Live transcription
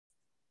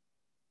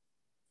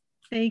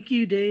Thank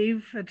you,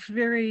 Dave.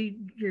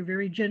 You're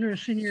very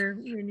generous in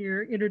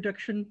your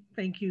introduction.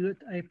 Thank you.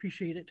 I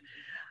appreciate it.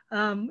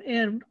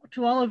 And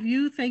to all of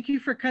you, thank you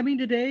for coming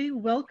today.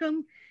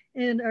 Welcome.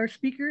 And our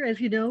speaker,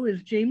 as you know,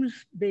 is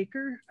James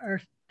Baker.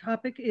 Our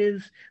topic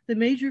is the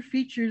major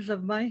features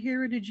of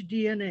MyHeritage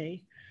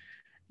DNA.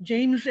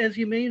 James, as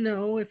you may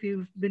know, if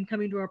you've been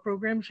coming to our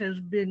programs,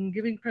 has been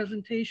giving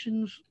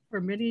presentations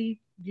for many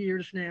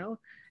years now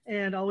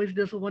and always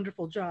does a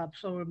wonderful job.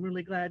 So I'm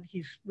really glad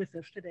he's with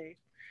us today.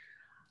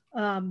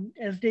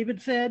 As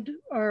David said,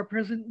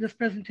 this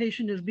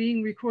presentation is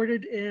being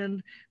recorded,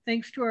 and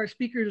thanks to our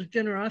speaker's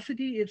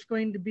generosity, it's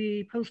going to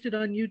be posted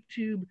on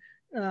YouTube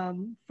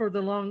for the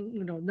long,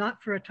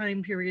 not for a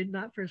time period,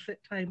 not for a set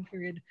time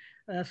period,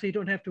 so you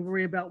don't have to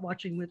worry about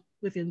watching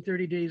within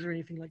 30 days or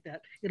anything like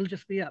that. It'll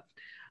just be up.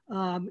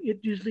 It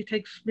usually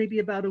takes maybe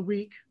about a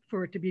week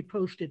for it to be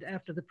posted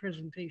after the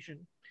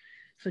presentation.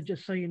 So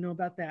just so you know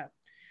about that.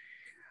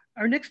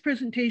 Our next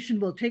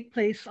presentation will take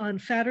place on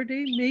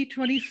Saturday, May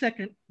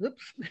 22nd.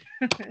 Oops.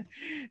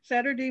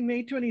 Saturday,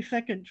 May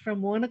 22nd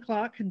from 1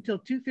 o'clock until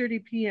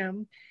 2:30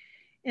 p.m.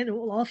 And it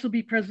will also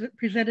be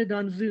presented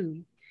on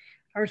Zoom.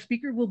 Our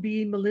speaker will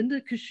be Melinda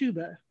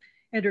Kashuba,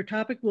 and her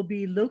topic will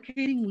be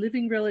locating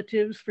living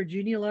relatives for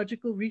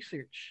genealogical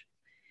research.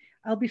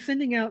 I'll be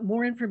sending out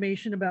more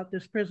information about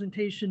this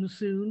presentation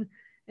soon,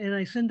 and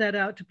I send that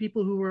out to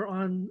people who are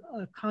on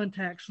a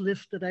contacts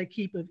list that I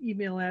keep of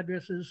email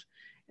addresses.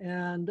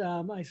 And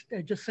I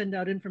just send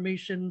out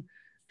information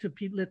to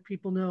let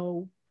people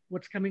know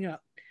what's coming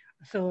up.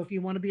 So if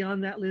you want to be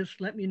on that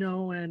list, let me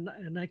know and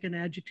I can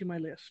add you to my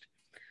list.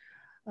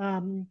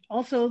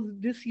 Also,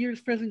 this year's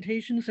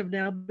presentations have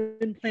now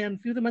been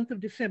planned through the month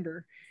of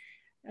December.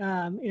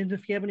 And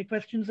if you have any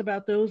questions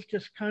about those,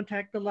 just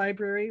contact the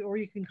library or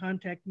you can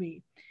contact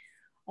me.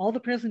 All the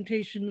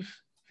presentations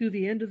through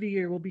the end of the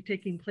year will be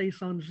taking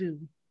place on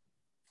Zoom.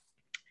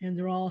 And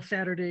they're all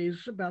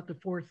Saturdays, about the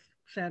fourth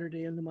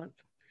Saturday in the month.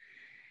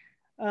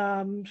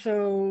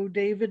 So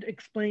David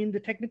explained the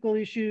technical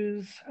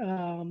issues,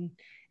 and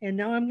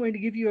now I'm going to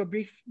give you a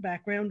brief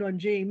background on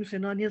James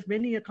and on his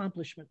many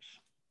accomplishments.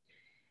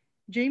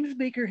 James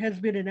Baker has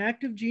been an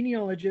active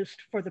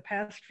genealogist for the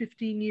past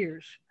 15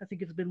 years. I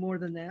think it's been more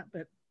than that,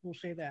 but we'll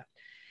say that.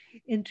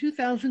 In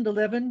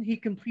 2011, he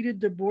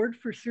completed the Board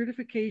for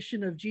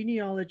Certification of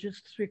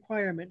Genealogists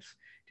requirements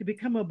to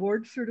become a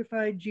board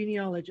certified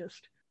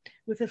genealogist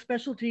with a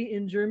specialty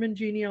in German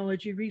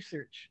genealogy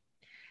research.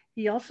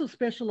 He also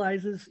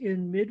specializes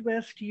in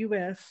Midwest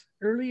US,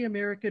 early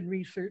American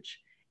research,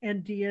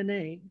 and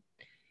DNA.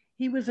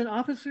 He was an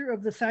officer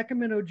of the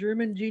Sacramento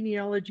German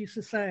Genealogy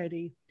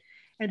Society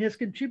and has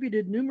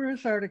contributed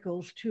numerous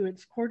articles to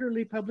its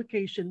quarterly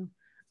publication,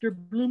 Der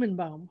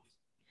Blumenbaum.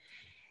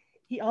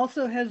 He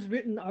also has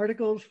written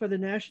articles for the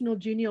National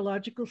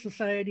Genealogical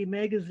Society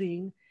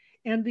magazine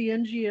and the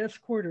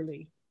NGS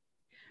Quarterly.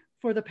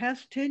 For the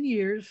past 10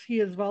 years, he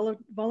has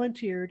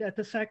volunteered at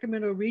the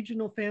Sacramento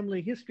Regional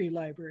Family History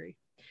Library.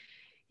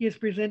 He has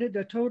presented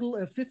a total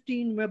of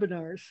 15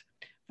 webinars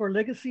for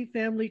Legacy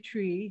Family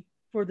Tree,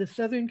 for the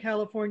Southern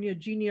California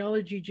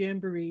Genealogy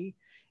Jamboree,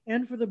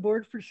 and for the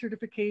Board for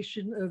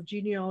Certification of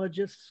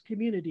Genealogists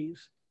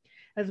Communities,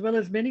 as well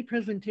as many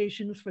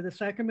presentations for the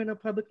Sacramento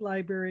Public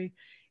Library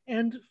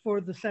and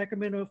for the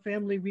Sacramento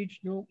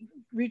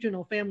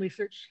Regional Family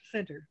Search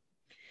Center.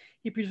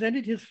 He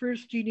presented his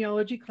first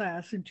genealogy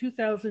class in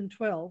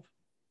 2012.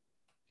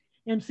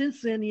 And since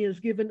then, he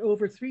has given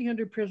over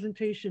 300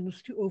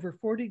 presentations to over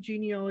 40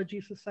 genealogy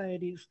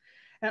societies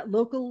at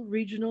local,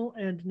 regional,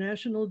 and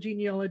national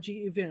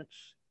genealogy events.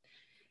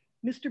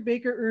 Mr.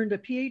 Baker earned a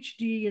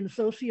PhD in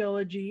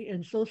sociology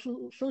and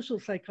social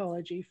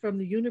psychology from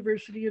the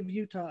University of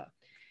Utah.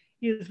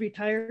 He is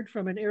retired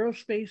from an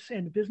aerospace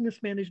and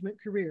business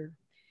management career.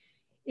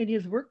 In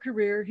his work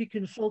career, he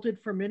consulted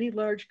for many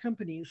large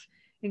companies,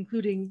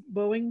 including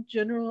Boeing,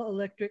 General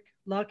Electric,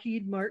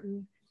 Lockheed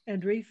Martin,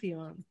 and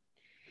Raytheon.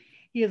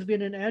 He has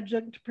been an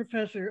adjunct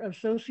professor of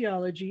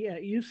sociology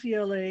at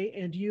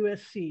UCLA and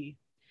USC.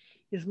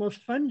 His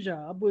most fun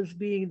job was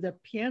being the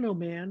piano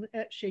man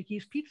at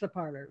Shakey's Pizza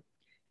Parlor.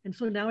 And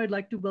so now I'd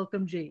like to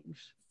welcome James.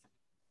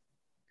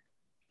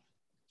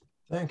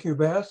 Thank you,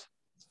 Beth.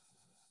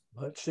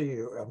 Let's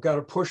see, I've got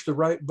to push the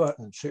right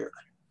buttons here.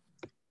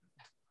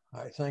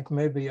 I think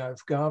maybe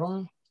I've got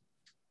them.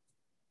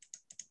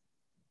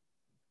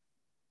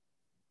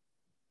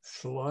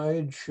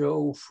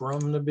 Slideshow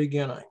from the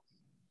beginning.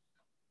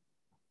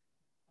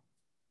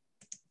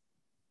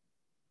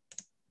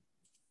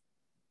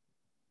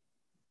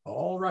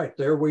 All right,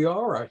 there we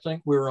are. I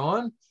think we're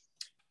on.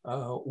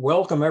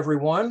 Welcome,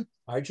 everyone.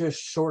 I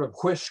just sort of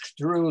whisked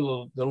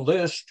through the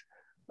list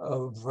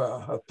of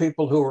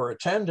people who are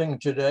attending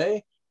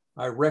today.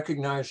 I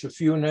recognize a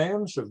few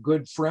names of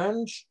good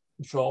friends.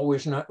 It's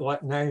always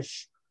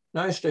nice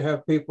to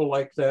have people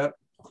like that.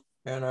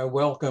 And I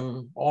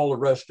welcome all the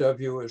rest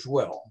of you as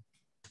well.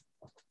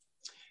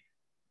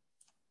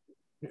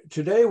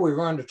 Today, we're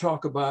going to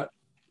talk about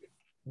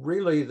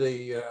really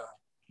the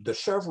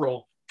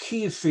several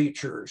key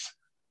features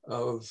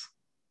of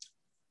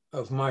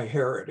of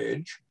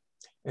MyHeritage.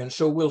 And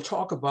so we'll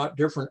talk about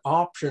different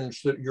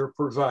options that you're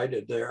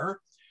provided there,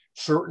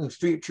 certain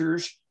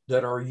features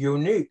that are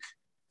unique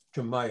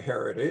to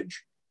MyHeritage.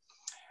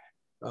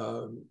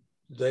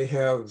 They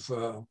have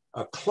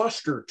a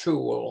cluster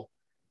tool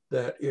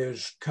that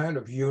is kind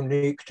of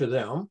unique to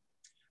them.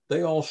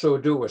 They also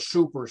do a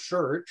super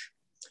search,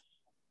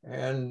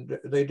 and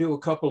they do a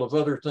couple of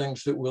other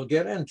things that we'll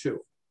get into.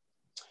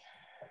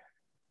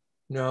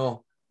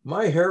 Now,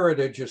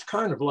 MyHeritage is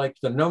kind of like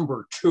the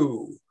number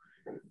 2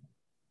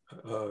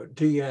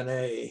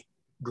 DNA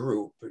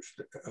group.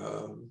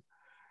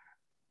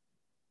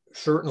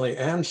 Certainly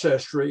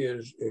Ancestry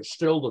is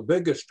still the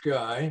biggest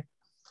guy.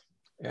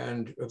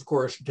 And of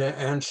course,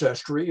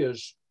 Ancestry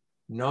is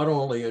not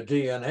only a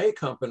DNA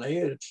company,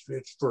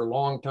 it's for a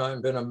long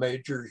time been a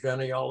major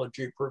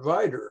genealogy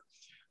provider.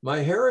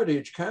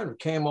 MyHeritage kind of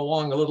came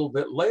along a little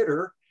bit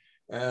later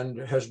and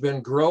has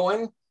been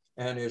growing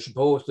and is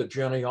both a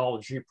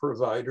genealogy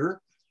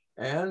provider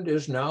and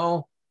is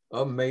now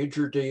a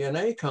major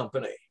DNA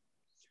company.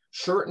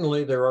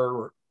 Certainly there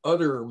are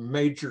other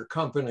major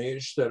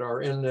companies that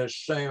are in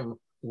this same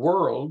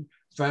world.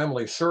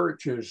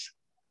 FamilySearch is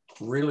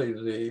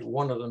really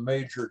one of the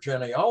major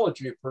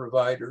genealogy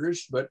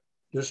providers, but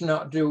does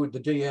not do the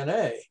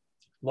DNA.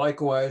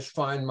 Likewise,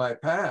 Find My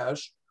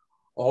Past,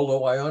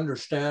 although I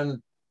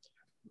understand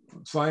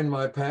Find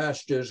My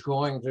Past is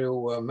going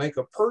to make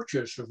a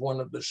purchase of one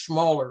of the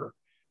smaller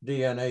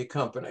DNA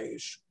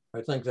companies.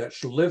 I think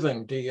that's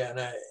Living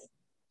DNA.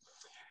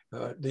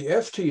 The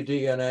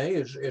FTDNA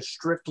is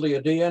strictly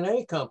a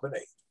DNA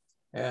company,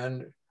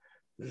 and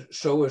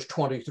so is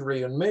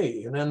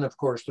 23andMe. And then, of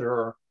course, there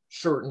are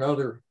certain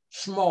other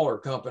smaller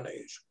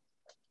companies.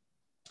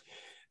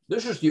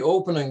 This is the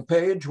opening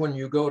page when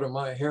you go to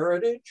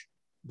MyHeritage.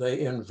 They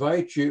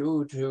invite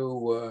you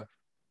to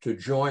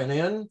join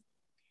in.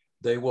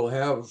 They will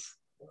have,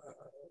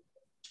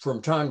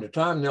 from time to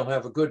time, they'll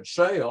have a good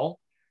sale,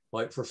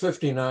 like for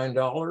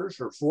 $59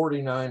 or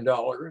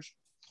 $49.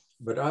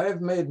 But I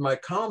have made my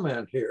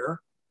comment here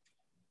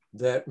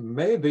that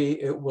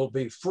maybe it will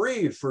be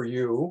free for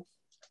you,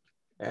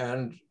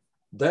 and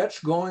that's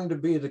going to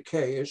be the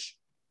case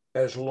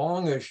as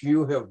long as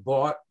you have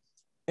bought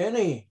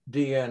any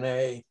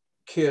DNA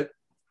kit,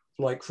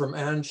 like from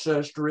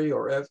Ancestry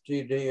or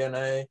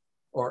FTDNA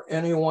or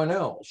anyone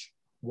else.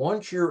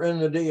 Once you're in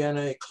the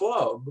DNA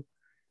club,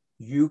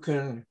 you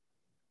can,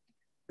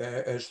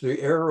 as the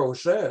arrow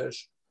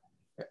says,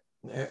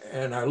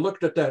 and I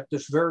looked at that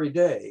this very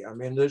day. I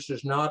mean, this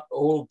is not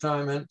old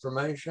time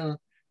information.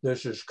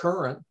 This is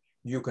current.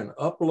 You can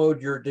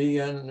upload your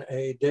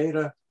DNA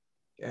data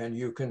and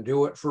you can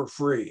do it for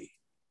free.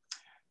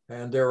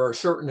 And there are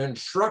certain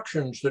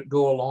instructions that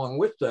go along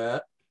with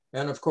that.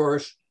 And of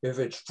course, if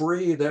it's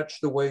free, that's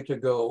the way to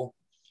go.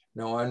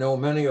 Now, I know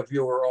many of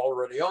you are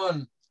already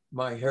on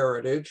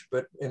MyHeritage,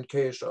 but in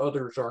case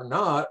others are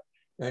not,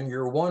 and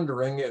you're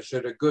wondering, is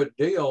it a good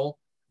deal?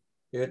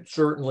 It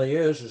certainly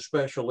is,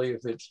 especially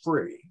if it's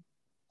free.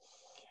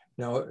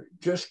 Now,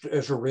 just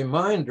as a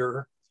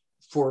reminder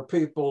for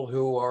people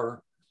who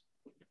are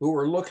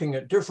looking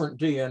at different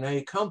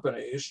DNA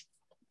companies,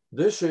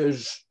 this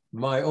is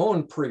my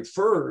own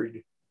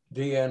preferred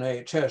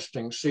DNA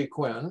testing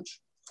sequence.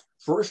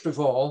 First of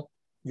all,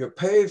 you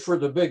pay for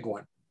the big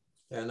one,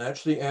 and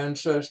that's the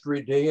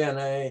Ancestry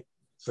DNA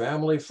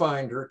Family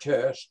Finder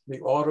test, the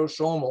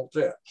autosomal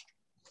test.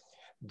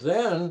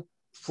 Then,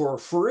 for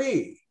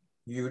free,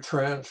 you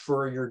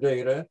transfer your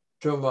data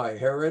to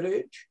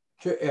MyHeritage,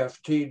 to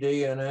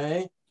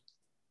FTDNA,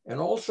 and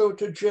also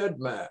to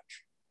GEDmatch.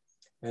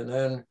 And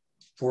then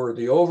for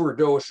the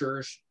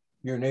overdosers,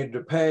 you need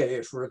to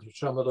pay for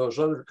some of those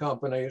other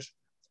companies.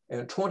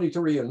 And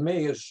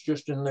 23andMe is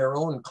just in their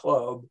own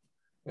club.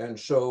 And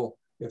so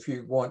if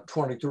you want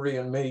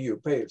 23andMe, you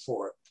pay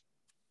for it.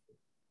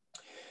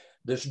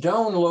 This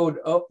download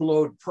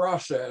upload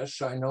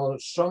process, I know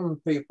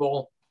some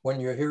people, when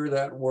you hear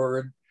that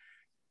word,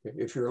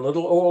 if you're a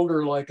little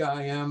older like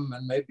I am,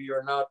 and maybe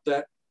you're not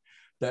that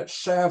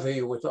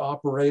savvy with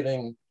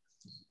operating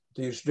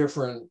these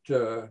different,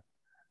 the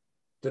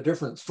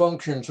different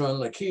functions on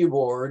the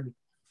keyboard,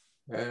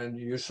 and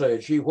you say,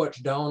 gee, what's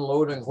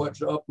downloading,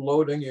 what's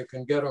uploading, you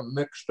can get them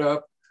mixed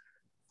up,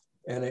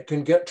 and it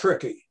can get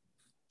tricky.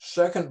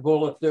 Second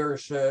bullet there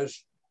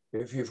says,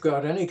 if you've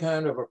got any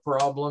kind of a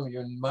problem,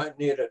 you might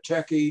need a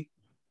techie,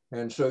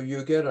 and so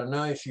you get a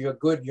nice,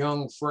 good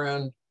young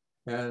friend,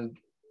 and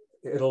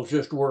it'll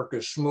just work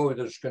as smooth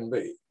as can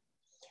be.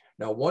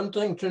 Now, one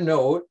thing to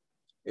note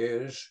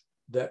is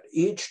that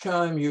each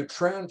time you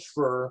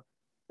transfer,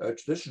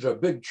 this is a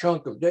big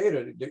chunk of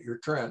data that you're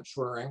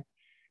transferring,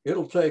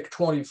 it'll take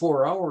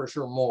 24 hours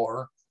or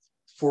more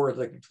for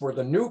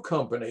the new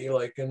company,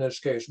 like in this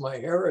case,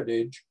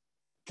 MyHeritage,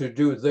 to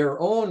do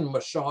their own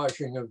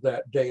massaging of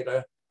that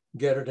data,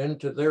 get it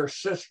into their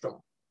system.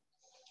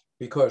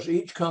 Because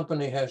each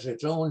company has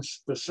its own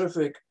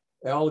specific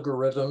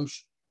algorithms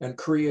and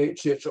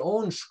creates its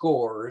own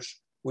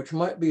scores, which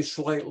might be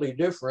slightly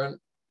different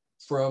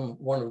from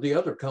one of the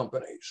other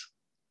companies.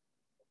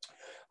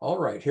 All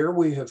right, here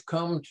we have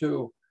come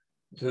to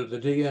the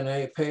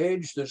DNA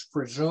page. This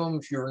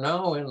presumes you're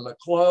now in the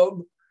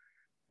club.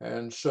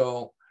 And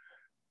so,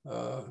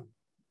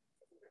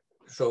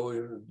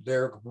 so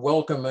they're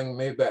welcoming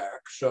me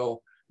back.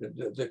 So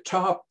the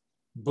top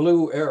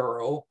blue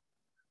arrow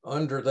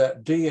under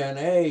that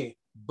DNA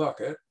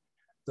bucket,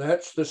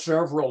 that's the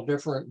several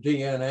different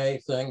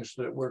DNA things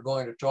that we're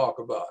going to talk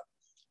about.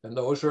 And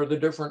those are the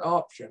different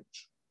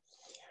options.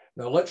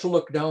 Now let's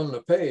look down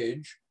the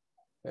page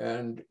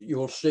and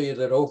you'll see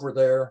that over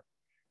there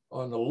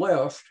on the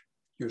left,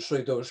 you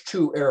see those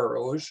two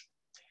arrows,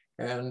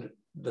 and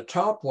the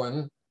top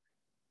one,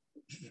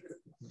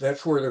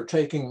 that's where they're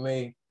taking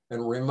me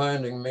and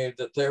reminding me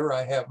that there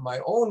I have my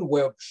own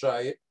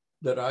website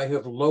that I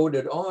have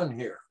loaded on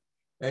here.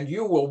 And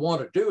you will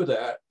want to do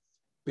that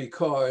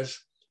because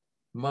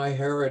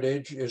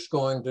MyHeritage is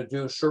going to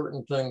do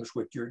certain things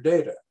with your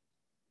data.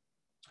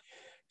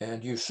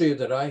 And you see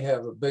that I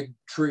have a big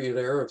tree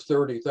there of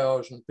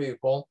 30,000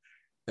 people.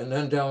 And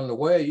then down the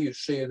way, you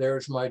see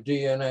there's my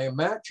DNA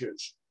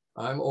matches.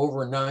 I'm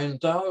over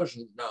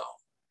 9,000 now.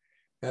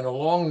 And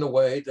along the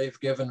way, they've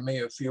given me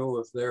a few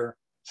of their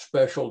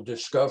special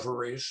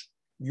discoveries.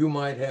 You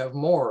might have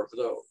more of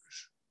those.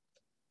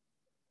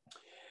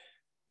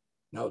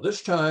 Now,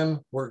 this time,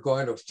 we're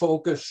going to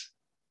focus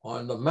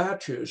on the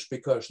matches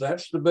because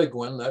that's the big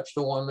one. That's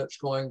the one that's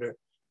going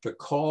to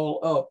call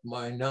up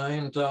my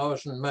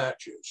 9,000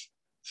 matches.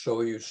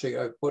 So you see,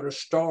 I put a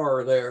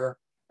star there,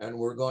 and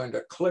we're going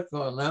to click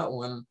on that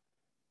one,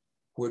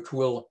 which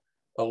will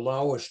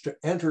allow us to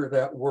enter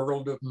that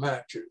world of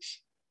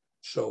matches.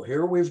 So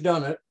here we've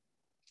done it.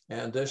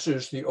 And this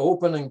is the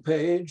opening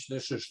page.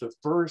 This is the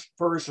first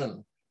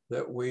person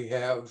that we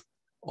have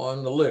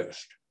on the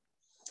list.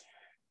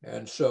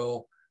 And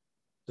so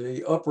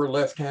the upper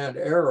left-hand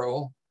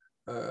arrow,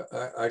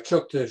 I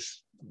took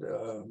this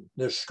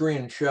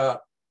screenshot,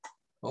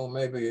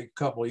 maybe a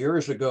couple of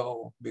years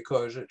ago,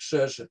 because it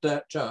says at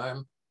that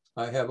time,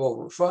 I have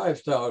over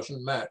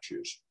 5,000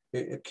 matches.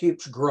 It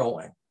keeps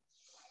growing.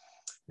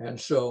 And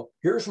so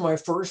here's my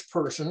first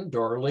person,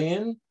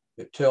 Darlene.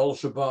 It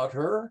tells about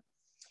her.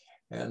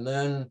 And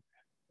then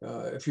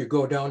if you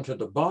go down to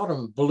the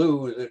bottom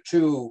blue, the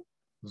two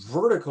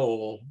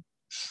vertical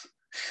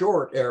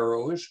short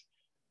arrows,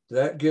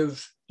 that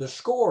gives the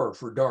score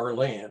for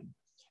Darlene.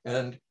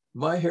 And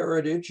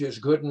MyHeritage is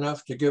good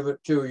enough to give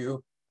it to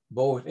you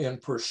both in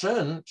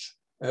percents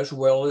as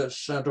well as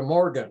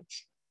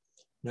centimorgans.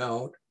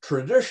 Now,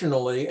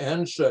 traditionally,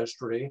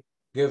 Ancestry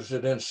gives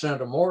it in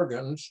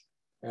centimorgans,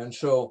 and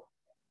so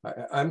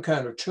I'm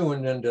kind of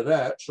tuned into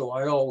that. So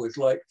I always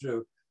like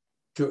to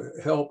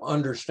help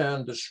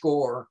understand the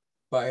score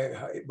by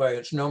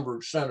its number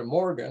of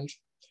centimorgans.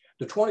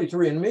 The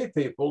 23andMe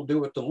people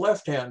do it the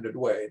left-handed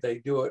way. They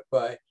do it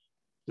by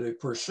the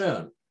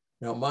percent.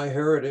 Now,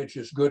 MyHeritage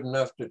is good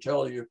enough to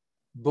tell you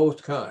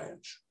both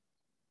kinds.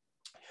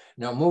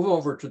 Now, move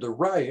over to the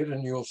right,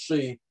 and you'll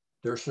see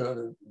there's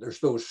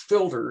those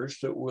filters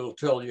that will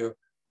tell you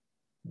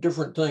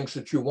different things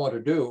that you want to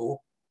do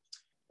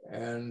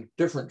and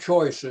different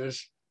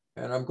choices.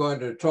 And I'm going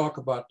to talk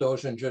about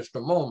those in just a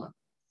moment.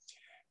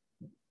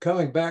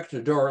 Coming back to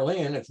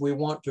Darlene, if we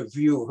want to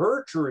view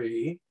her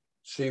tree,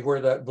 see where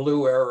that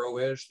blue arrow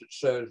is that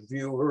says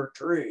view her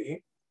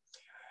tree,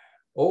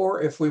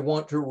 or if we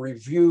want to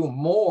review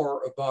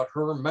more about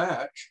her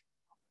match,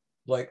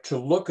 like to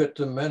look at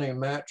the many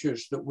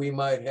matches that we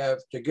might have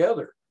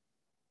together.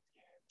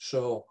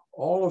 So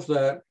all of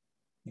that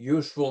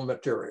useful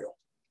material.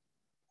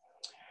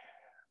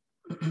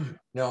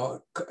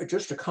 Now,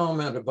 just a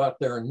comment about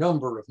their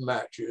number of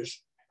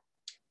matches.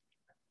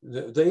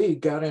 They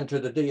got into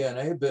the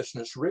DNA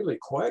business really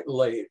quite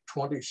late,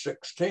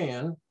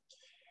 2016.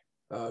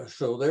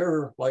 So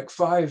they're like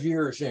 5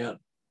 years in.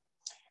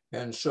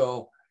 And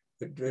so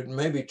it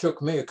maybe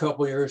took me a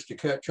couple of years to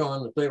catch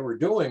on that they were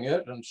doing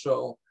it. And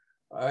so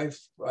I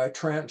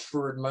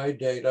transferred my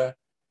data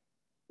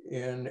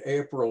in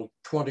April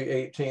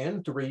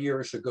 2018, 3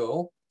 years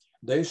ago.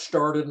 They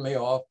started me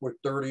off with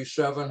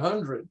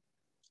 3,700.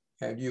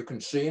 And you can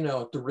see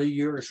now 3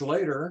 years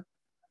later,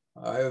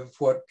 I've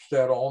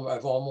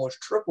almost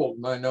tripled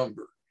my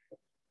number.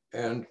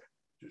 And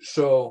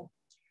so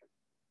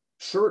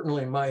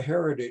certainly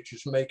MyHeritage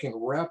is making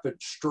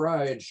rapid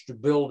strides to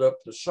build up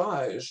the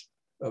size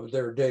of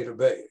their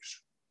database.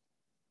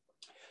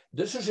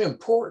 This is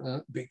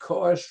important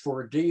because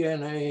for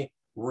DNA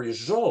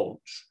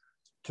results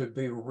to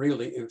be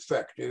really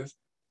effective,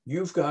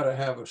 you've got to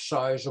have a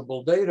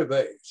sizable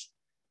database.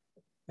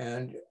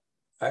 And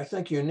I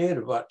think you need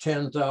about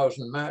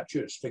 10,000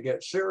 matches to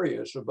get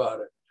serious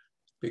about it,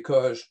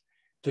 because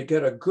to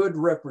get a good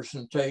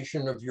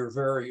representation of your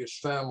various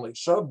family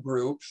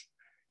subgroups,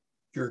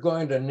 you're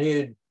going to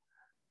need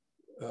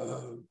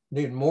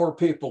more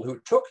people who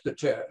took the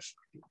test,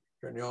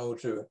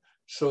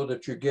 so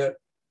that you get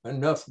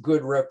enough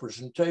good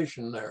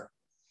representation there.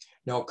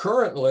 Now,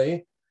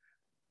 currently,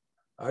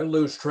 I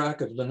lose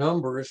track of the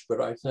numbers, but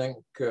I think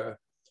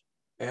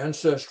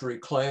Ancestry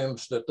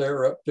claims that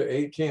they're up to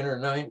 18 or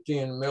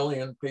 19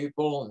 million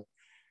people.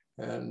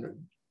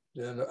 And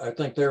I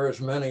think there are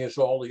as many as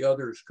all the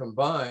others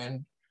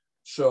combined.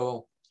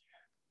 So,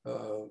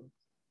 so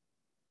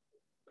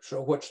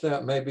what's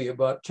that? Maybe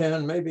about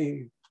 10,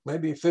 maybe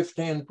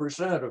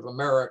 15% of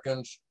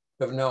Americans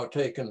have now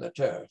taken the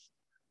test.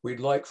 We'd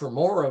like for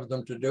more of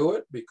them to do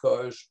it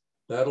because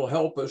that'll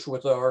help us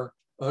with our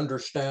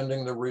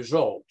understanding the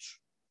results.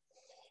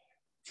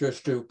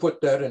 Just to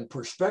put that in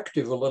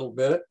perspective a little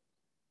bit,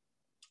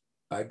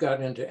 I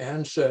got into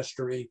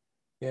Ancestry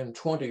in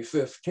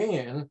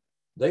 2015.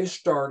 They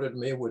started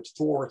me with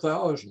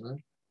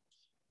 4,000.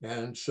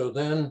 And so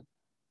then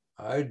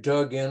I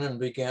dug in and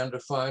began to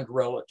find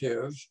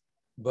relatives.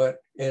 But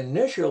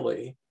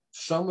initially,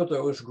 some of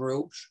those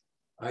groups,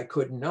 I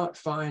could not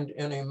find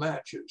any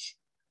matches.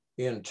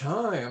 In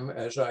time,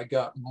 as I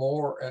got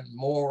more and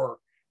more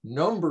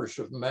numbers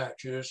of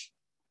matches,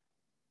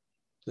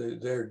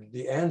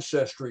 the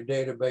Ancestry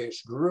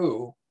database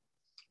grew.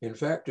 In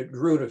fact, it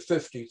grew to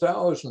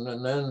 50,000.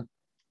 And then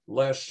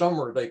last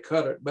summer, they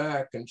cut it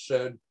back and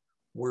said,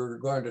 we're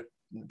going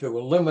to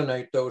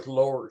eliminate those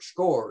lower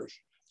scores.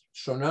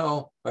 So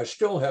now I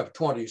still have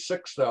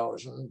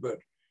 26,000, but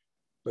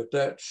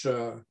that's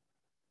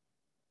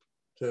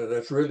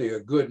really a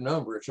good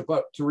number. It's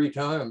about 3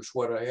 times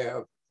what I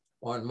have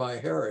on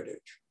MyHeritage.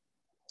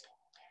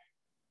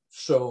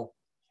 So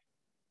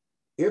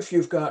if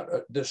you've got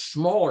this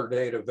smaller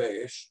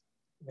database,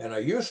 and I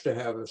used to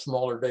have a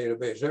smaller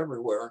database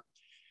everywhere,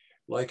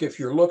 like if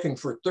you're looking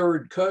for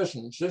third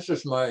cousins, this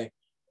is my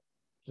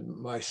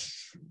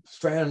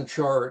fan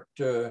chart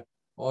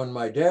on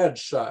my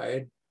dad's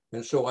side.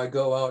 And so I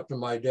go out to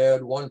my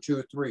dad, 1,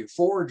 2, 3,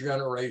 4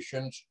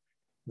 generations,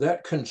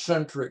 that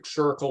concentric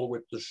circle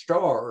with the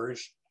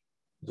stars,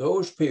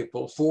 those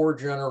people 4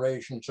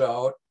 generations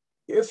out.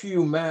 If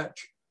you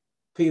match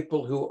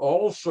people who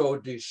also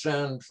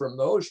descend from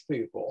those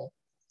people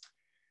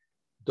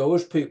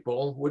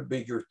would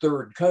be your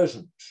third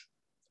cousins.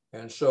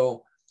 And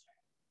so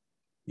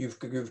you've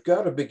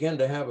got to begin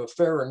to have a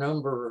fair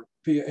number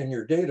in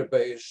your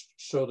database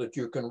so that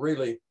you can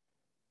really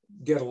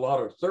get a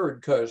lot of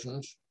third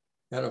cousins.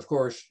 And of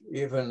course,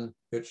 even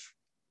it's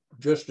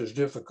just as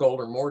difficult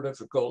or more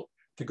difficult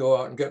to go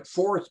out and get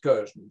fourth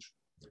cousins.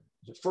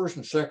 The first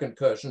and second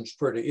cousins,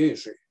 pretty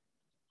easy.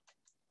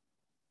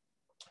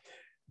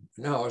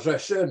 Now, as I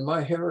said,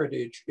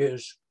 MyHeritage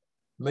is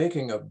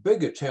making a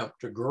big attempt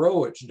to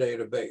grow its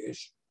database.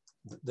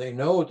 They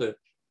know that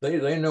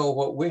they know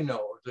what we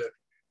know, that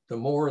the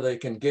more they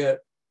can get,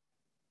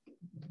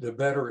 the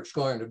better it's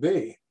going to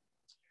be.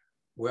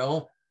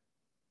 Well,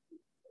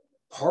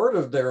 part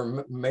of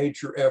their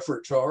major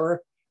efforts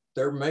are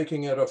they're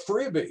making it a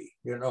freebie.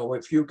 You know,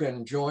 if you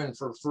can join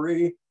for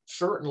free,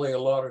 certainly a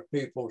lot of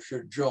people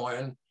should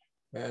join.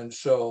 And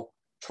so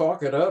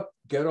talk it up,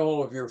 get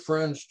all of your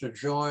friends to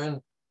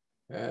join,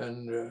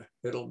 and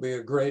it'll be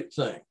a great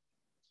thing.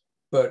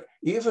 But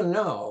even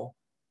now,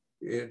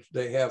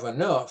 they have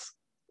enough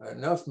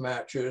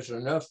matches,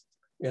 enough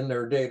in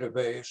their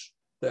database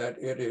that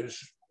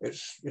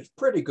it's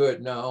pretty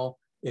good now.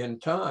 In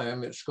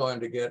time, it's going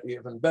to get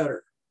even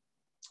better.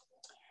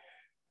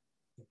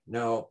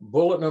 Now,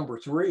 bullet number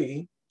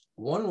 3,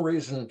 one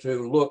reason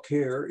to look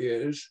here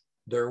is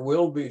there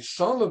will be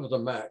some of the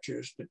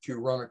matches that you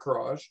run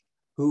across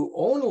who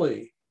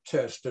only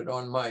tested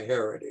on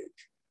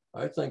MyHeritage.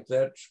 I think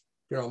that's,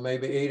 you know,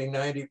 maybe 80,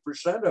 90%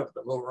 of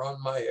them who are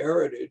on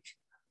MyHeritage,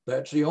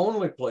 that's the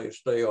only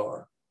place they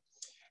are.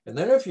 And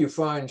then if you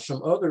find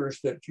some others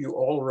that you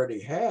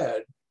already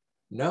had,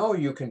 now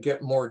you can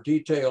get more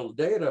detailed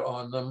data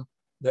on them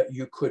that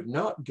you could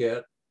not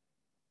get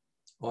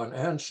on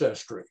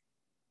Ancestry.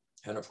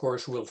 And of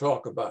course, we'll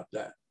talk about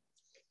that.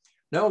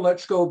 Now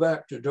let's go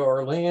back to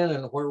Darlene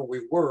and where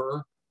we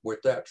were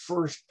with that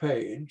first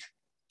page.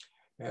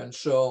 And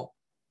so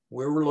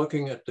we were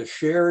looking at the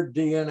shared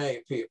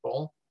DNA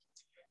people.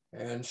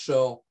 And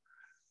so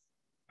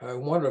I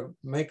want to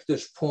make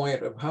this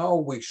point of how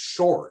we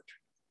sort.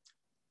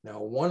 Now,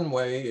 one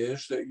way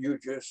is that you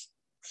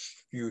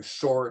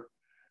sort,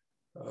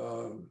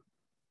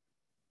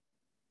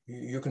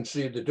 you can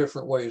see the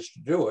different ways to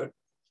do it.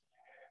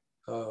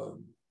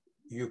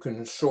 You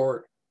can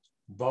sort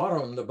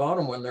the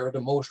bottom one there, the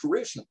most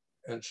recent.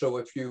 And so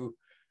if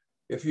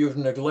you've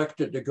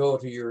neglected to go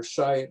to your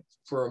site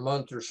for a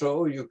month or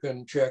so, you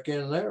can check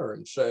in there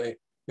and say,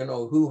 you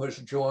know, who has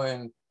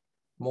joined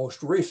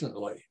most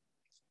recently.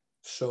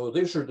 So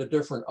these are the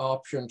different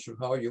options of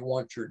how you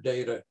want your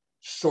data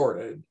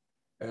sorted.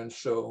 And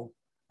so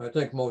I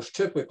think most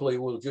typically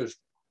we'll just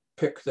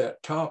pick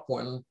that top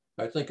one.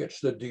 I think it's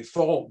the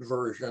default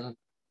version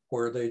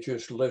where they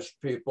just list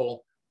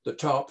people, the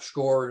top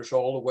scores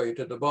all the way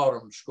to the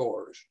bottom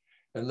scores.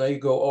 And they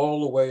go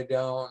all the way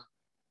down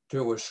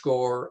to a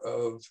score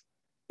of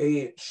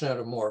 8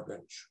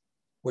 centimorgans,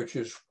 which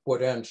is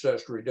what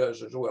Ancestry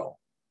does as well.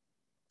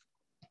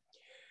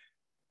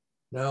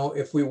 Now,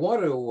 if we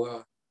want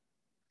to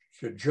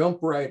jump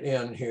right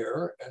in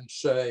here and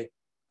say,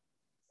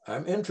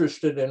 I'm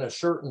interested in a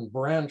certain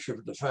branch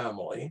of the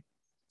family,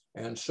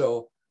 and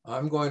so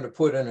I'm going to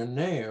put in a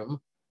name,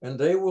 and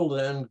they will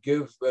then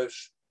give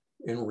us,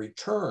 in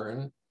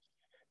return,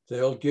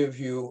 they'll give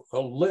you a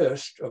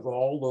list of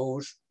all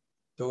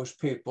those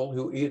people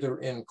who either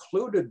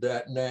included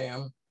that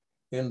name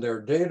in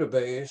their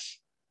database,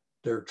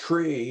 their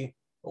tree,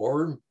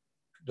 or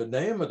the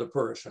name of the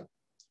person.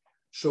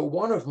 So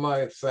one of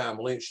my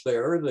families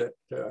there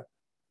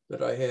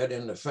that I had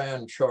in the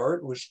fan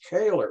chart was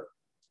Kaler.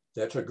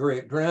 That's a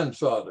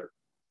great-grandfather.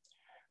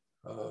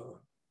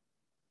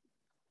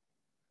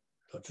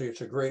 Let's see,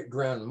 it's a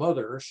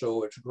great-grandmother,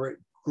 so it's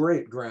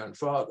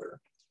great-grandfather.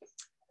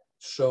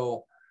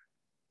 So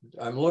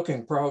I'm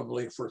looking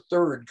probably for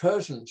third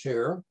cousins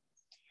here.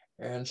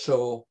 And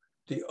so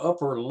the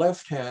upper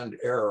left-hand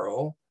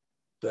arrow,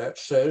 that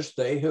says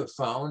they have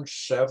found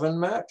 7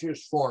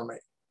 matches for me.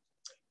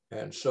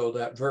 And so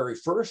that very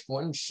first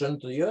one,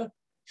 Cynthia,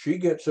 she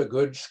gets a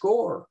good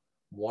score,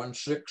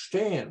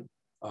 116.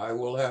 I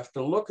will have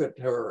to look at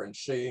her and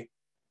see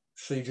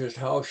just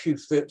how she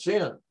fits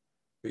in,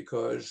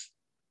 because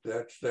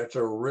that's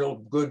a real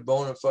good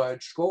bona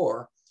fide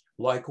score.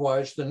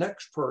 Likewise, the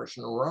next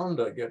person,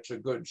 Rhonda, gets a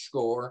good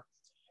score.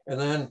 And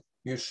then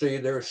you see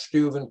there's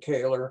Steuven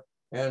Kaler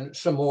and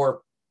some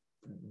more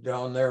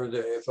down there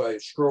that if I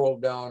scroll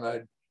down,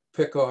 I'd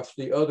pick off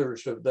the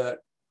others of that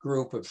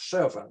group of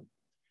 7.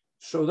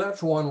 So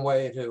that's one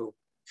way to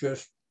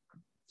just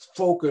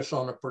focus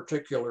on a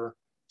particular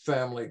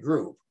family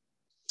group.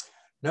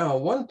 Now,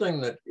 one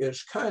thing that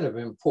is kind of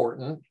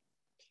important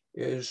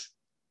is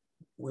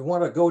we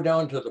want to go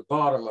down to the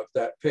bottom of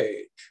that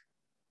page.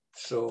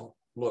 So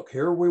look,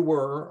 here we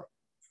were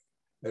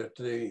at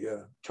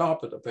the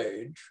top of the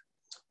page,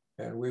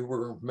 and we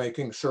were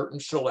making certain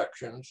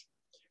selections.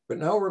 But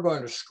now we're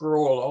going to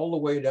scroll all the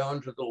way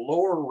down to the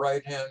lower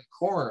right-hand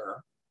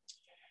corner,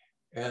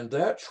 and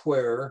that's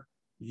where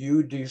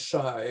you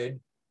decide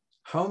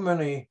how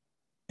many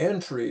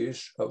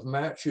entries of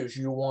matches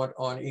you want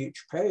on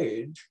each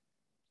page.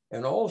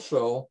 And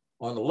also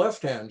on the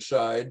left-hand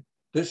side,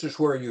 this is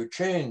where you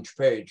change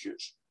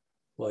pages.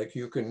 Like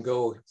you can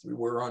go, if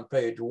we're on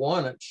page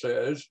 1, it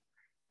says,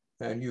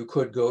 and you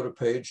could go to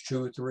page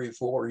 2, 3,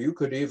 4. You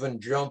could even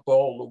jump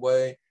all the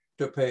way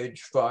to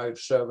page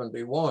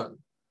 571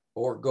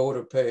 or go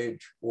to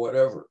page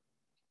whatever.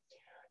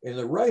 In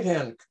the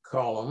right-hand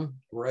column,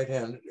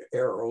 right-hand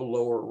arrow,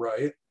 lower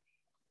right,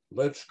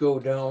 let's go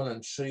down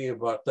and see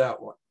about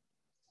that one.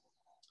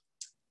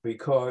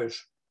 Because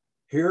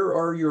here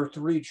are your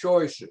 3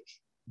 choices.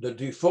 The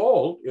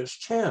default is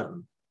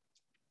 10.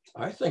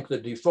 I think the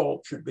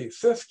default should be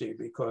 50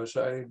 because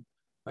I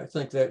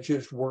think that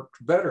just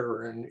worked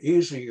better and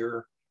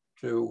easier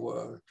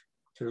to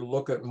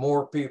look at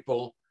more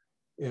people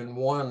in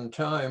one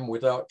time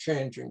without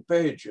changing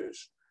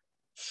pages.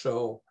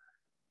 So,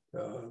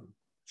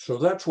 so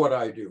that's what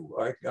I do.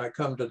 I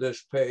come to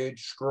this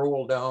page,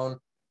 scroll down,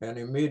 and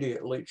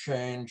immediately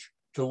change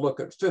to look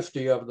at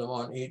 50 of them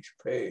on each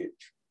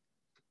page.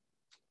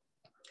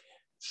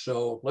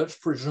 So let's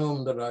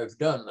presume that I've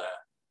done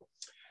that.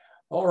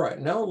 All right,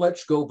 now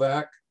let's go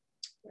back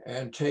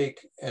and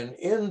take an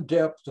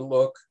in-depth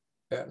look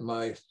at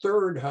my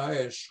 3rd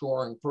highest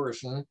scoring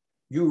person.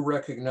 You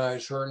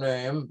recognize her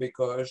name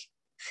because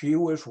she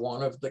was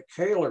one of the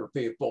Kaler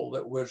people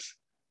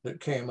that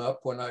came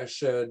up when I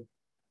said,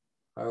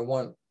 I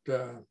want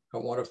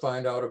to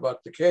find out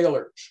about the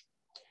Kalers.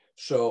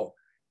 So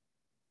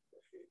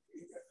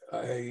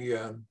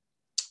I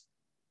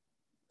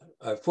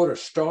put a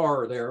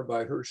star there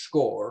by her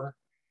score,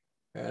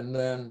 and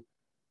then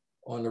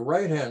on the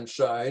right-hand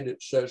side,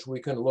 it says we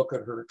can look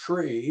at her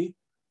tree,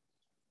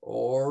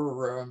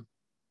 or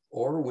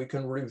we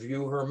can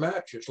review her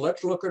matches.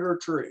 Let's look at her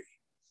tree.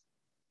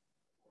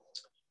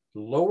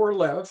 Lower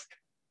left,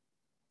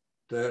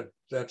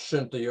 that's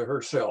Cynthia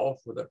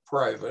herself with a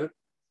private,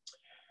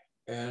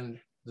 and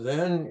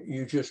then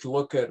you just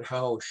look at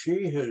how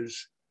she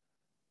has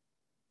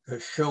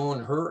shown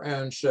her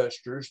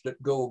ancestors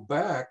that go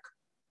back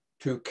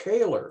to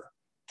Kaler,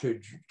 to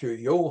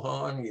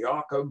Johann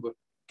Jakob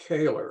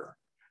Kaler.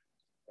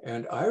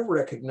 And I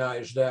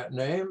recognize that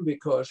name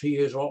because he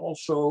is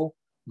also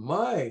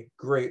my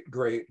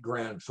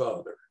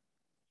great-great-grandfather.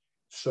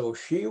 So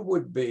she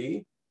would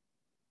be,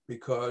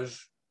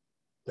 because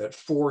that's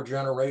 4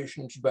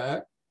 generations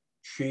back,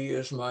 she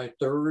is my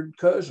 3rd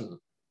cousin.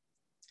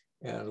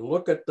 And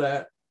look at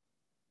that.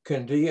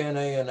 Can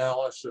DNA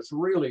analysis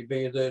really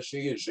be this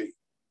easy?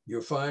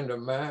 You find a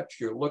match,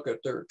 you look at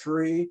their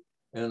tree,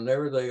 and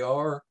there they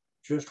are,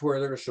 just where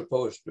they're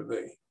supposed to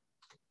be.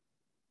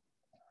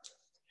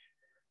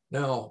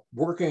 Now,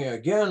 working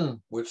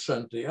again with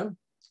Cynthia,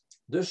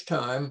 this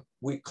time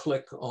we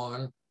click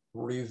on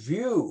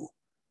Review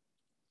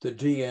the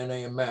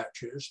DNA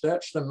matches.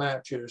 That's the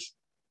matches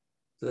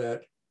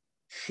that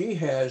she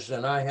has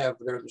and I have,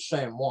 they're the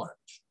same ones.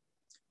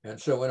 And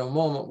so in a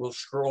moment, we'll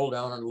scroll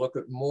down and look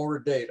at more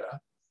data.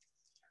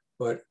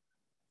 But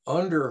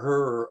under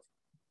her,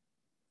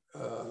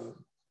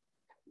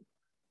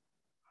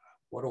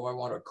 what do I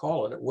want to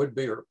call it? It would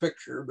be her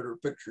picture, but her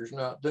picture's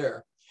not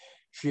there.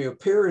 She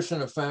appears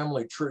in a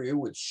family tree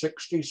with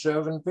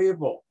 67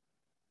 people.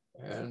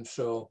 And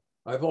so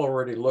I've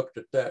already looked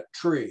at that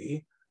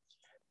tree,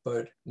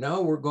 but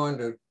now we're going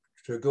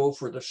to go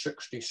for the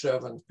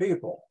 67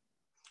 people.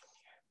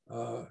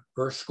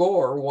 Her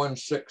score,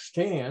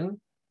 116.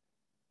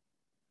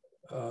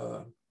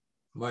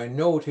 My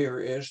note here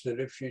is that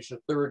if she's a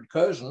third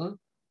cousin,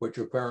 which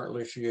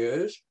apparently she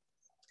is,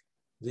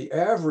 the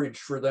average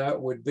for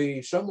that would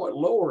be somewhat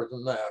lower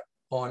than that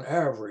on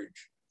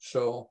average.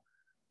 So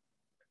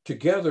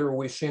together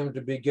we seem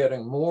to be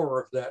getting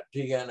more of that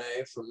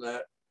DNA from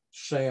that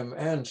same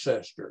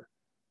ancestor.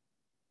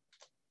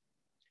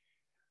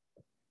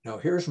 Now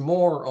here's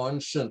more on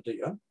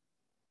Cynthia.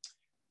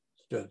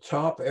 The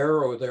top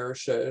arrow there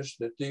says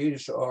that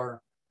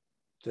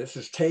this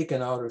is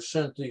taken out of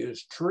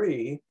Cynthia's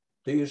tree.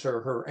 These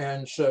are her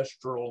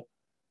ancestral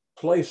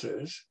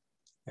places.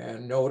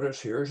 And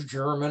notice here's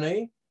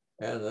Germany,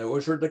 and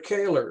those are the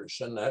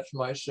Kahlers, and that's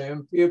my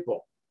same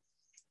people.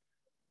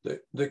 The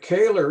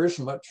Kahlers,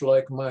 much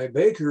like my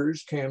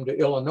Bakers, came to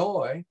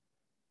Illinois,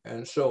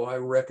 and so I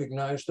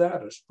recognize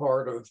that as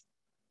part of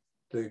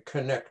the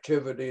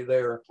connectivity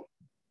there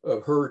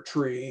of her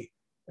tree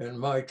and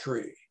my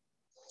tree.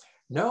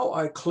 Now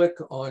I click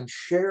on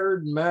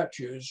shared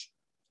matches,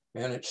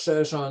 and it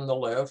says on the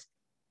left,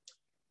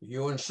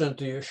 you and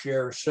Cynthia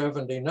share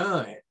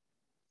 79.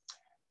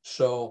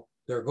 So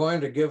they're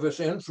going to give us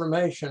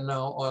information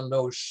now on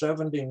those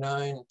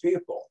 79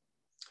 people.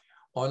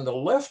 On the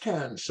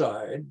left-hand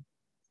side,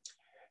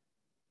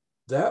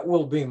 that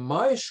will be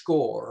my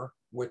score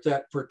with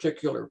that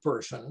particular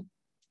person.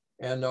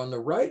 And on the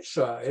right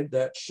side,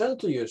 that's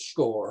Cynthia's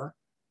score.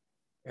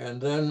 And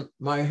then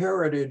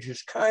MyHeritage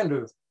is kind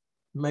of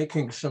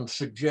making some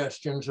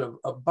suggestions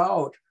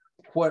about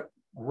what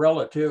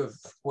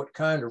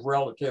kind of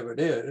relative it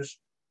is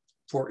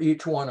for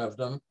each one of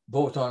them,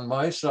 both on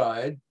my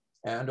side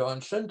and on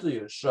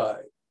Cynthia's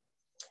side.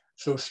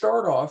 So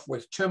start off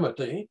with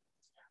Timothy.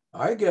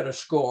 I get a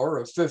score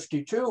of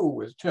 52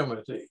 with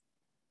Timothy.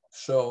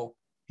 So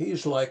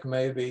he's like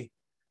maybe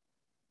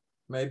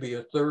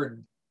a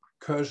third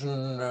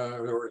cousin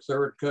or a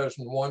third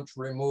cousin once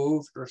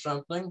removed or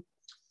something.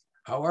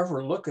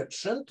 However, look at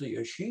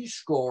Cynthia. She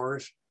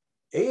scores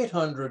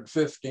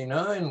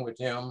 859 with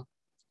him.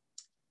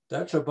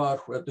 That's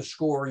about what the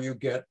score you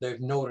get,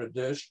 they've noted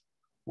this,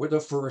 with a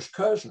first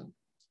cousin.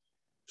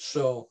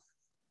 So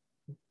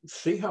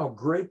see how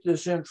great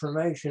this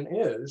information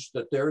is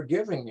that they're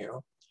giving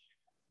you.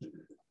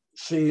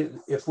 See,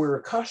 if we're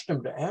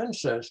accustomed to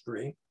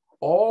ancestry,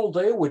 all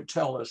they would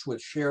tell us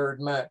with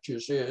shared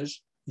matches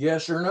is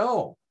yes or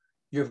no.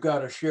 You've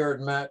got a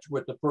shared match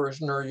with the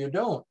person or you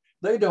don't.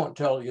 They don't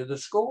tell you the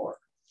score.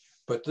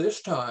 But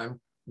this time,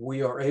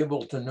 we are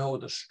able to know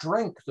the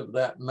strength of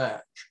that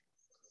match.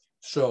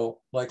 So,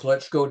 like,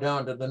 let's go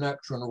down to the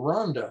next one,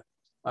 Rhonda.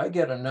 I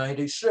get a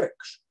 96.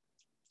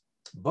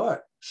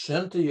 But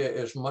Cynthia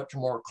is much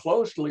more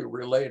closely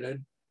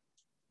related,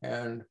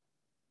 and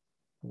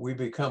we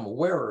become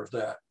aware of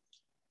that.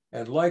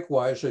 And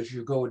likewise, as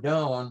you go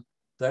down,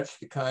 that's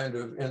the kind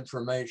of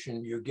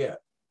information you get.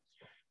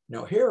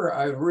 Now here,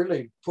 I've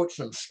really put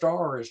some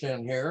stars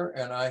in here,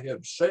 and I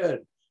have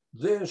said,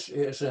 this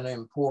is an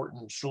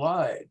important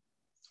slide.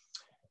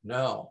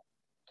 Now,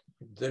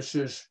 this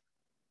is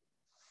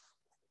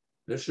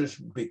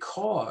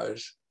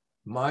because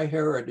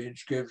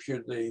MyHeritage gives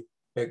you the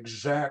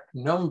exact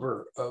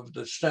number of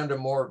the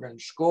centimorgan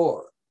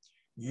score.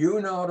 You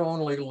not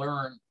only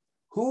learn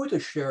who the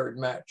shared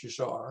matches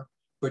are,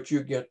 but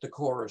you get the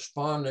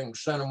corresponding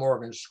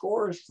centimorgan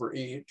scores for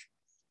each,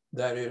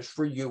 that is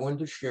for you and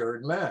the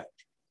shared match,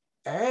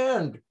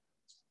 and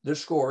the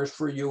scores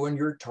for you and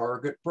your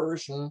target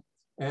person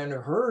and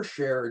her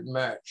shared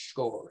match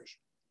scores.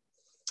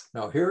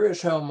 Now here is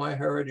how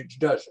MyHeritage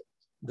does it.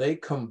 They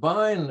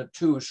combine the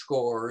two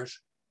scores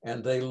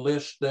and they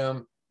list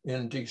them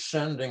in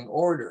descending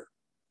order.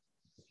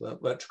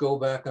 Let's go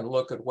back and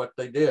look at what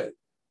they did.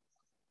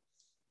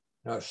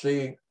 Now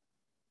see,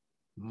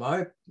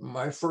 my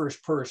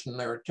first person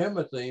there,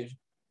 Timothy,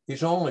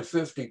 he's only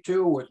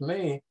 52 with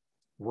me.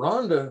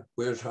 Rhonda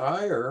was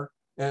higher,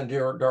 and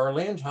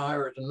Darlene's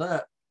higher than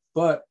that.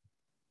 But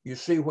you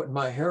see what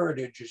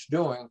MyHeritage is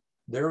doing.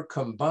 They're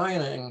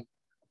combining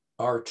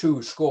our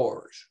two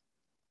scores.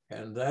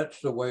 And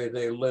that's the way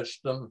they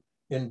list them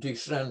in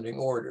descending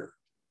order.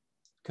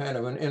 Kind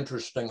of an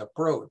interesting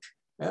approach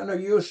and a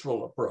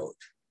useful approach.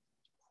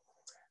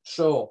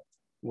 So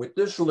with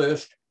this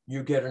list,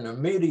 you get an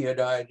immediate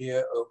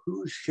idea of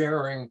who's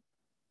sharing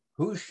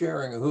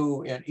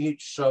who in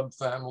each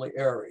subfamily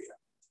area.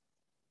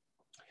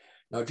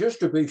 Now, just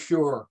to be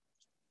sure,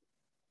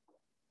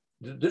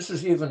 this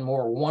is even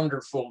more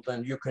wonderful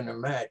than you can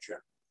imagine.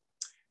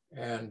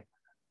 And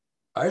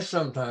I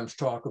sometimes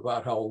talk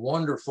about how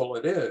wonderful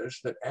it is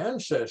that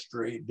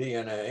Ancestry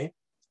DNA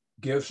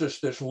gives us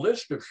this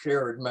list of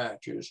shared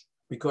matches,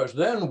 because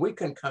then we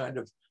can kind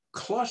of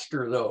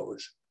cluster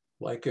those.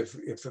 Like if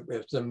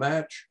the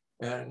match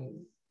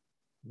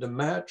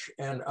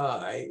and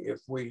I, if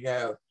we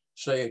have,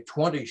 say,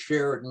 20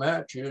 shared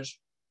matches,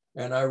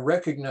 and I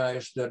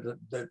recognize that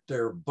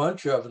there are a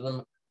bunch of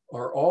them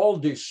are all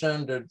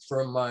descended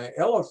from my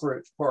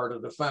Elifrich part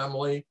of the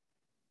family,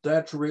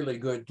 that's really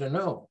good to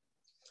know.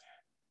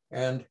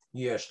 And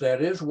yes,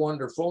 that is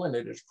wonderful, and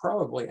it is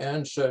probably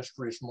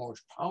Ancestry's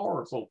most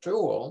powerful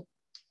tool.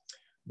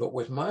 But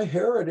with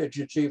MyHeritage,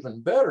 it's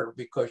even better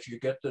because you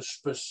get the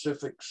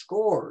specific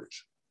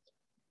scores.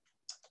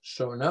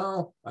 So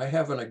now I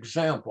have an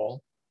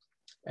example,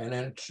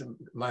 and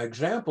my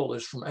example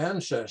is from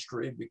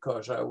Ancestry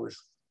because I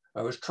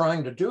was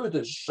trying to do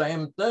this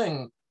same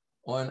thing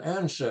on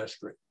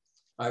Ancestry.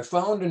 I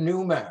found a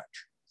new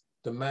match.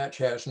 The match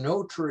has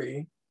no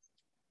tree,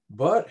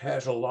 but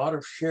has a lot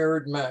of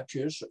shared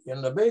matches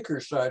in the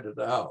Baker side of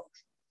the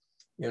house.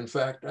 In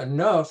fact,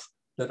 enough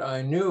that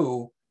I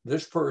knew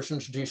this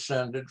person's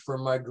descended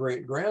from my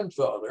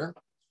great-grandfather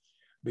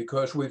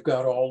because we've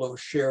got all those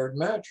shared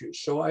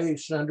matches. So I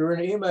send her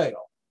an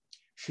email.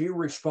 She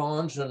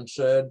responds and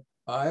said,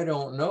 I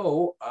don't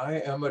know,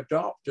 I am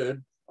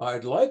adopted,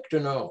 I'd like to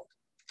know.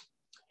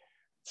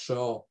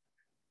 So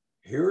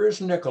here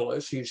is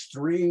Nicholas. He's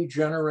 3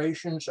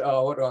 generations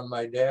out on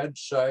my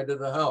dad's side of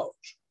the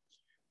house.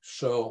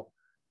 So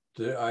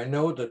I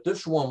know that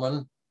this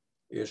woman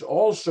is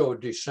also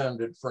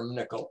descended from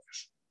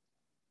Nicholas.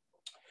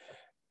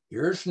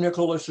 Here's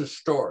Nicholas's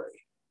story.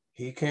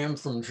 He came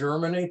from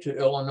Germany to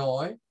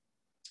Illinois,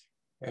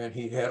 and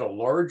he had a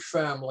large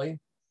family.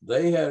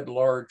 They had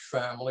large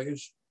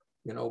families.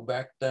 You know,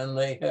 back then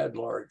they had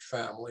large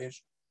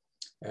families.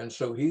 And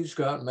so he's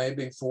got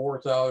maybe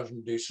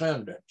 4,000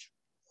 descendants.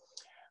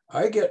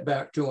 I get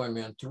back to him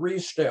in 3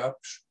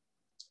 steps.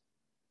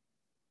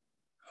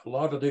 A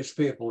lot of these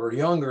people are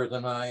younger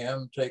than I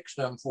am, takes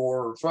them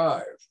 4 or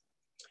 5.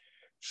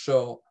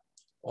 So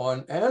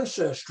on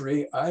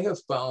Ancestry, I have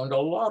found a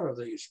lot of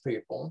these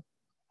people,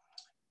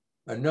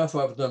 enough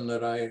of them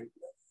that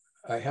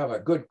I have a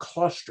good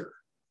cluster.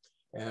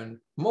 And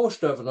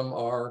most of them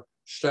are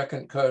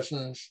second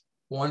cousins,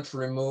 once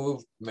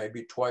removed,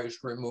 maybe twice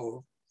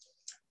removed.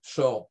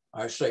 So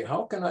I say,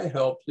 how can I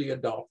help the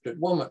adopted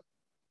woman?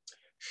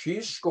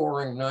 She's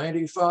scoring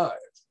 95.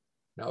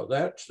 Now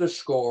that's the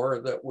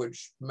score that would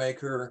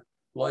make her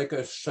like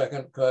a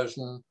second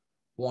cousin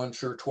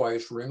once or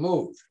twice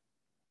removed.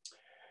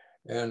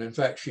 And in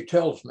fact, she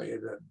tells me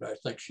that I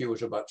think she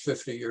was about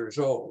 50 years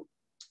old.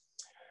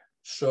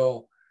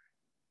 So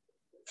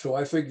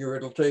I figure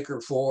it'll take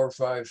her 4 or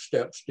 5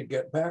 steps to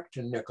get back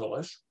to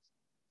Nicholas.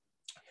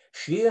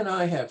 She and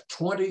I have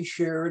 20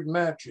 shared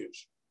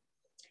matches.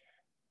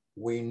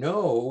 We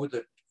know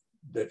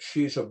that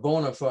she's a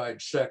bona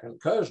fide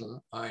second cousin.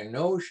 I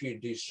know she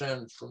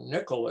descends from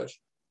Nicholas.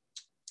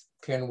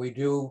 Can we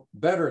do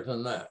better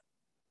than that?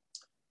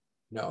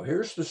 Now,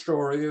 here's the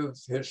story of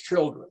his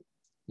children.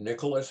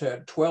 Nicholas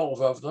had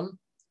 12 of them.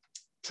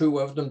 2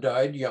 of them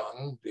died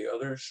young. The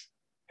others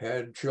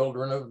had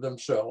children of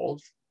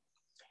themselves.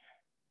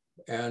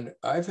 And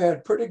I've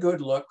had pretty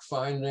good luck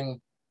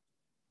finding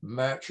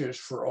matches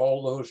for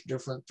all those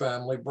different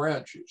family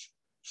branches,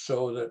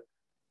 so that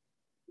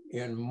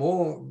in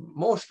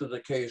most of the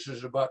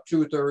cases, about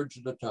 2/3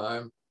 of the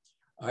time,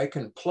 I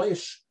can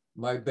place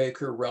my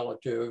Baker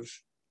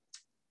relatives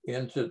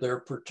into their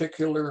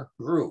particular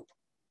group.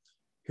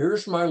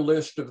 Here's my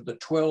list of the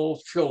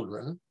 12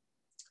 children.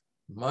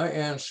 My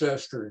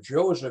ancestor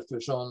Joseph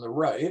is on the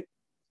right,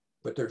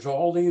 but there's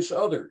all these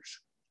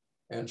others.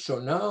 And so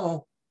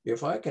now,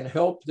 if I can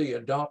help the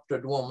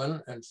adopted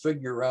woman and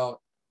figure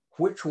out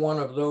which one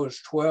of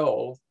those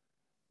 12,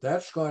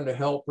 that's going to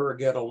help her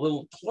get a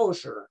little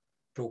closer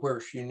to where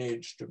she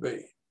needs to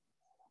be.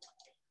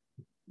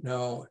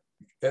 Now,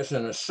 as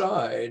an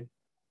aside,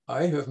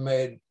 I have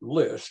made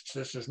lists.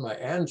 This is my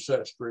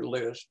ancestry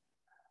list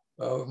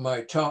of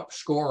my top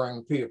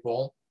scoring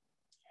people.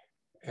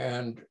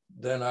 And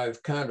then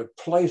I've kind of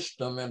placed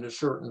them into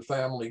certain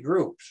family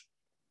groups.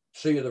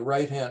 See, the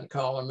right-hand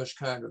column is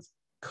kind of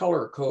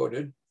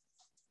color-coded.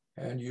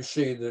 And you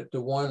see that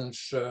the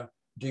ones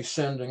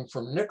descending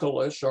from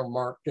Nicholas are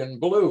marked in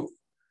blue.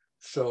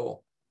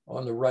 So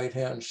on the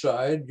right-hand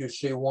side, you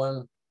see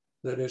one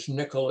that is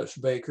Nicholas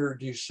Baker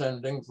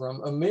descending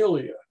from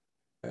Amelia.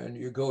 And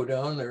you go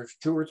down, there's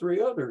 2 or 3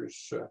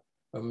 others.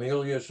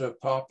 Amelia's a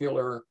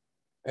popular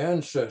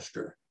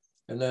ancestor.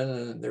 And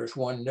then there's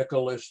one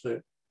Nicholas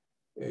that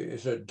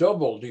is a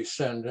double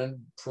descendant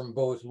from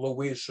both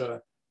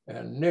Louisa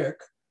and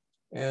Nick.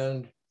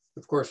 And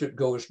of course, it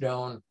goes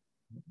down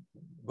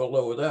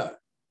below that.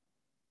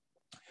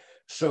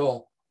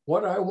 So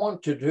what I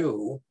want to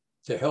do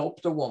to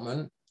help the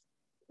woman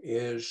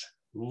is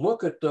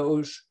look at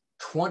those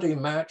 20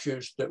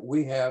 matches that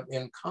we have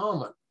in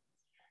common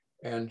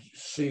and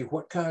see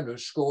what kind of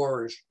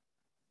scores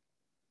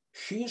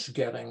she's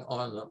getting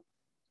on them.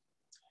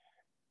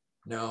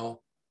 Now,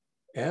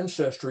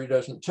 Ancestry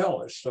doesn't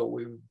tell us, so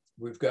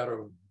we've got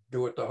to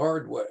do it the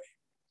hard way.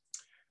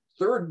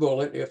 Third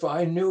bullet, if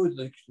I knew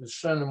the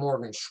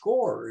centimorgan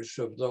scores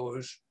of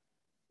those,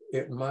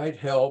 it might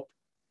help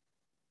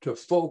to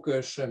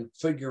focus and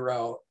figure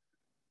out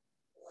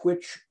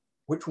which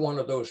one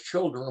of those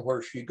children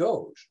where she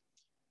goes.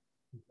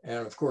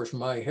 And of course,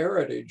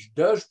 MyHeritage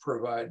does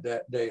provide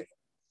that data.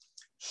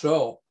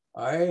 So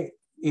I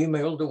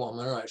emailed the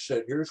woman and I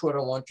said, here's what I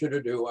want you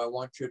to do. I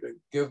want you to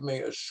give me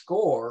a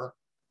score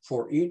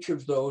for each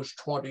of those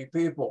 20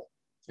 people.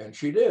 And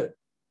she did.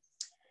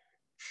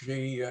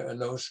 And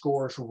those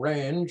scores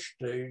ranged,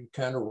 they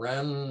kind of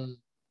ran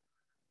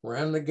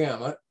the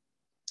gamut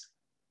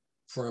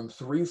from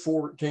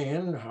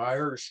 314,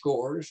 higher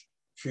scores.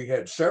 She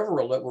had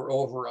several that were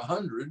over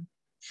 100.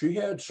 She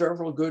had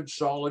several good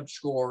solid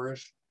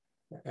scores.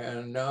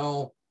 And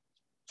now,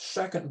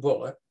 second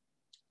bullet,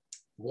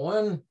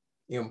 one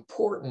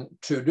important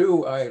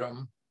to-do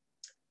item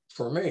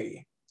for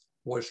me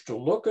was to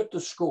look at the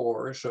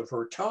scores of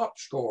her top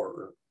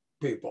scorer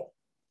people,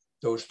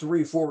 those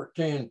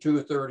 314,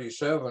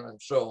 237, and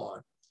so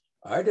on.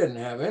 I didn't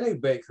have any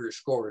Baker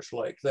scores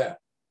like that.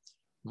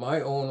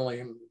 My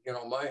only,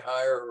 my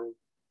higher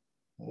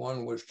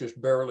one was just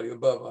barely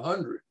above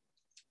 100.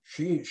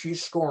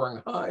 She's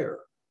scoring higher.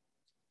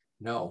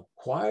 Now,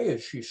 why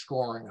is she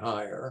scoring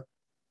higher?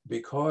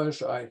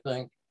 Because I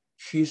think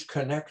she's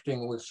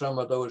connecting with some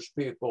of those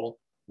people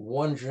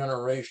one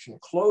generation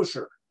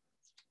closer.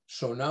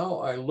 So now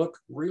I look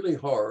really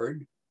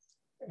hard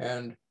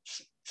and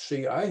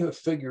see, I have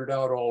figured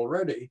out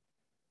already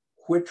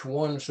which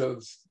ones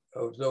of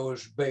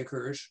those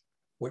Bakers,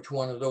 which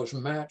one of those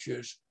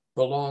matches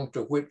belong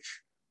to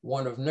which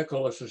one of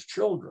Nicholas's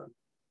children.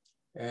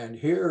 And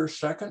here,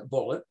 second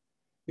bullet,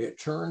 it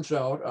turns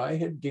out I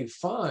had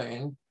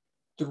defined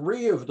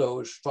 3 of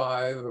those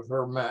 5 of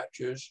her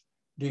matches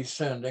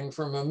descending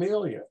from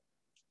Amelia.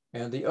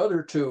 And the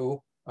other 2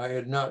 I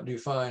had not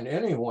defined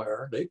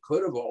anywhere. They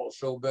could have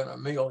also been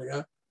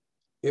Amelia.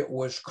 It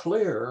was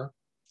clear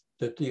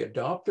that the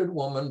adopted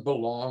woman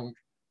belonged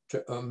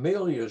to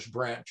Amelia's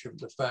branch of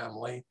the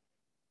family.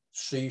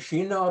 See,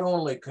 she not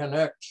only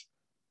connects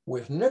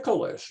with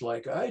Nicholas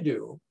like I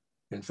do,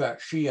 in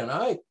fact, she and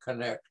I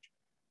connect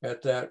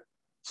at that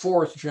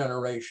 4th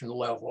generation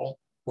level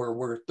where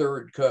we're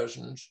 3rd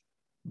cousins,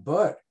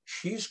 but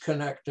she's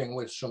connecting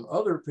with some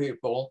other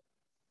people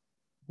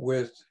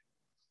where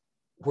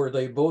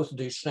they both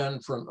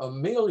descend from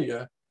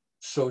Amelia,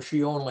 so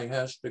she only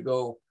has to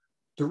go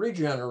 3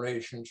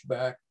 generations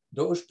back.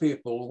 Those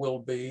people will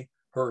be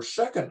her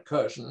 2nd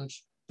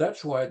cousins.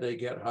 That's why they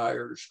get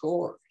higher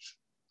scores.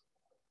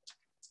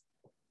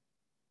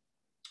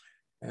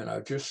 And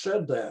I just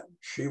said that.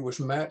 She was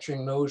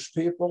matching those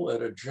people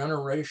at a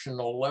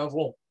generational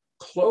level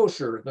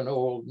closer than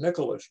old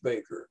Nicholas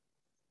Baker.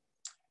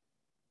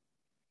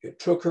 It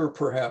took her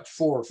perhaps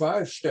 4 or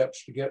 5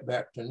 steps to get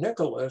back to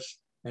Nicholas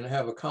and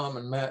have a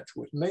common match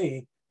with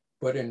me,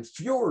 but in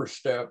fewer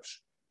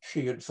steps,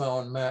 she had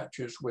found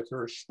matches with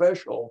her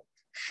special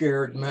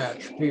shared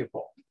match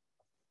people.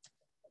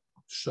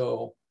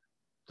 So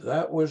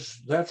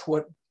that's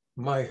what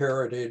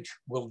MyHeritage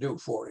will do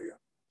for you.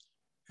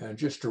 And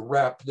just to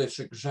wrap this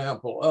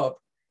example up,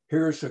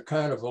 here's a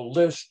kind of a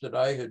list that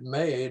I had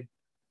made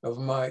of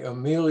my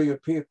Amelia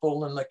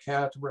people and the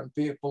Catherine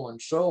people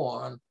and so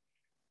on.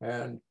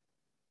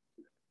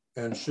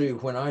 And see,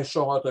 when I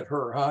saw that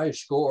her high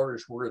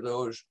scores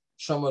were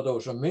some of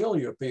those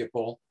Amelia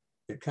people,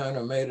 it kind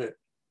of made it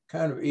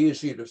kind of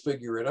easy to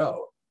figure it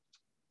out.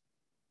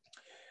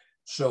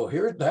 So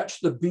here, that's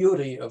the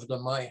beauty of the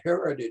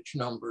MyHeritage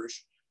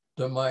numbers.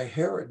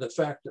 The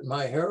fact that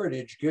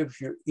MyHeritage gives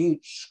you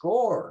each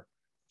score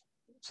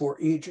for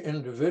each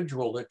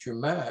individual that you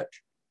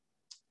match.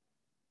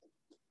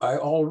 I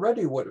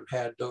already would have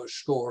had those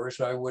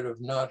scores. I would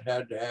have not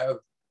had to have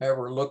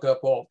her look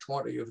up all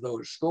 20 of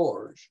those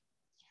scores.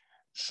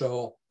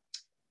 So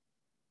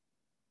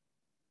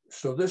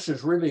this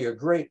is really a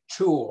great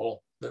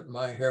tool that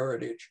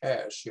MyHeritage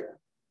has here.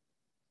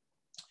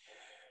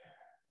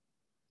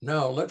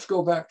 Now let's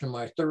go back to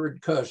my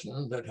 3rd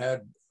cousin that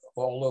had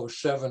all those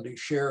 70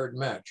 shared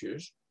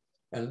matches.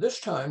 And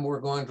this time we're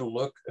going to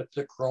look at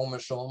the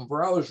chromosome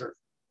browser.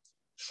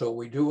 So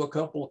we do a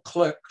couple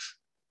clicks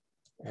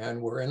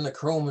and we're in the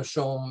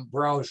chromosome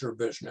browser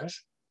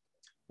business.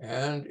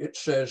 And it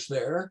says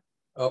there,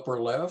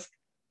 upper left,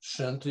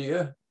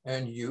 Cynthia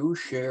and you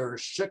share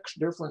 6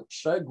 different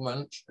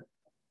segments,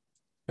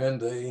 and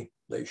they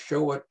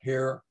show it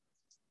here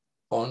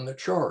on the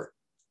chart.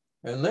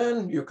 And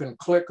then you can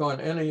click on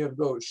any of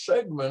those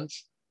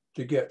segments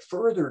to get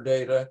further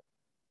data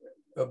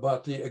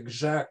about the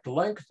exact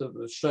length of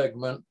the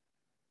segment,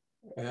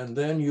 and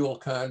then you'll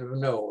kind of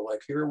know.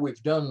 Like here,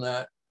 we've done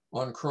that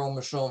on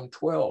chromosome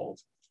 12.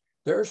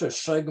 There's a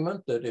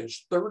segment that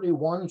is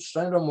 31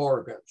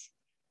 centimorgans.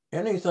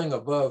 Anything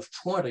above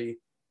 20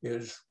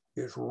 is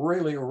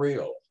really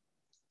real.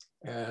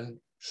 And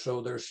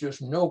so there's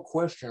just no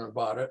question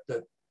about it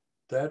that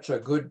that's a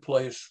good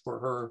place for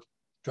her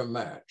to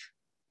match.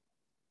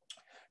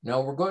 Now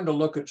we're going to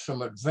look at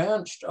some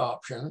advanced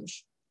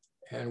options,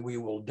 and we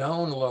will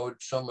download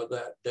some of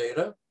that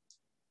data.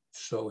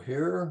 So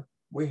here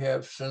we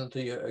have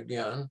Cynthia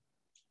again.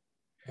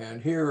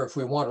 And here, if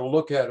we want to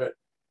look at it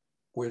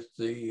with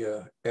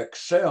the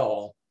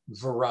Excel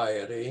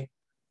variety,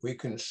 we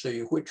can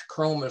see which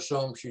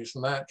chromosome she's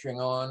matching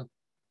on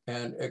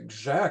and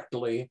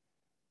exactly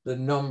the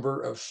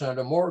number of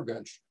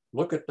centimorgans.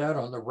 look at that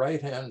on the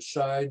right-hand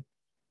side.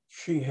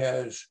 She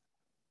has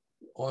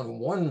on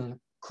one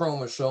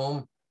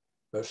chromosome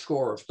a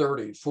score of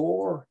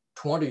 34,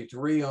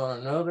 23 on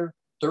another,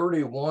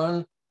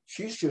 31.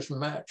 She's just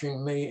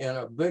matching me in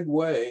a big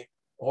way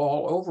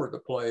all over the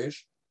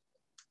place.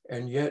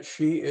 And yet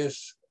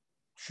she's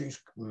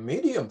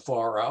medium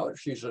far out.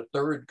 She's a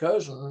third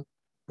cousin,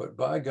 but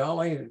by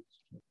golly,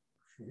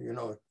 you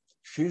know,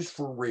 she's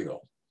for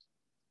real.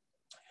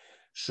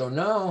 So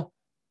now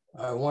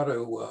I want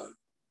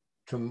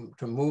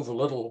to move a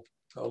little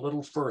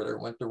further.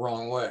 Went the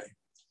wrong way.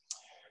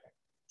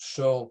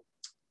 So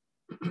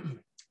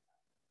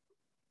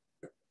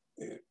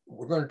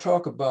we're going to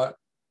talk about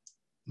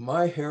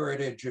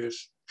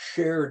MyHeritage's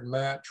shared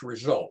match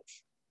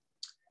results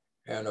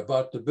and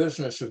about the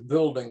business of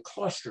building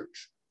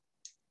clusters.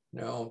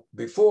 Now,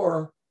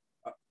 before,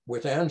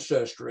 with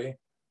Ancestry,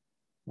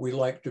 we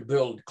like to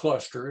build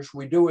clusters.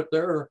 We do it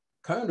there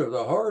kind of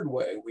the hard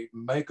way. We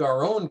make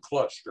our own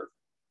cluster.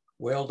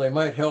 Well, they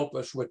might help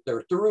us with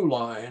their through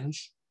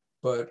lines,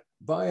 but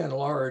by and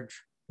large,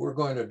 we're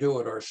going to do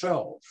it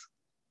ourselves.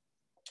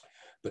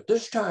 But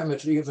this time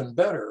it's even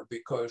better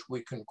because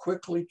we can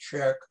quickly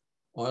check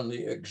on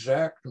the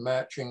exact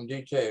matching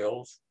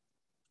details,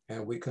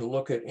 and we can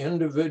look at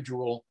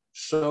individual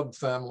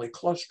subfamily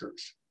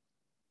clusters.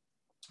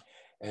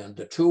 And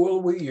the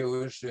tool we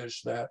use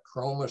is that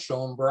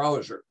chromosome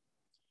browser.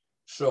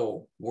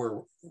 So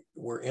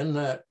we're in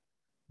that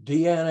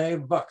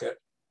DNA bucket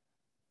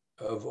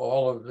of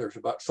there's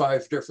about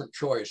 5 different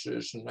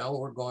choices, and now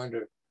we're going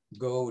to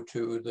go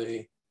to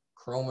the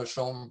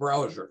chromosome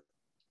browser.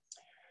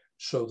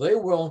 So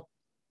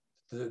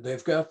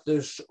they've got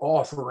this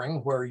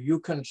offering where you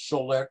can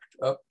select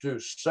up to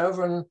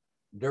 7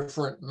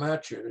 different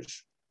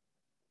matches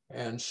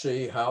and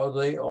see how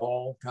they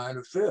all kind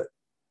of fit.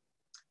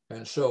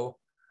 And so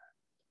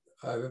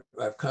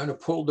I've kind of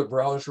pulled the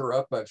browser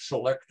up. I've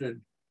selected,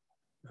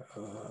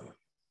 I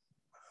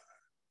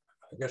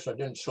guess I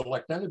didn't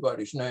select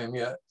anybody's name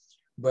yet,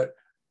 but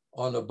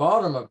on the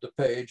bottom of the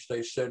page,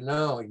 they said,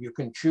 now you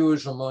can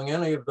choose among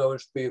any of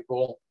those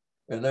people,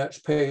 and that's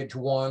page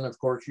 1. Of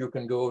course, you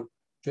can go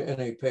to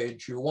any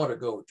page you want to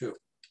go to.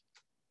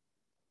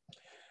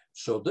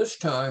 So this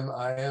time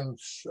I've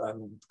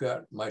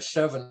got my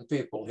 7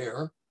 people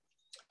here.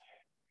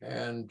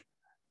 And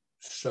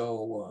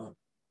so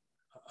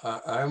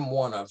I'm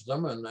one of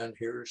them. And then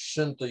here's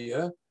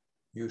Cynthia.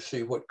 You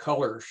see what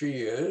color she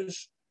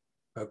is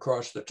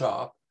across the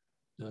top.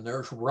 And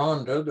there's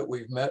Rhonda that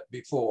we've met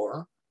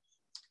before.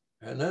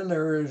 And then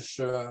there's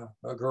a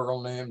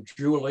girl named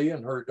Julie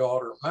and her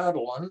daughter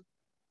Madeline.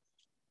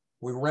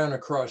 We ran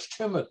across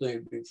Timothy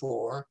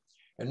before,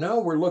 and now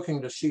we're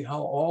looking to see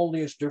how all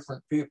these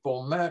different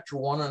people match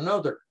one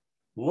another.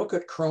 Look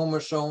at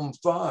chromosome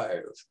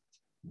 5.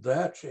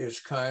 That is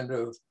kind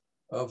of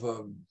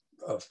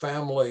a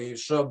family,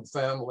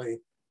 subfamily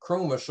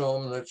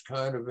chromosome that's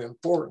kind of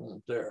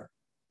important there.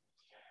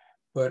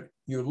 But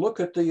you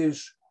look at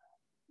this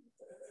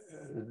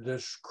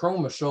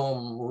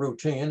chromosome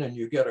routine and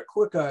you get a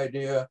quick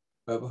idea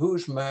of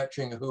who's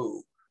matching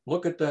who.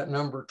 Look at that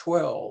number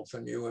 12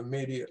 and you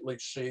immediately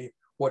see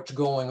what's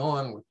going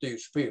on with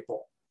these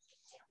people.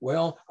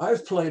 Well,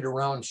 I've played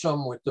around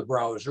some with the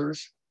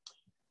browsers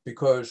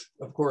because,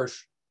 of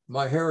course,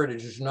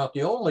 MyHeritage is not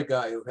the only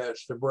guy who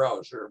has the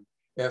browser.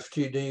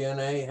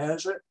 FTDNA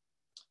has it.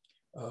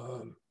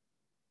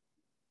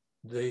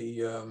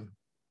 The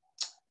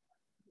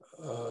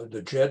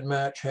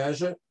GEDmatch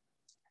has it.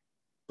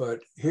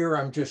 But here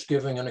I'm just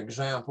giving an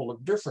example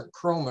of different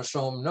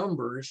chromosome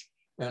numbers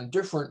and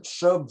different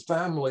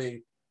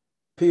subfamily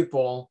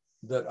people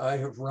that I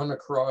have run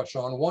across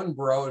on one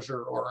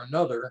browser or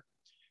another.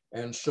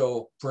 And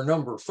so for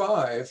number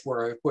 5,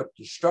 where I put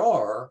the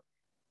star,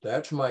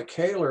 that's my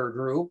Kaler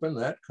group, and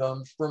that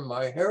comes from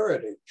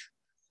MyHeritage.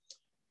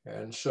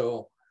 And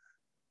so,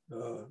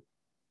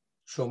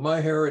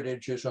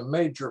 MyHeritage is a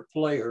major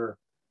player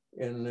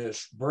in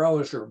this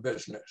browser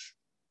business.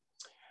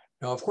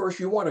 Now, of course,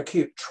 you want to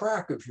keep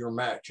track of your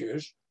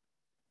matches.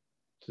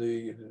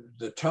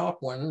 The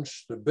top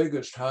ones, the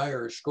biggest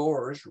higher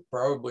scores, are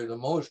probably the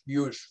most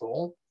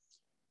useful,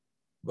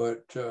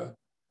 but the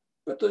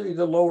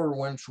lower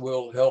ones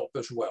will help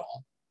as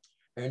well.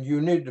 And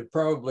you need to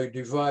probably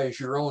devise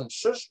your own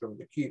system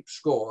to keep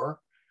score.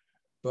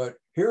 But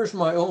here's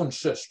my own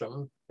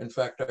system. In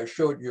fact, I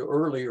showed you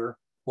earlier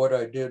what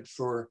I did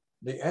for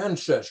the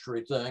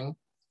Ancestry thing,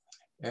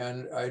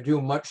 and I do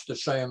much the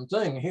same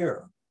thing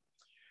here.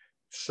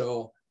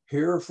 So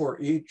here for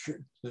each,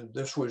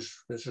 this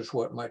is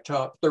what my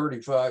top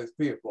 35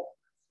 people.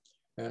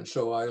 And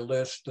so I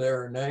list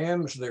their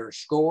names, their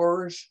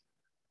scores,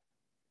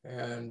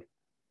 and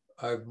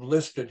I've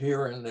listed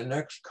here in the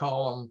next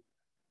column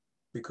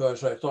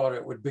because I thought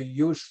it would be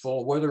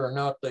useful whether or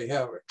not they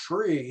have a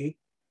tree,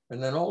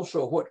 and then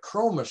also what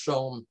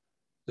chromosome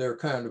they're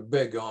kind of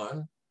big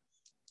on.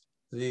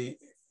 The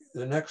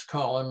next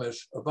column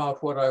is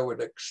about what I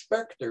would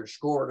expect their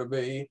score to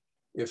be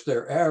if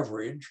they're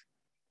average.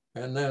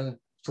 And then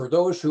for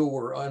those who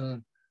were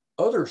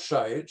other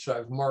sites,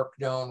 I've marked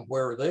down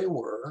where they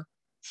were.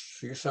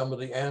 See some of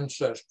the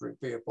ancestry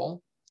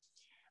people.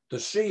 The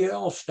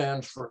CL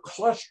stands for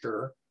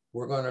cluster.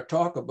 We're going to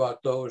talk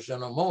about those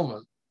in a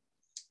moment.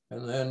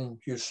 And then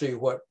you see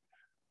what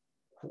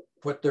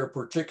their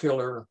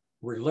particular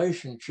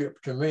relationship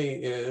to me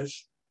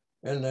is,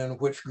 and then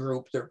which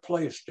group they're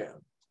placed in.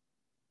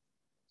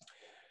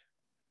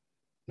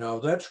 Now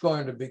that's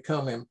going to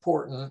become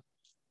important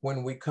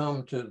when we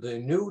come to the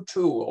new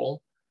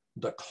tool,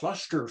 the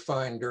cluster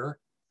finder,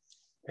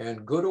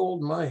 and good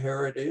old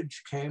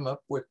MyHeritage came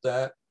up with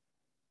that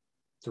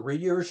 3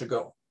 years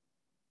ago,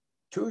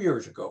 2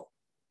 years ago.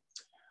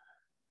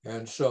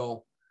 And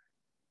so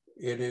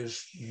it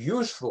is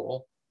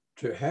useful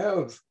to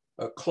have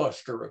a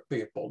cluster of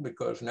people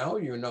because now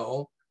you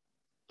know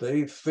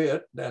they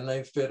fit and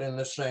they fit in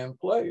the same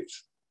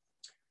place.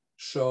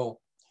 So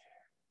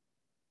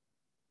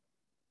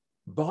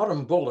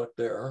bottom bullet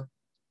there,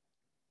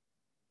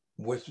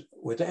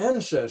 with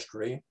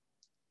Ancestry,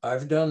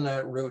 I've done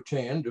that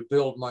routine to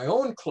build my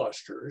own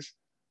clusters,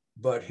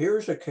 but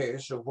here's a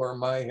case of where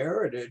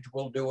MyHeritage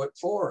will do it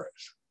for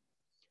us.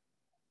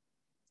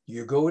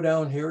 You go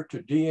down here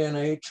to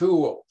DNA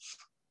tools,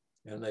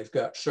 and they've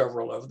got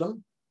several of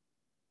them.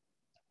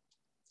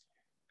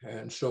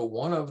 And so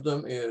one of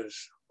them is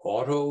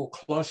auto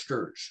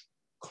clusters.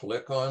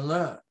 Click on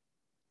that.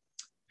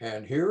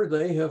 And here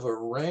they have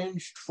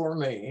arranged for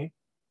me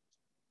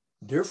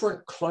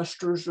different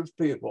clusters of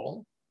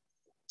people.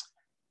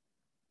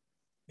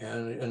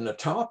 And in the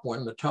top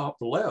one, the top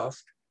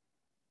left,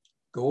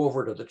 go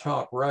over to the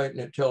top right and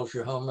it tells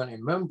you how many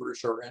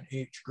members are in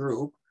each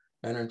group.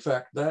 And in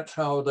fact, that's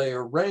how they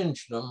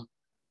arrange them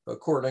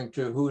according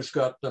to who's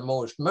got the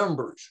most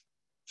members.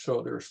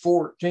 So there's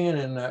 14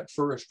 in that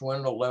first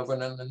one,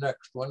 11 in the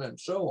next one, and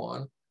so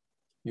on.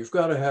 You've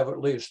got to have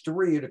at least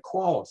 3 to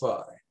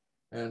qualify.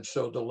 And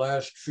so the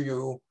last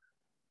few,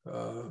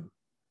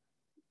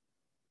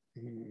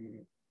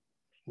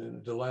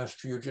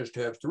 just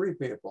have 3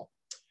 people.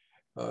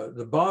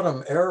 The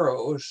bottom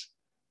arrows,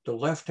 the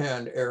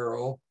left-hand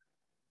arrow,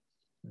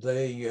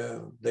 they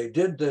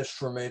did this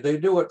for me. They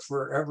do it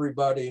for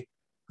everybody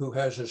who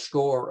has a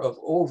score of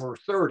over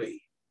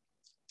 30.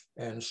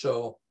 And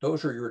so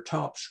those are your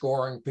top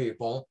scoring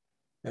people.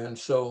 And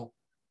so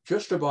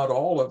just about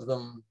all of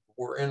them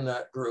were in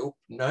that group,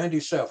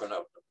 97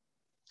 of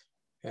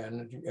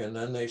them. And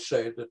then they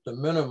say that the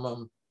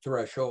minimum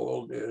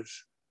threshold is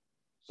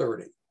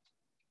 30.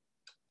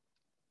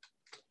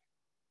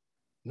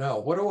 Now,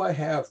 what do I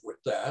have with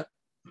that?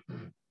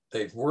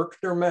 They've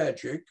worked their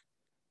magic,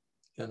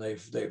 and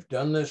they've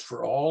done this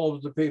for all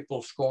of the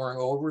people scoring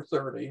over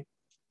 30.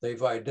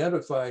 They've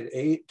identified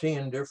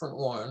 18 different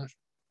ones.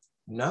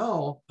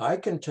 Now I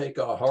can take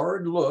a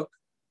hard look,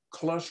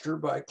 cluster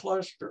by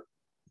cluster.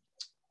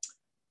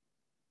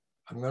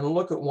 I'm going to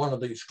look at one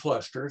of these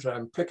clusters.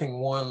 I'm picking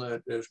one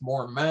that is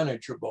more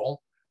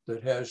manageable,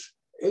 that has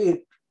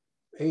 8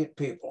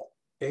 people,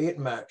 8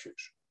 matches.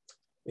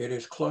 It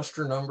is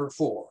cluster number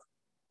 4.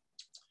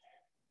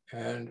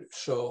 And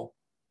so,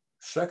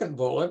 second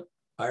bullet,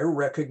 I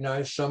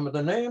recognize some of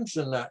the names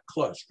in that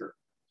cluster.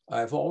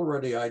 I've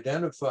already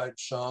identified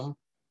some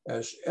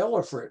as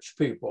Elifrit's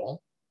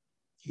people.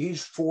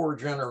 He's 4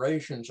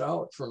 generations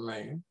out from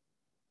me.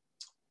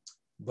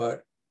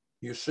 But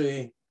you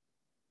see,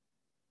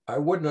 I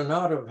would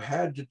not have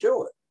had to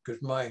do it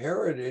because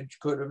MyHeritage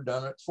could have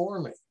done it for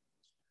me.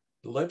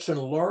 Let's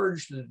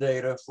enlarge the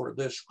data for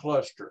this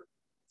cluster.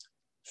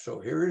 So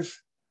here's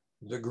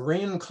the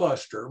green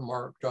cluster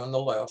marked on the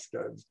left.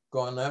 I've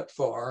gone that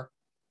far.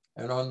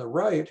 And on the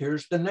right,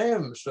 here's the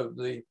names of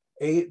the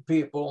 8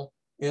 people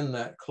in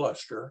that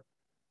cluster.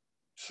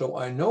 So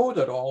I know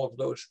that all of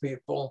those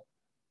people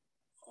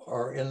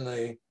are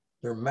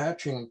they're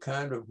matching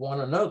kind of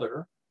one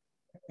another.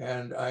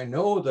 And I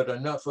know that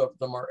enough of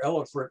them are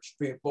Elifrit's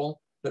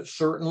people that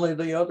certainly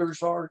the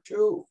others are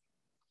too.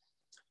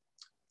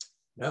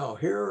 Now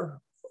here,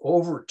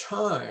 over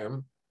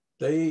time,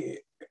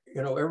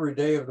 every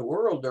day of the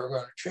world, they're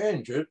going to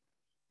change it.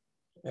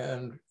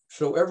 And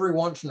so every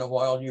once in a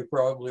while, you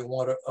probably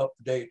want to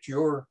update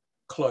your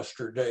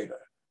cluster data.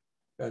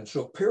 And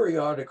so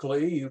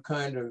periodically, you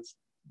kind of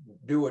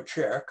do a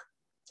check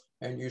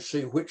and you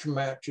see which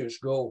matches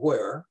go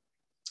where.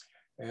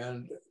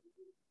 And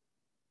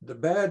the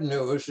bad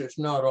news, it's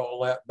not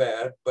all that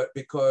bad, but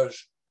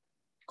because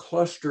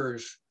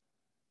clusters,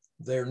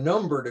 they're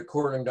numbered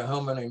according to how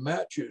many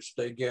matches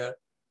they get.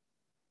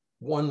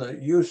 One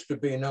that used to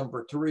be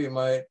number 3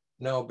 might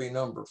now be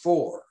number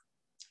 4.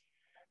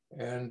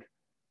 And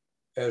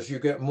as you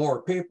get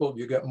more people,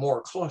 you get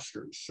more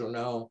clusters. So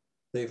now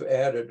they've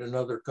added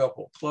another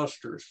couple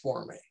clusters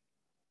for me.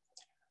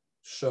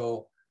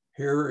 So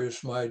here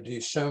is my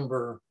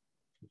December,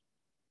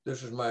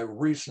 this is my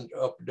recent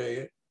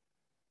update.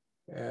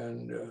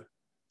 And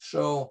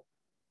so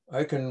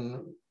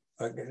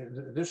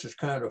this is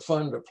kind of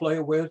fun to play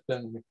with,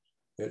 and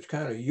it's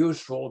kind of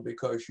useful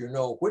because you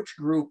know which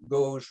group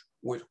goes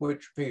with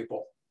which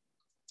people.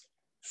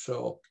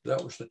 So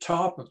that was the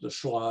top of the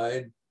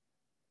slide.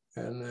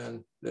 and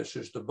then this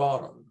is the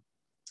bottom.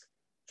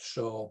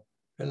 So,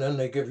 and then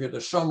they give you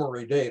the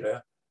summary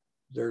data.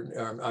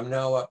 I'm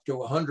now up to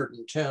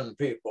 110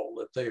 people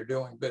that they're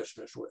doing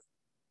business with.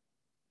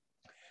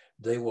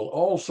 They will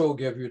also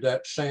give you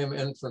that same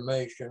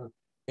information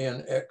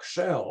in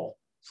Excel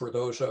for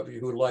those of you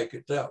who like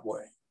it that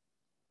way.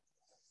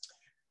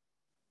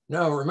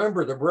 Now,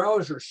 remember, the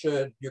browser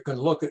said you can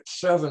look at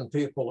 7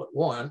 people at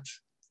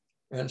once.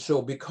 And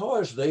so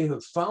because they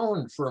have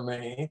found for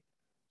me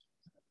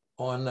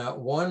on that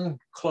one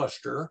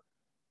cluster,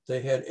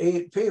 they had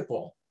 8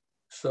 people.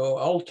 So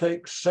I'll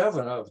take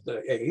 7 of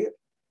the 8,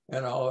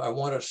 and I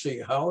want to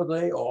see how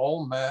they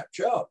all match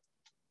up.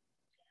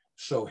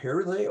 So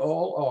here they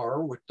all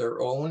are with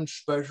their own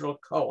special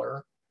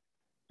color.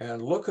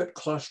 And look at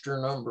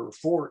cluster number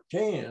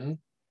 14,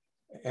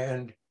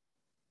 and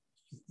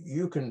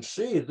you can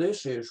see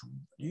this is,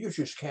 you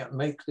just can't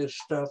make this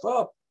stuff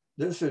up.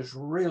 This is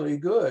really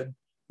good.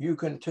 You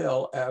can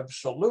tell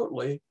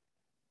absolutely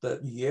that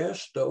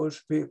yes,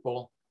 those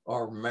people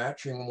are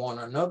matching one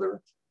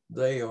another.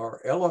 They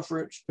are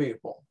Ellifrit's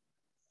people.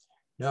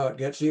 Now it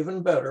gets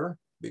even better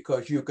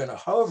because you can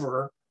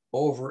hover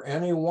over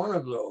any one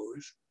of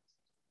those.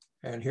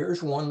 And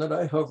here's one that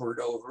I hovered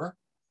over.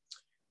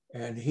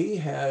 And he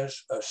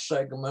has a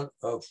segment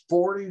of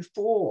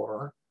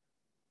 44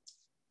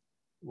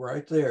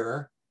 right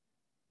there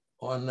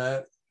on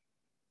that,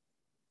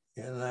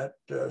 in that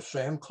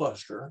same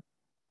cluster.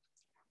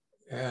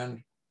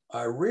 And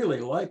I really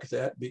like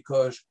that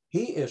because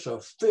he is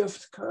a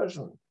 5th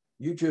cousin.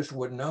 You just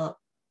would not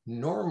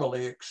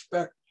normally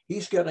expect.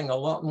 He's getting a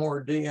lot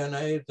more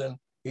DNA than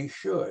he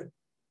should,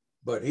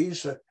 but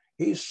he's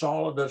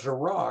solid as a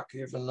rock,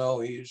 even though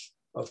he's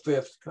a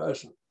 5th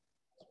cousin.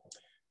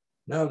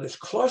 Now, this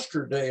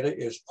cluster data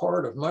is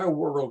part of my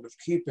world of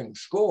keeping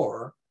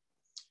score,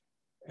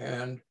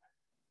 and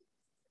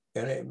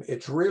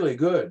it's really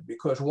good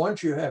because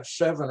once you have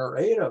 7 or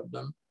 8 of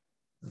them,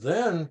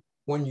 then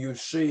when you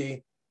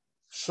see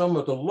some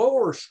of the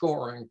lower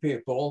scoring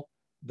people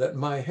that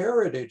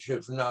MyHeritage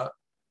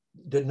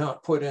did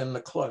not put in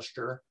the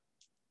cluster,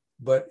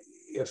 but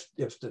if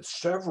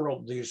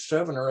these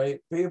 7 or 8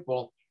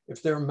 people,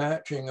 if they're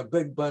matching a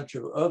big bunch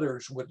of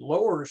others with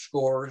lower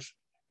scores,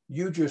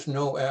 you just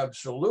know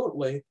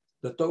absolutely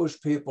that those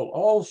people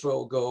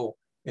also go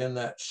in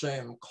that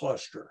same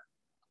cluster.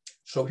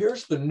 So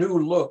here's the new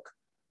look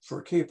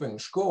for keeping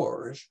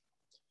scores.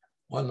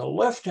 On the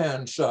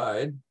left-hand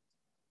side,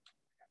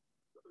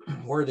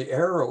 where the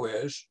arrow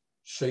is,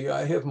 see,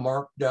 I have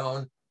marked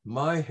down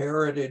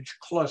MyHeritage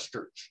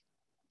clusters.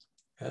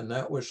 And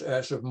that was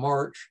as of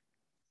March.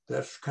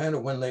 That's kind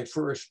of when they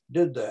first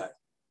did that.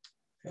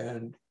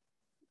 And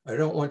I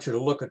don't want you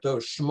to look at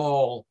that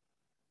small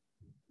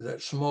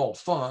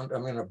font.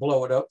 I'm going to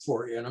blow it up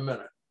for you in a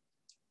minute.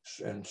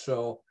 And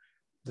so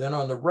then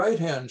on the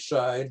right-hand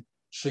side,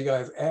 see,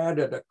 I've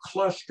added a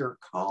cluster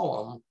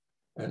column.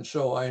 And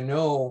so I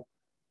know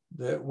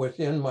that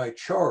within my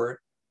chart,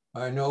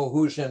 I know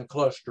who's in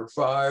cluster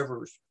 5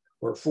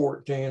 or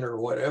 14 or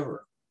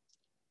whatever.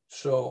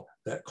 So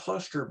that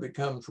cluster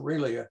becomes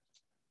really a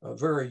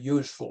very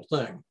useful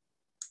thing.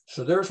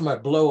 So there's my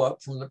blow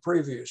up from the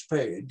previous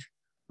page.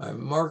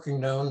 I'm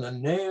marking down the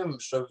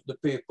names of the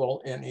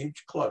people in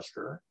each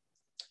cluster.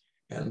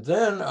 And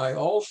then I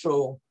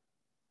also,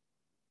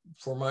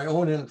 for my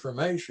own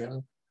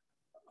information,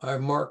 I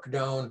mark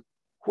down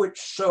which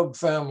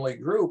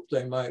subfamily group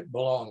they might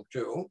belong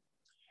to,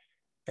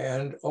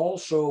 and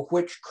also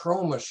which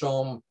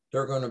chromosome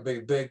they're going to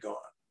be big on.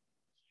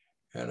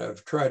 And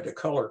I've tried to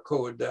color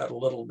code that a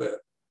little bit,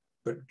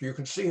 but you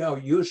can see how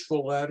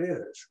useful that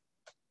is.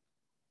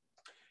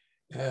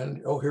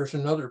 And oh, here's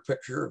another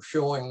picture of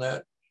showing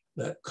that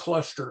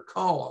cluster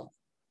column.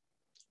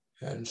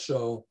 And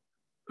so,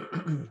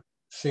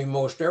 see,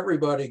 most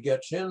everybody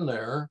gets in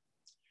there.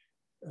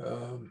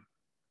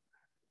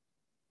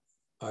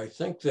 I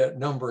think that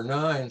number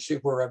 9, see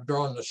where I've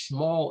drawn the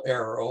small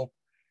arrow,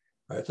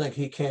 I think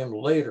he came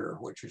later,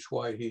 which is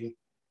why he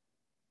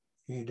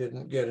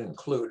didn't get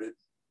included.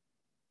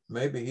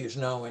 Maybe he's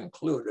now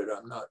included,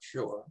 I'm not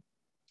sure.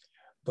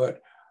 But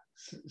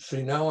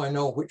see, now I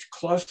know which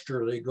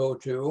cluster they go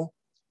to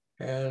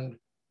and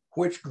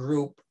which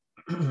group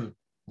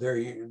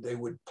they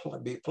would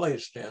be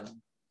placed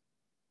in.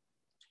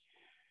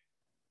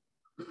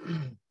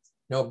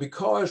 Now,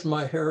 because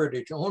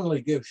MyHeritage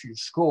only gives you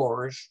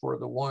scores for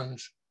the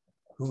ones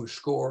who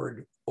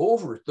scored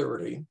over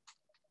 30,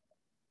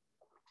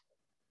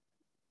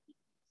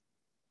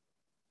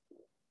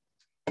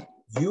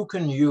 you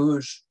can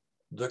use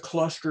the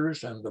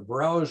clusters and the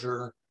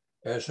browser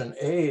as an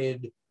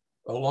aid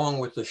along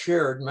with the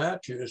shared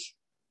matches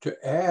to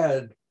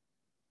add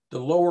the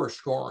lower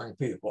scoring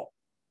people.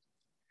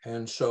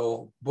 And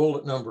so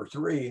bullet number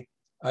 3,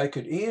 I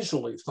could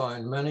easily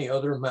find many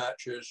other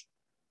matches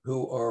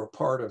who are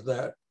part of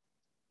that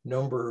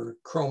number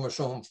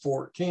chromosome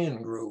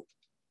 14 group.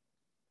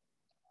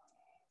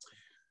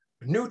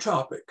 New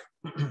topic.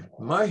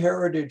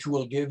 MyHeritage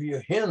will give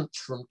you hints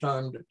from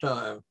time to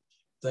time.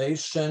 They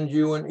send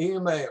you an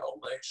email.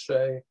 They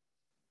say,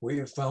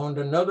 we found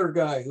another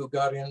guy who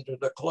got into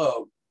the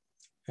club,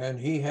 and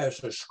he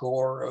has a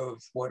score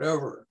of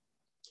whatever.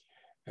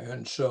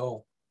 And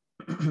so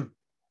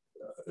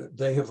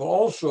they have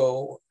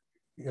also,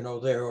 you know,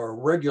 they're a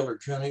regular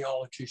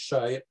genealogy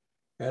site,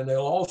 and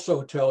they'll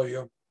also tell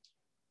you,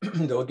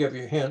 they'll give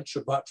you hints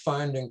about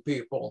finding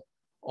people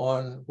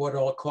on what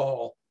I'll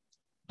call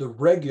the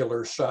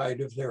regular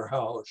side of their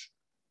house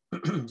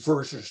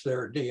versus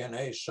their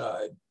DNA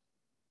side.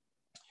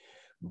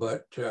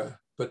 But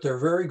they're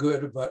very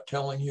good about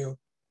telling you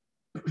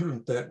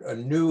that a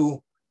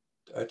new,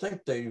 I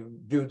think they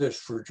do this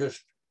for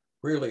just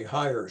really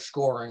higher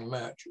scoring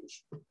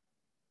matches.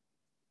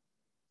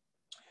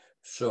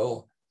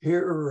 So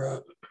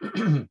here,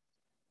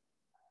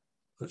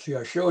 let's see,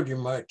 I showed you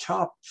my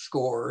top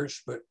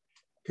scores, but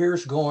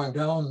here's going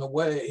down the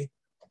way.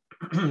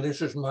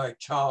 This is my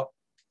top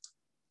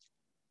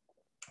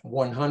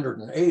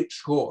 108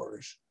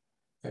 scores.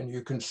 And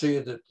you can see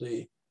that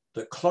the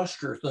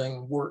cluster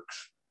thing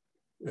works.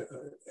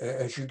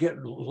 As you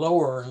get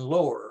lower and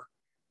lower,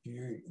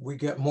 we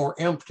get more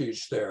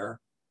empties there.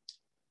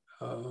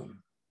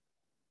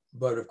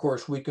 But of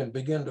course, we can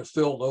begin to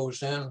fill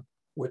those in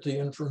with the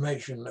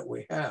information that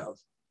we have.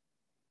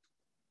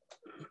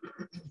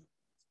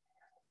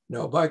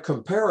 Now, by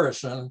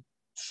comparison,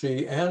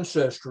 see,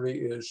 Ancestry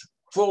is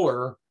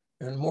fuller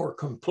and more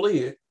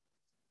complete,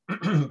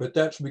 but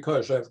that's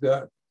because I've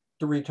got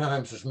 3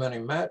 times as many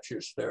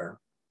matches there.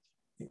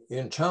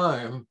 In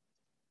time,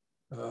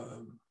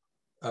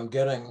 I'm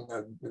getting,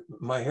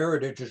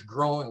 MyHeritage is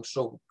growing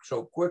so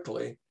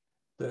quickly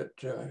that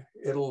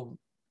it'll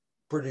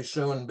pretty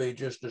soon be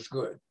just as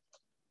good.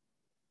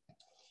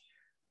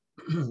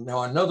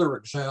 Now, another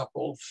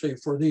example, see,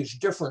 for these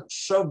different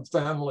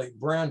subfamily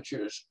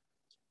branches,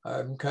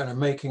 I'm kind of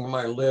making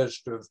my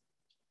list of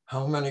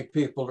how many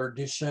people are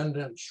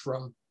descendants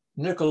from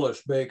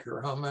Nicholas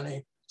Baker, how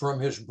many from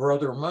his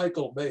brother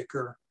Michael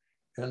Baker,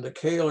 and the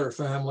Kaler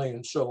family,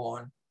 and so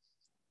on.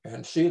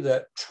 And see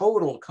that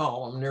total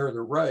column near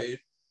the right.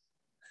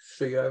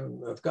 See,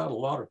 I've got a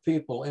lot of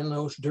people in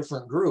those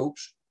different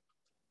groups.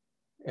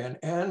 And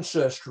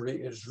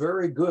Ancestry is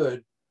very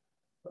good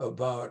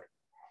about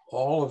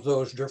all of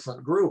those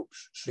different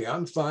groups. See,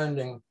 I'm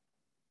finding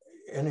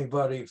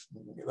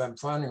I'm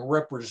finding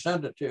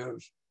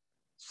representatives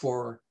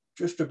for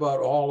just about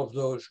all of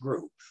those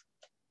groups.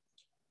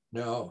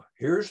 Now,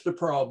 here's the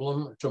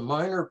problem. It's a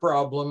minor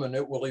problem, and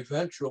it will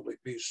eventually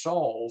be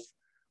solved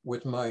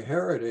with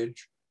MyHeritage.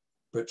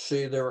 But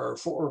see, there are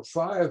 4 or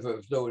 5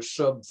 of those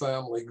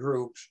subfamily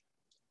groups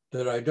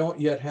that I don't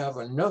yet have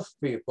enough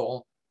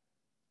people,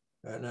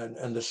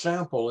 and the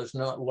sample is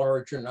not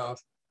large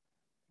enough.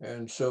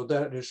 And so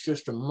that is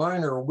just a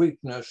minor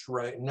weakness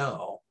right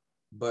now,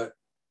 but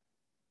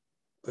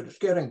it's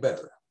getting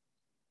better.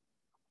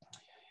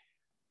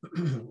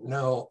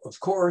 Now, of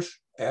course,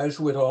 as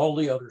with all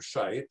the other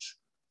sites,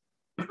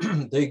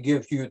 they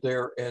give you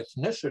their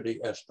ethnicity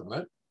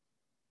estimate.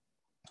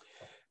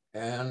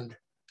 And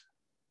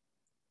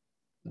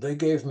they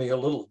gave me a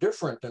little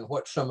different than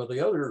what some of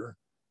the other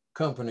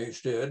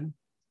companies did.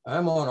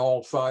 I'm on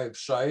all 5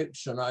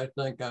 sites, and I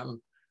think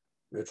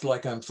it's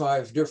like I'm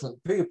 5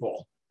 different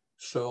people.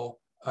 So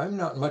I'm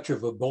not much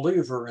of a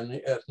believer in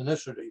the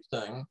ethnicity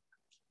thing.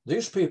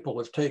 These people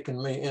have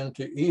taken me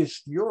into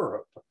East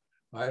Europe.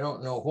 I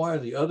don't know why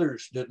the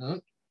others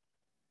didn't.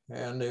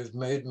 And they've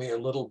made me a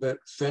little bit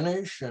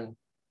Finnish and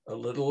a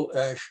little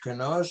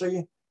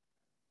Ashkenazi,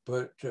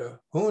 but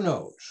who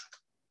knows?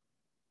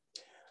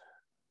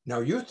 Now,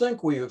 you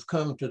think we have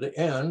come to the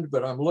end,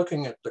 but I'm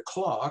looking at the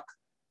clock,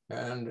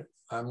 and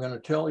I'm going to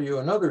tell you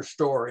another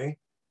story.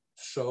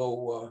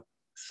 So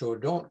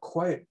don't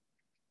quite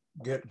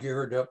get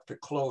geared up to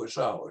close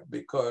out,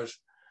 because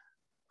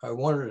I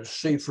wanted to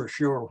see for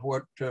sure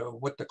what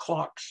the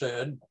clock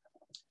said,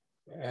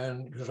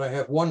 and because I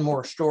have one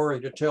more story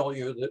to tell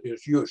you that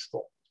is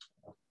useful.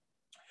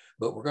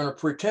 But we're going to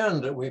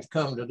pretend that we've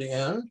come to the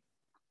end.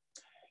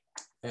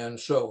 And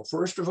so,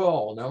 first of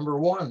all, number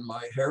 1,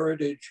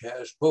 MyHeritage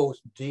has both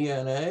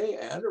DNA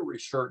and a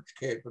research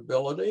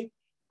capability.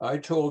 I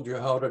told you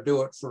how to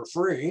do it for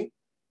free.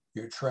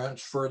 You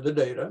transfer the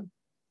data.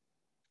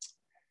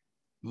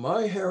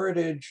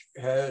 MyHeritage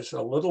has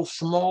a little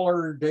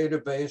smaller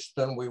database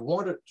than we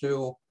want it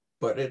to,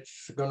 but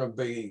it's going to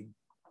be,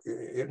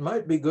 it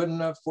might be good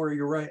enough for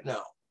you right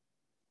now.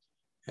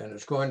 And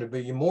it's going to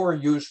be more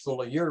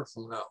useful a year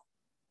from now.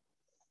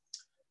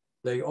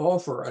 They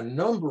offer a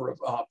number of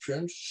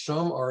options.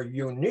 Some are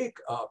unique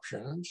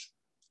options.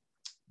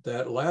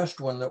 That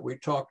last one that we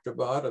talked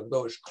about of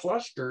those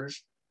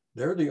clusters,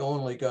 they're the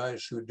only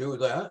guys who do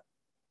that.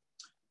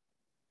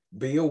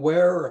 Be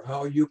aware of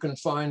how you can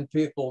find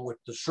people with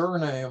the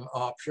surname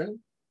option.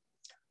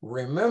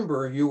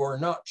 Remember, you are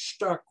not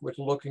stuck with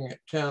looking at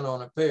 10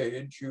 on a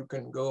page. You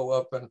can go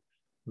up and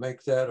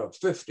make that a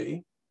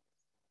 50.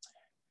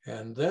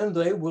 And then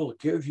they will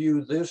give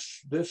you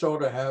this. This ought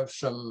to have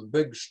some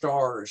big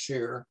stars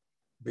here,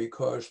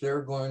 because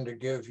they're going to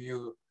give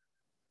you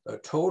a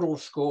total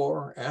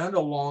score and a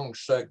long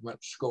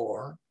segment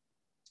score.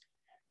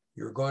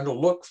 You're going to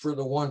look for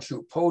the ones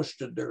who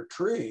posted their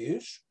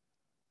trees.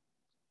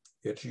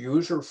 It's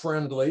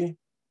user-friendly.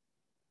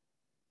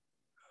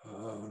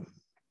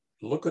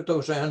 Look at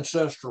those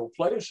ancestral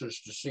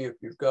places to see if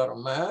you've got a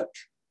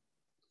match.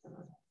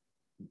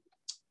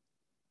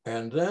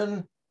 And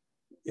then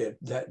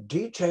that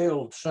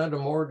detailed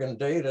centimorgan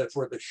data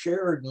for the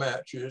shared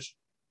matches,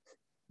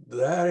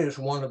 that is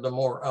one of the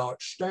more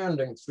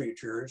outstanding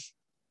features.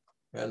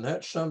 And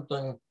that's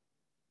something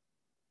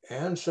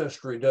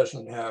Ancestry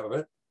doesn't have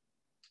it.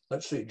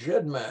 Let's see,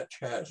 GEDmatch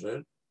has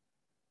it,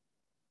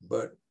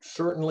 but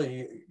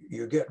certainly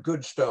you get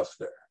good stuff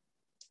there.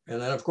 And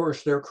then of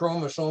course their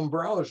chromosome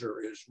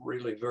browser is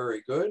really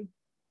very good.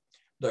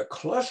 The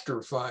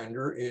cluster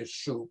finder is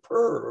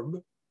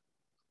superb.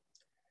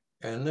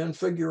 And then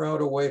figure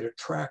out a way to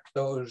track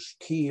those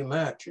key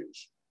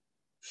matches.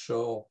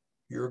 So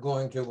you're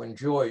going to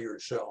enjoy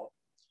yourself.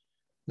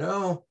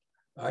 Now,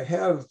 I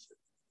have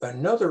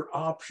another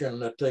option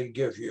that they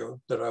give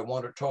you that I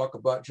want to talk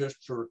about just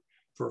for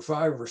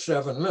 5 or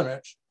 7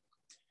 minutes.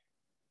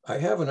 I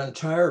have an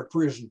entire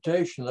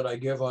presentation that I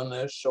give on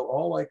this, so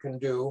all I can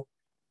do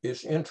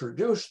is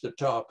introduce the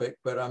topic,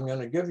 but I'm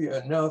going to give you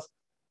enough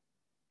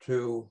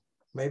to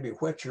maybe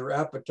whet your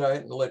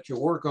appetite and let you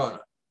work on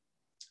it.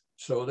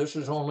 So this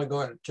is only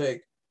going to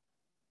take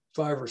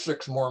 5 or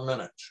 6 more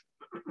minutes.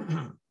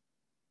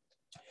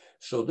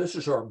 So this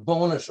is our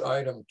bonus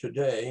item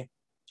today,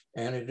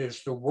 and it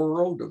is the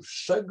world of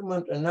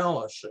segment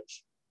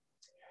analysis.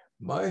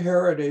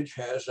 MyHeritage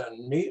has a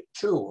neat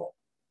tool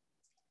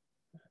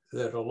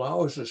that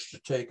allows us to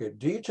take a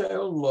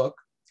detailed look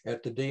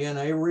at the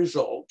DNA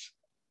results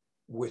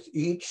with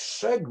each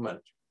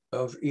segment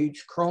of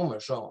each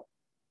chromosome.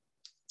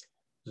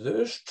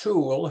 This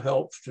tool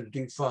helps to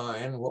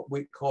define what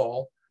we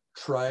call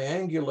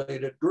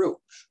triangulated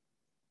groups,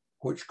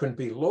 which can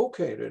be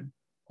located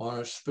on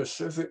a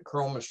specific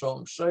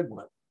chromosome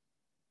segment.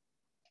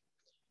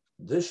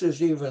 This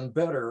is even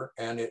better,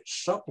 and it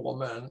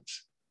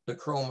supplements the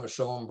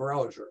chromosome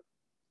browser.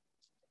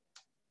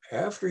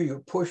 After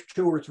you push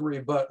 2 or 3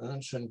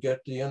 buttons and get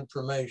the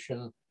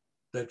information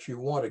that you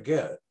want to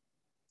get,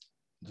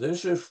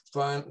 this is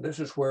fine. This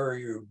is what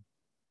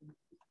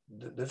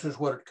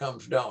it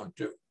comes down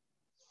to.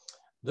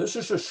 This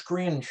is a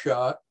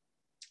screenshot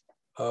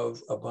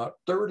of about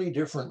 30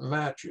 different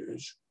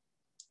matches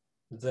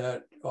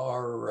that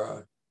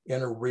are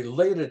in a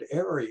related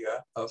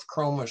area of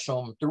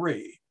chromosome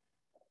 3.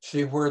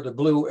 See where the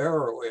blue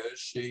arrow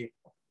is, see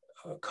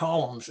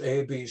columns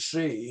A, B,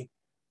 C.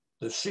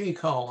 The C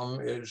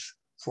column is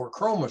for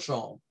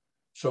chromosome.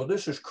 So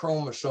this is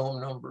chromosome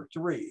number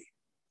 3.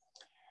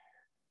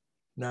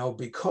 Now,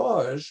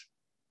 because,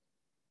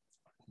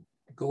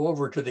 go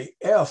over to the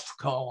F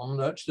column,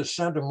 that's the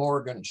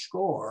centimorgan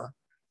score.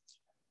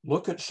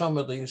 Look at some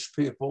of these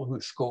people who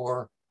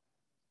score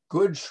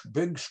good,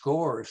 big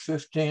scores,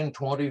 15,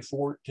 20,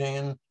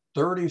 14,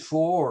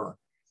 34.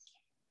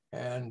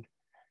 And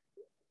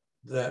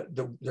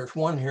there's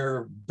one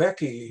here,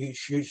 Becky,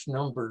 she's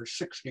number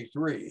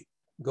 63.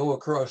 Go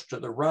across to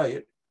the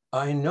right.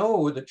 I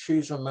know that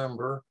she's a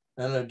member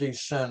and a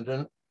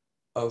descendant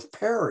of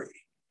Perry.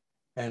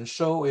 And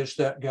so is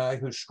that guy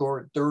who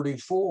scored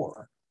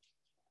 34.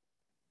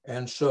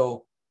 And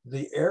so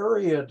the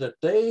area that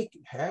they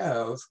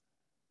have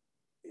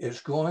is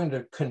going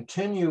to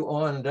continue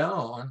on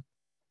down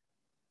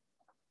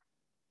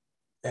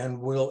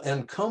and will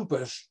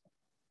encompass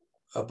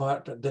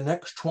about the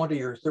next 20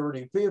 or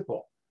 30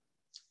 people.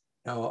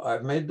 Now,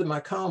 I've made my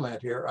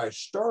comment here. I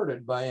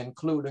started by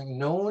including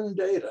known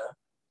data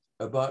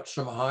about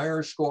some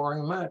higher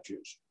scoring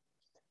matches.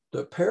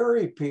 The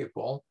Perry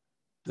people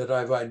that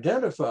I've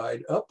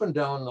identified up and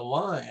down the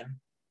line,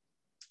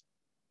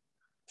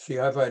 see,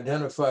 I've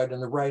identified in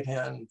the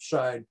right-hand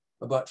side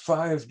about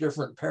 5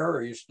 different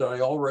Perrys that I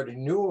already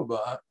knew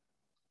about.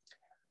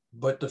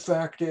 But the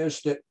fact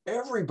is that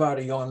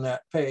everybody on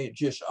that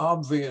page is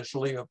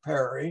obviously a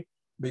Perry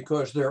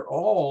because they're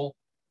all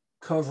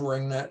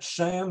covering that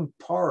same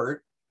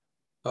part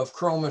of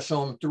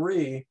chromosome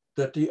 3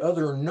 that the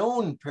other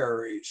known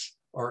Perrys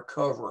are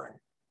covering.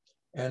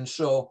 And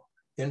so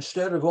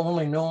instead of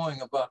only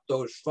knowing about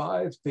those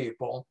 5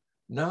 people,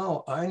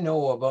 now I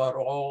know about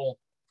all,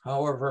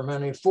 however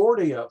many,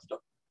 40 of them.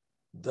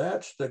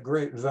 That's the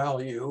great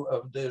value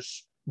of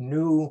this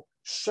new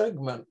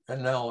segment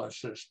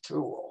analysis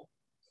tool.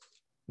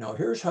 Now,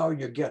 here's how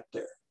you get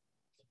there.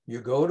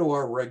 You go to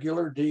our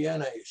regular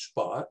DNA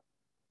spot,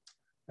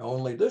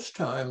 only this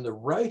time the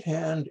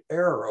right-hand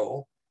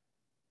arrow,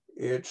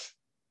 it's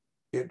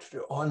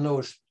on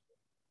those,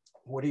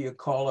 what do you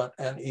call it,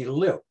 an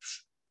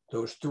ellipse,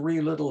 those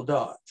 3 little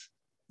dots.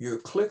 You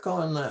click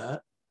on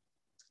that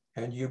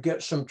and you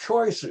get some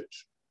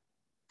choices.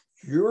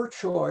 Your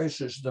choice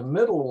is the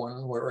middle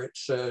one where it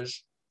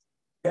says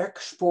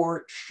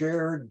export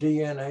shared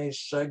DNA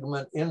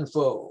segment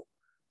info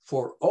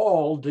for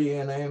all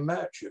DNA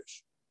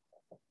matches.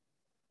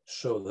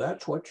 So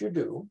that's what you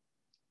do.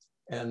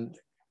 And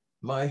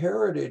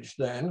MyHeritage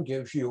then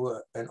gives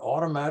you an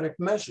automatic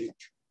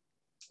message.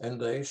 And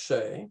they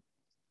say,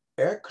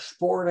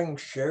 exporting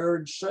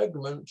shared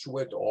segments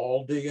with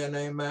all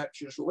DNA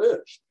matches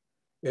list.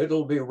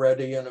 It'll be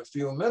ready in a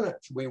few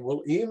minutes. We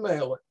will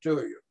email it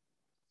to you.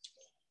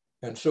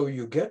 And so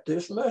you get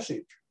this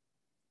message.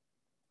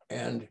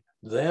 And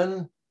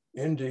then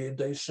indeed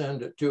they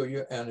send it to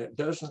you, and it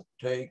doesn't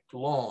take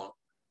long.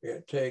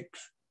 It takes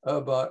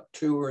about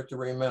 2 or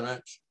 3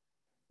 minutes,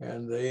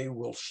 and they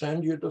will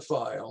send you the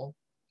file.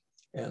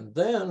 And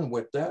then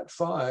with that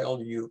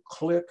file, you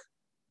click,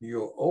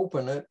 you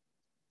open it,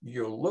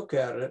 you look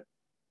at it,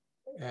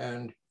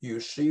 and you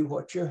see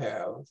what you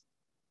have.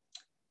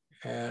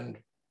 And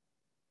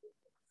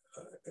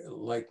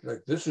like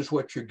this is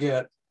what you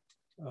get.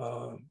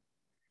 The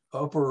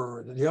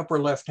upper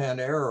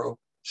left-hand arrow,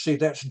 see,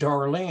 that's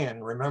Darlene.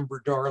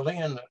 Remember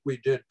Darlene that we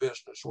did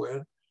business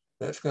with?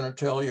 That's going to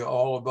tell you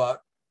all about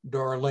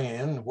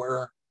Darlene,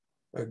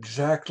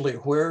 exactly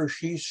where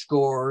she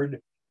scored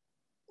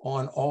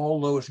on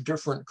all those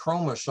different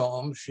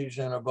chromosomes. She's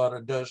in about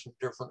a dozen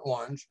different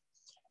ones.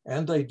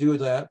 And they do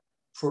that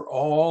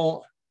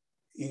for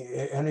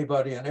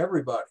anybody and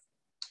everybody.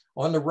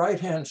 On the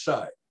right-hand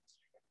side,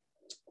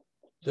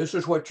 this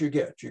is what you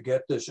get. You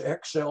get this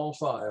Excel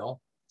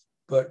file,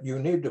 but you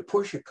need to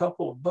push a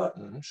couple of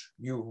buttons.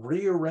 You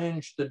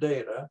rearrange the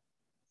data,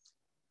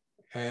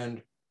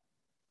 and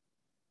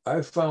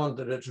I've found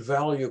that it's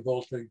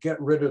valuable to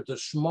get rid of the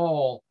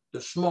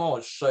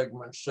smallest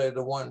segments, say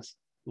the ones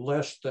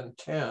less than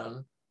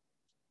 10,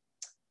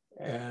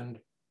 and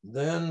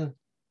then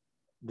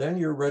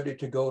you're ready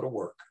to go to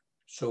work.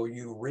 So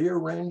you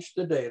rearrange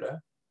the data,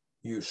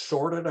 you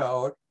sort it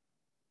out,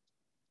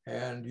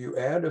 and you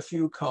add a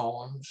few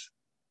columns,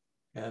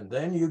 and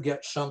then you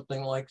get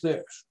something like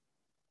this.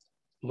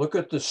 Look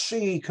at the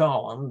C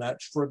column,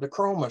 that's for the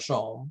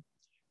chromosome.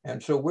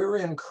 And so we're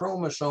in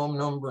chromosome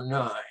number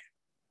 9.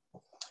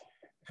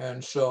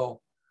 And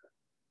so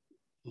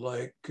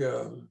like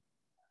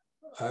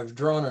I've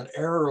drawn an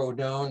arrow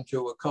down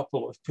to a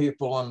couple of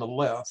people on the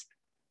left.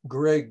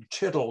 Greg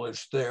Tittle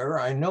is there.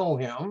 I know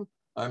him.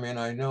 I mean,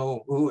 I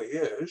know who he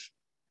is.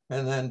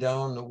 And then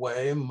down the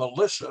way,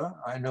 Melissa,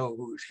 I know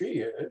who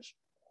she is.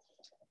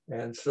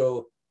 And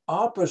so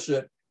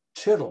opposite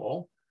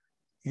Tittle,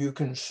 you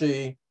can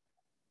see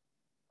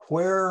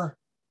where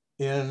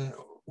in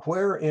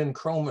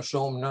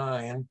chromosome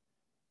 9,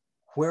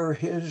 where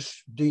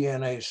his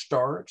DNA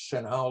starts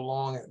and how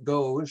long it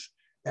goes.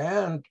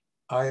 And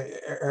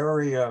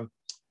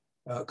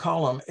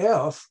column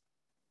F,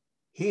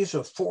 he's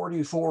a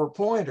 44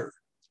 pointer.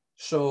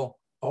 So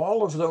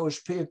all of those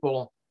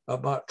people,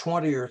 about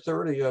 20 or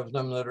 30 of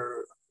them that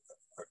are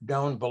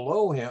down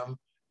below him,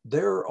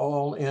 they're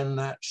all in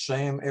that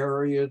same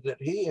area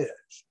that he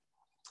is.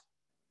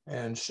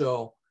 And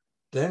so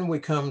then we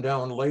come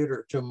down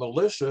later to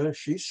Melissa.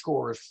 She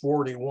scores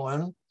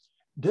 41.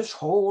 This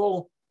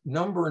whole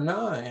number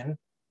 9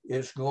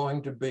 is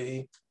going to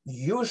be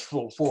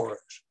useful for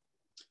us.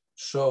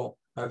 So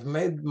I've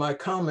made my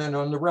comment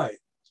on the right.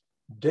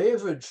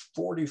 David's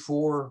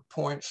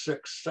 44.6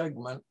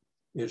 segment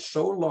is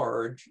so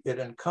large, it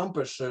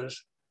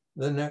encompasses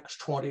the next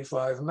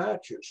 25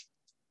 matches.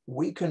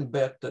 We can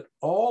bet that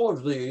all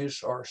of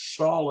these are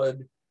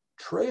solid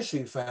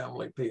Tracy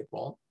family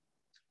people.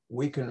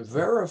 We can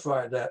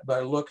verify that by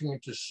looking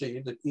to see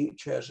that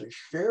each has a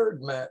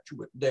shared match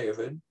with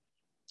David.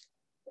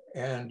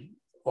 And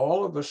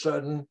all of a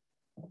sudden,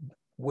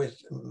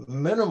 with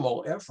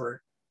minimal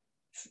effort,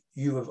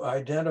 you have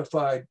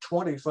identified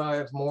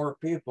 25 more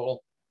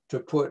people to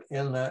put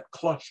in that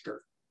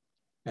cluster.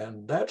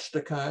 And that's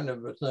the kind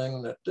of a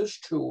thing that this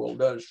tool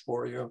does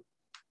for you.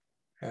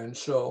 And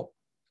so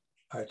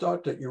I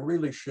thought that you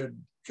really should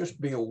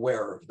just be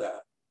aware of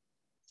that.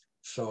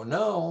 So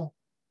now,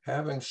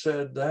 having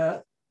said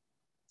that,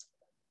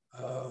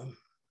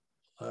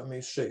 let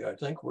me see, I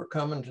think we're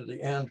coming to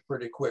the end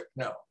pretty quick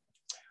now.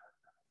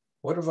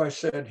 What have I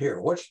said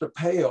here? What's the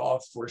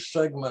payoff for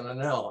segment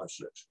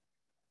analysis?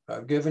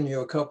 I've given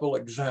you a couple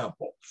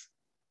examples.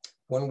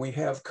 When we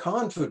have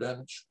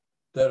confidence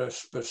that a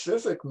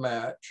specific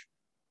match,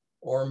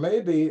 or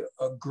maybe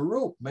a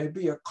group,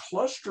 maybe a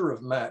cluster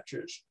of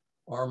matches,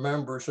 are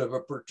members of a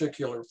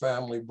particular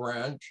family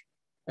branch,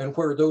 and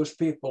where those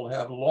people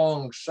have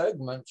long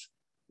segments,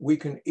 we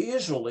can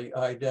easily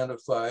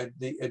identify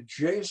the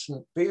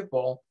adjacent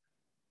people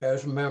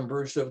as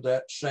members of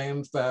that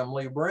same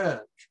family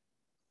branch.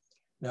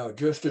 Now,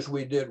 just as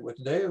we did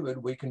with David,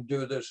 we can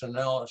do this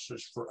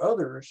analysis for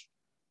others.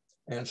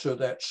 And so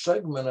that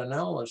segment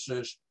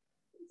analysis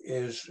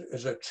is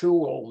a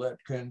tool that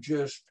can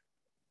just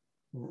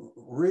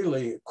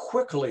really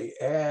quickly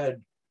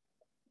add.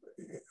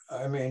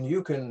 I mean,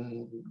 you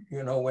can,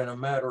 in a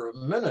matter of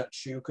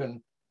minutes, you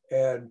can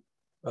add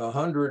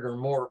 100 or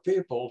more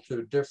people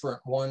to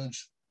different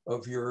ones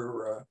of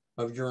your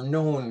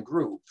known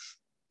groups.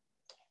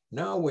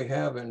 Now we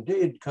have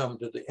indeed come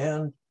to the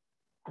end.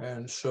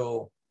 And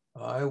so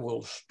I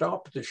will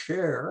stop the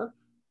share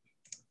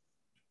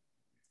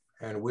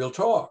and we'll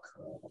talk.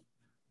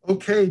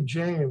 Okay,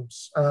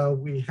 James,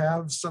 we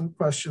have some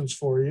questions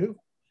for you.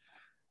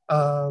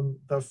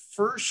 The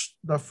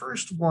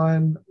first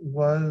one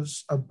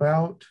was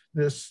about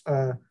this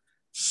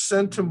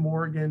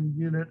centimorgan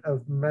unit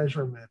of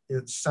measurement.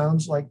 It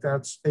sounds like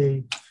that's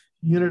a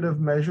unit of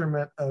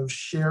measurement of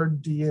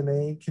shared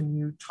DNA. Can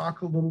you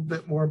talk a little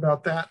bit more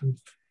about that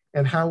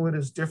and how it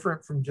is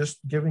different from just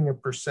giving a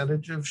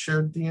percentage of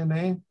shared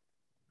DNA?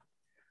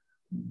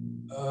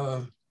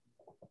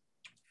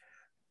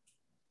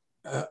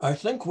 I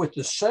think with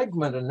the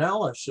segment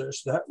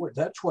analysis,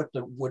 that's what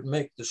would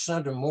make the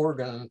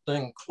centimorgan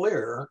thing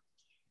clear,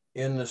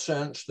 in the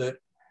sense that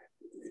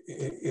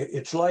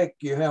it's like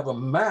you have a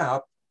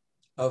map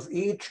of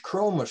each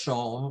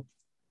chromosome,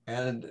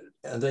 and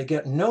they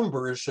get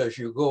numbers as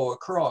you go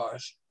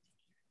across.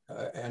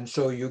 And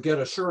so you get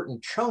a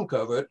certain chunk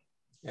of it,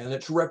 and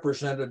it's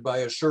represented by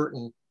a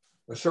certain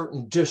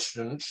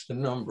distance, the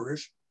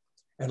numbers.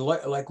 And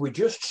like we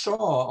just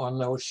saw on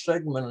those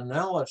segment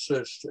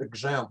analysis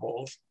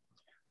examples,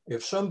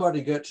 if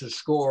somebody gets a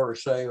score,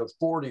 say, of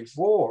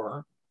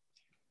 44,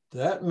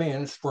 that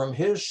means from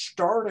his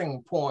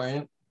starting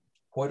point,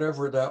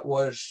 whatever that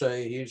was,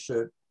 say he's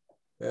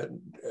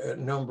at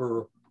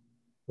number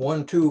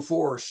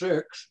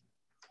 1246,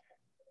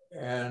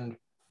 and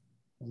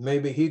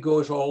maybe he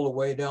goes all the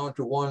way down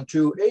to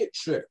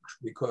 1286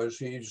 because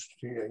he's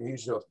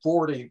a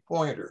 40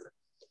 pointer.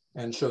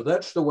 And so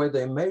that's the way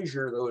they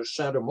measure those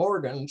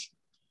centimorgans.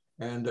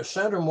 And the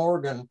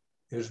centimorgan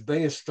is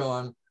based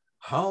on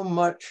how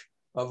much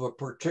of a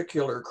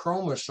particular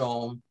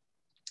chromosome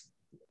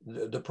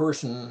the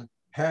person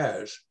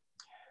has.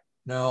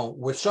 Now,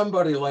 with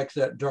somebody like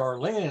that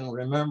Darlene,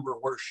 remember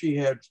where she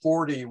had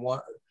 40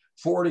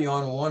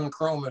 on one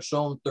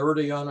chromosome,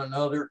 30 on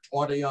another,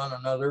 20 on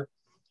another.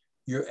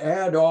 You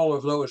add all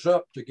of those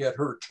up to get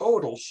her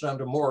total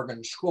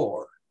centimorgan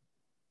score.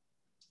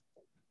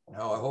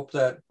 Now, I hope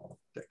that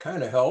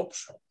kind of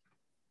helps.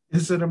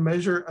 Is it a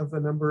measure of the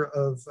number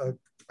of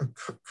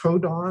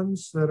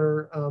codons that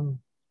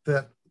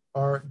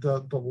are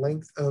the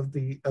length of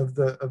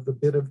the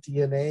bit of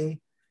DNA?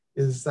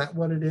 Is that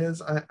what it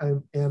is?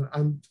 And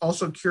I'm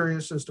also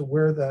curious as to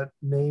where that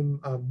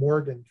name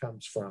Morgan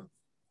comes from.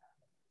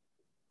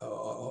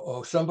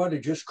 Somebody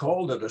just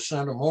called it a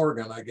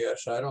centimorgan, I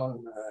guess. I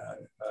don't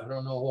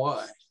know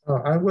why.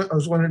 I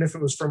was wondering if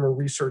it was from a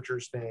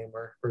researcher's name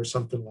or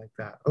something like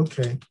that.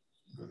 Okay.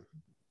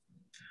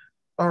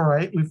 All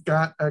right, we've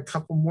got a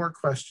couple more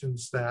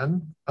questions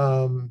then.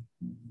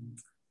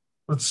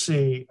 Let's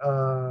see.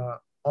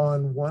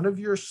 On one of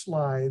your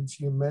slides,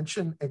 you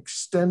mentioned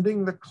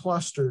extending the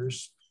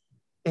clusters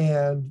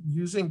and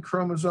using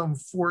chromosome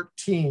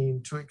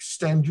 14 to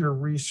extend your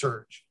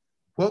research.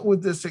 What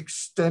would this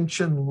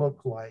extension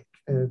look like?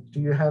 Do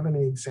you have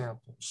any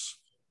examples?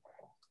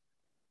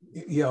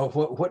 Yeah,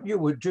 what you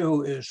would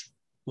do is,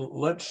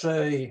 let's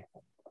say,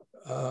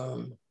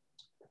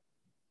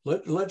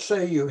 let's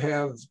say you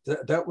have,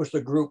 that was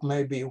the group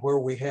maybe where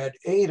we had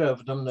 8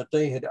 of them that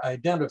they had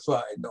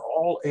identified.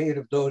 All 8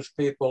 of those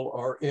people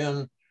are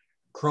in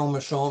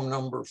chromosome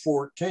number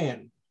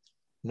 14.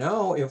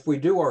 Now, if we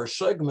do our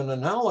segment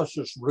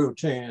analysis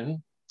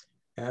routine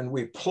and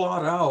we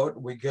plot out,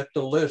 we get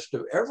the list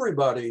of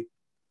everybody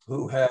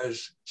who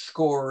has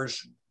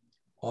scores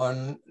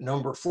on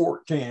number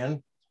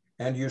 14,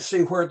 and you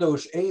see where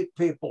those 8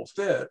 people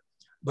fit.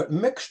 But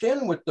mixed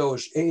in with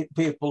those 8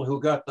 people who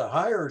got the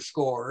higher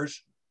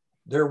scores,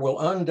 there will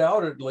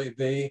undoubtedly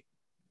be,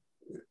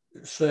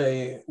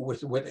 say,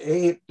 with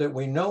 8 that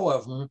we know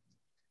of them,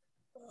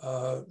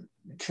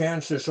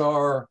 chances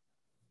are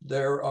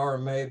there are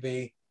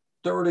maybe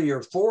 30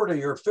 or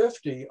 40 or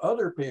 50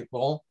 other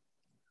people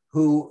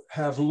who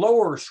have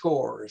lower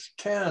scores,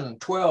 10,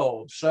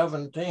 12,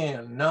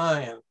 17,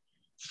 9,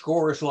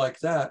 scores like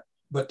that.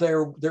 But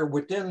they're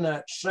within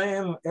that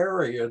same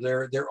area.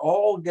 They're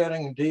all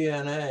getting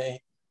DNA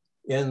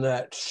in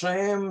that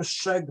same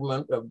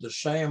segment of the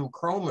same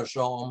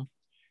chromosome.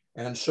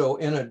 And so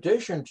in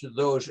addition to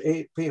those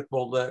 8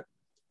 people that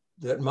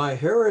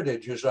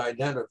MyHeritage has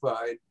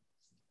identified,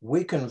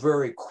 we can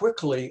very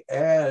quickly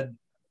add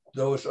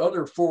those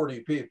other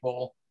 40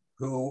 people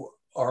who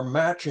are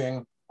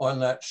matching on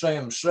that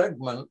same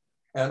segment,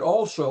 and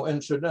also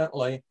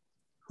incidentally,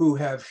 who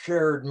have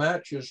shared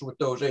matches with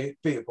those 8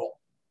 people.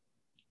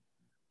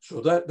 So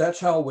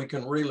that's how we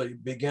can really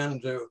begin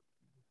to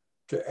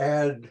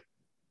add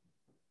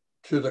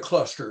to the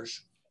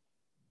clusters.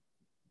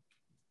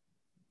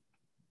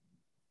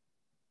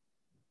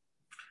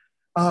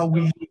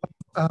 We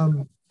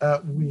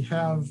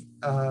have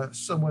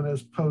someone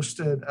has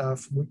posted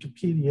from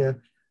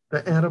Wikipedia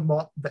the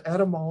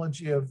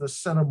etymology of the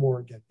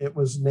centimorgan. It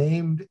was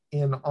named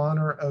in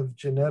honor of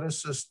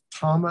geneticist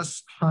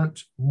Thomas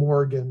Hunt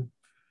Morgan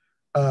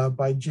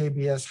by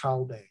JBS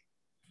Haldane.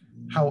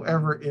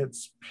 However,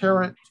 its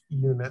parent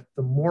unit,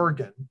 the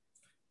morgan,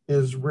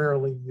 is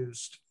rarely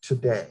used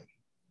today.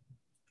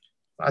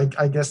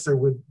 I guess there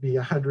would be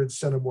 100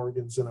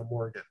 centimorgans in a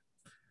morgan.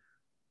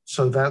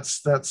 So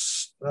that's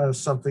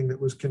something that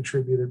was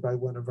contributed by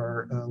one of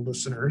our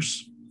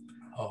listeners.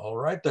 All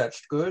right,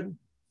 that's good.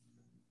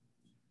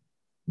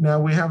 Now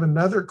we have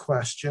another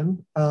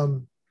question.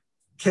 Can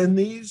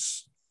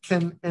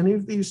any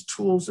of these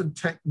tools and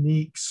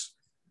techniques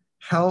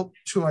help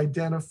to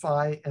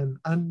identify an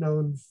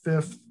unknown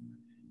fifth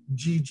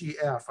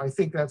GGF? I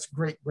think that's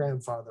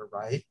great-grandfather,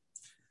 right?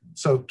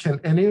 So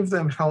can any of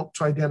them help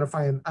to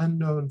identify an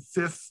unknown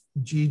fifth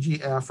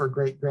GGF or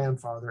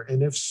great-grandfather?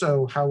 And if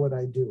so, how would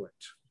I do it?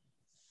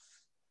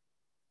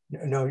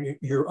 No,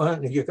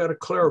 you got to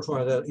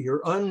clarify that.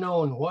 You're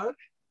unknown what?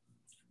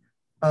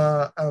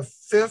 A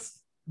fifth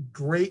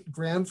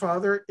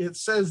great-grandfather. It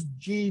says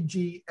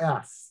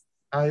GGF.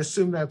 I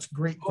assume that's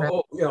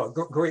great-grandfather. Oh,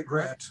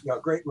 yeah,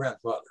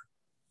 great-grandfather.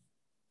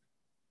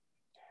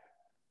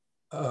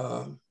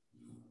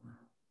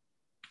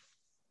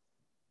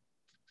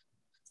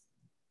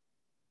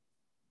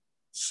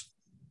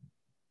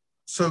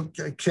 So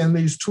can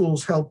these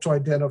tools help to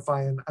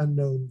identify an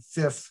unknown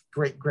fifth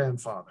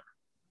great-grandfather?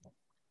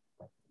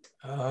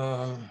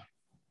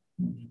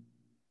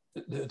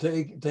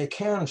 They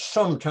can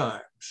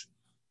sometimes.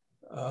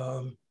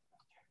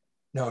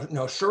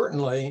 Now,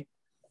 certainly,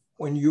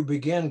 when you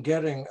begin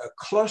getting a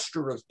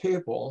cluster of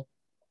people,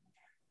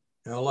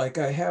 like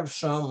I have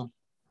some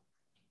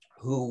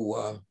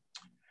who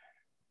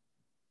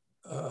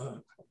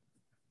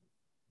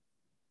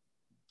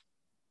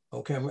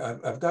okay,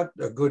 I've got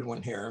a good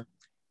one here,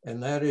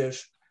 and that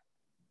is,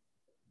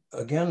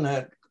 again,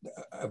 that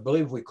I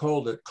believe we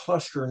called it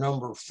cluster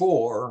number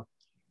 4,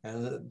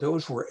 and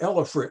those were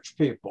Elifritz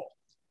people.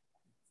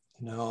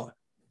 Now,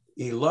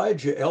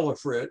 Elijah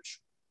Elifritz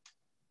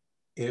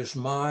is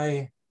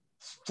my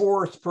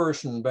 4th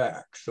person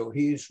back, so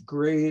he's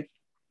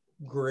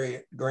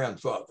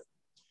great-great-grandfather.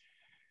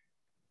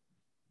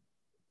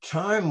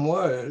 Time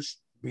was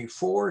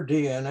before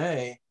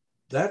DNA,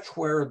 that's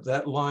where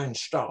that line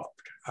stopped.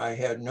 I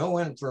had no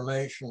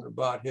information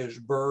about his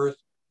birth,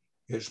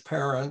 his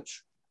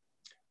parents,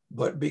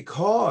 but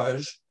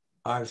because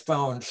I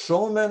found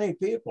so many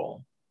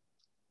people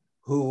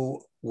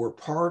who were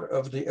part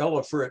of the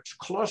Elifritz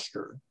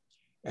cluster,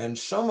 and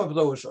some of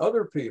those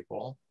other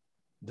people,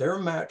 they're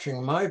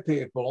matching my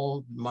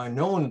people, my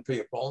known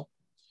people,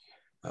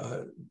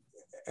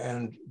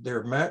 and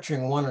they're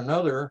matching one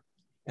another.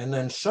 And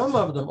then some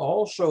of them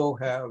also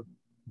have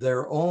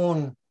their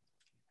own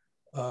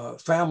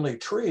family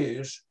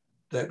trees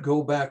that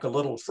go back a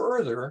little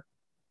further.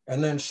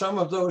 And then some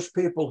of those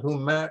people who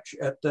match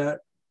at that,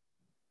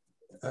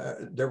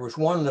 there was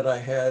one that I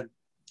had,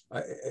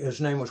 his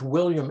name was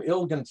William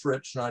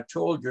Ilgenfritz, and I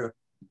told you,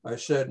 I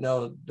said,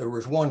 no, there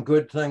was one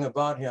good thing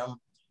about him,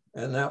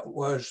 and that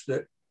was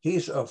that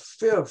he's a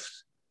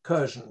 5th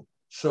cousin.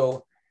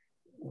 So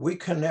we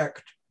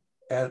connect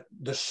at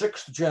the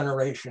 6th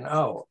generation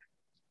out.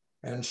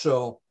 And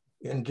so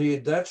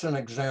indeed, that's an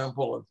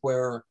example of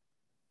where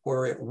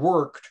it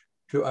worked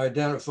to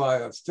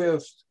identify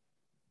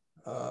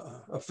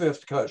a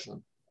fifth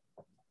cousin.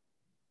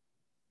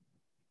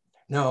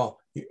 Now,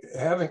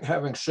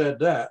 having said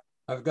that,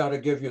 I've got to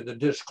give you the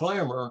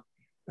disclaimer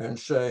and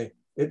say,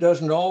 it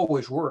doesn't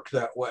always work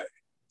that way.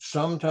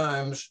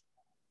 Sometimes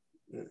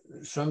you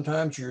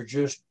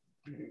just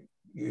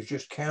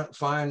can't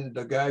find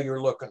the guy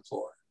you're looking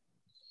for.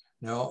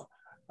 Now,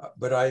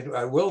 but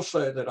I will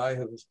say that I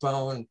have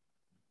found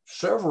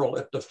several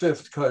at the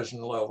 5th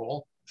cousin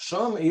level,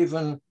 some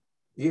even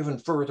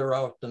further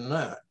out than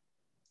that.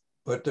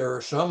 But there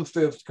are some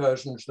 5th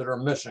cousins that are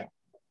missing.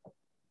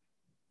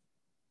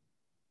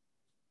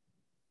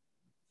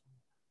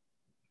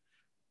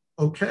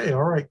 Okay,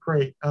 all right,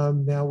 great.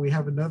 Now we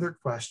have another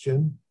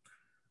question.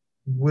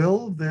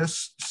 Will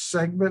this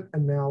segment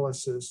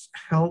analysis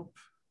help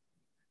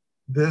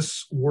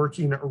this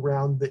working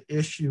around the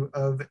issue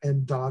of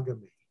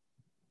endogamy?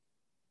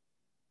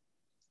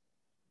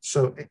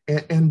 So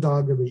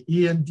endogamy,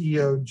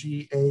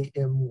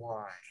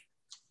 E-N-D-O-G-A-M-Y.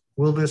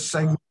 Will this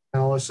segment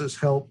analysis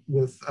help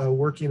with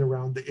working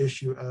around the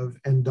issue of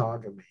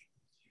endogamy?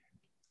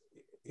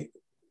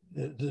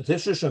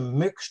 This is a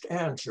mixed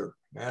answer,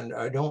 and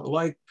I don't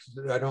like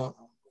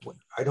endogamy.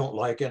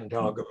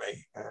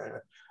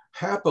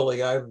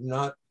 Happily, I've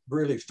not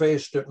really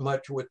faced it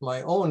much with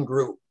my own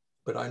group,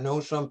 but I know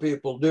some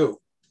people do.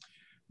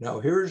 Now,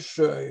 here's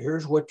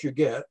what you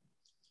get,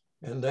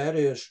 and that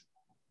is,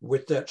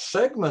 with that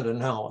segment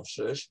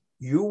analysis,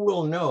 you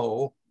will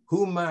know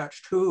who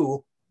matched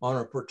who on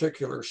a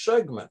particular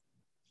segment.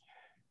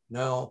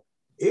 Now,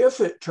 if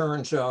it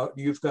turns out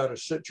you've got a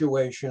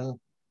situation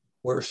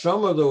where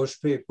some of those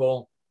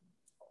people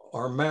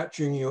are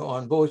matching you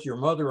on both your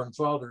mother and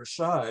father's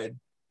side,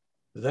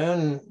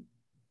 then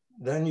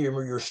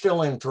you're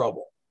still in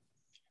trouble.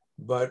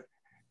 But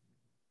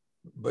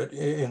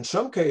in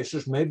some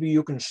cases, maybe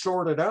you can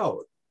sort it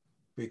out,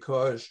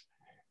 because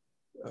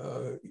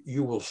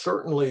you will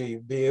certainly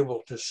be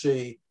able to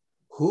see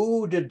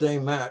who did they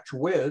match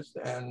with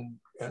and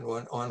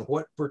on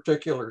what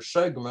particular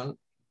segment.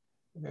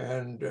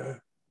 And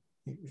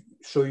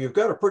so you've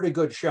got a pretty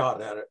good shot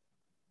at it.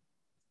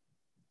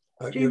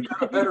 You've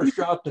got a better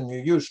shot than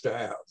you used to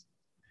have.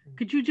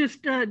 Could you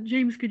just,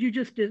 James, could you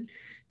just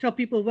tell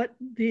people what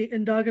the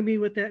endogamy,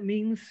 what that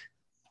means?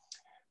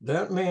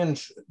 that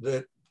means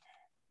that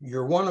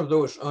you're one of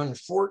those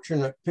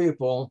unfortunate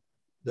people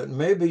that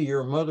maybe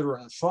your mother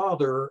and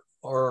father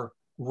are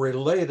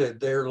related.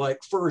 They're like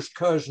first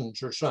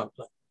cousins or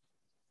something.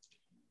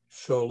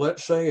 So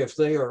let's say if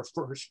they are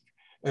first,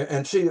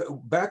 and see,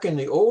 back in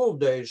the old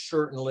days,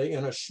 certainly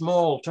in a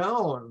small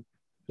town,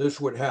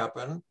 this would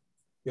happen.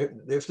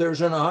 If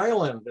there's an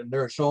island and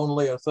there's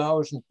only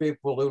 1,000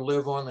 people who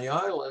live on the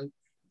island,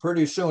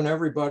 pretty soon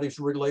everybody's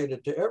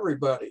related to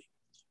everybody.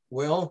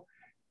 Well,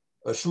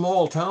 a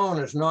small town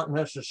is not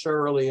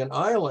necessarily an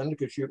island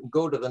because you can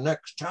go to the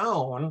next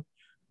town,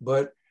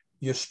 but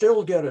you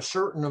still get a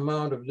certain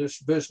amount of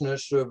this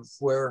business of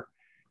where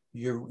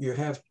you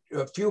have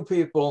a few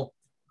people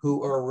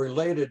who are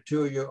related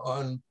to you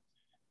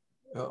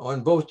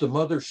on both the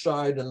mother's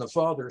side and the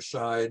father's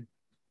side.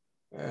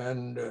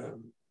 And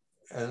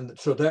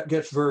so that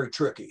gets very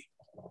tricky.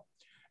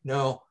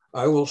 Now,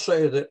 I will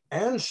say that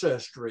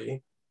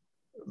Ancestry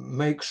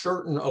makes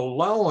certain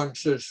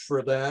allowances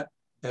for that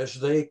as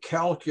they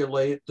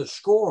calculate the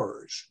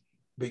scores,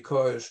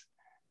 because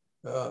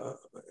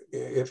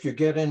if you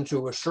get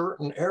into a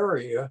certain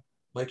area,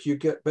 like you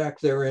get back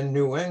there in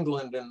New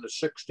England in the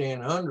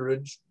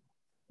 1600s,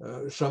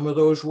 some of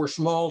those were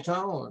small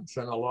towns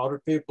and a lot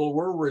of people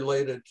were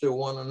related to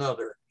one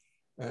another.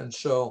 And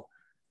so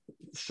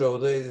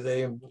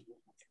they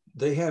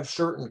have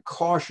certain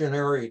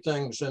cautionary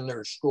things in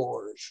their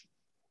scores.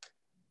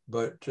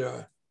 But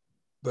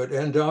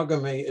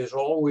endogamy is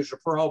always a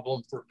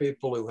problem for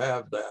people who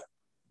have that.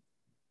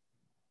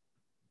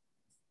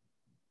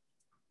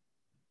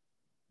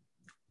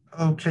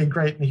 Okay,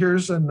 great. And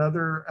here's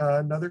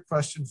another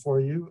question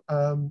for you.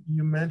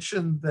 You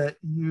mentioned that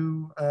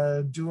you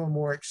do a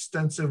more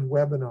extensive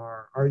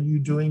webinar. Are you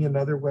doing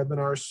another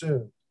webinar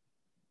soon?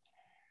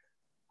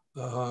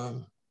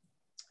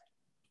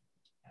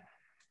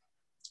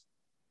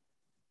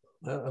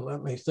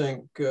 Let me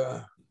think.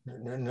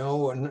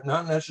 No,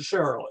 not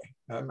necessarily.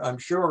 I'm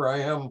sure I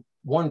am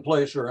one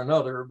place or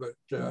another, but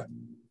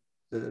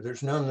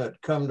there's none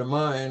that come to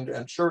mind,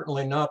 and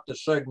certainly not the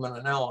segment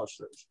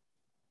analysis.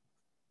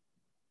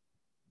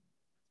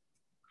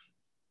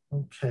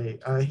 Okay,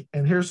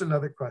 and here's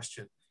another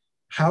question.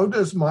 How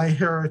does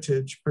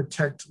MyHeritage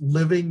protect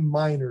living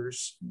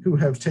minors who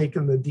have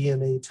taken the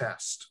DNA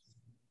test?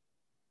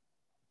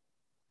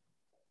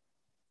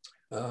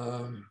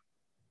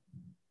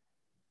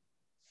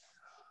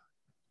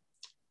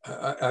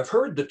 I've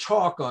heard the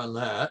talk on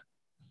that,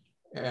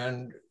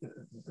 and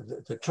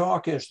the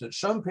talk is that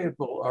some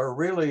people are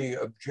really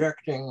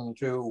objecting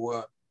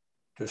to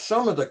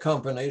some of the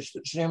companies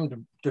that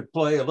seem to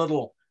play a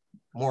little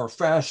more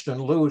fast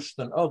and loose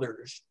than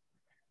others.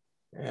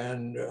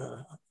 And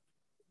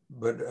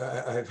but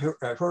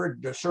I've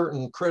heard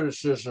certain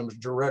criticisms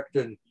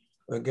directed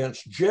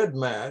against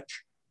GEDmatch,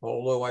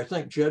 although I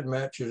think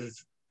GEDmatch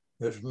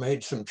has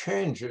made some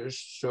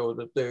changes so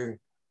that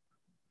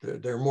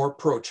they're more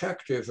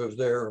protective of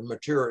their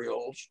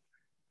materials.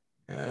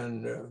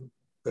 And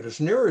but as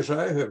near as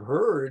I have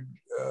heard,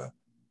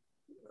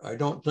 I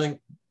don't think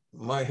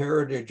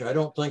MyHeritage, I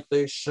don't think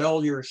they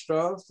sell your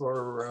stuff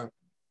or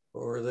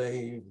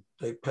they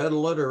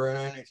peddle it or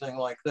anything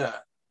like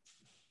that.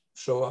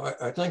 So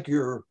I think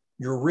you're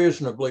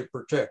reasonably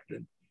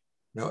protected.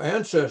 Now,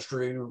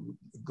 Ancestry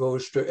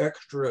goes to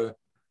extra,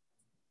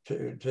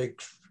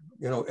 takes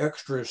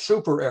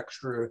super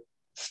extra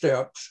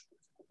steps.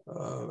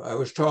 I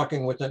was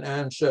talking with an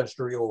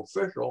Ancestry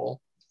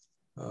official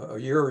a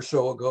year or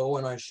so ago,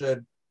 and I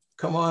said,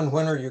 "Come on,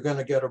 when are you going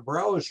to get a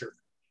browser?"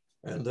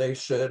 And they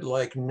said,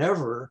 like,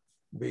 never,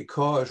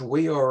 because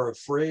we are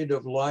afraid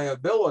of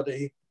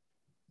liability.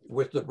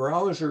 With the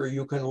browser,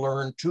 you can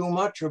learn too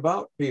much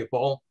about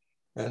people,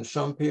 and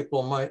some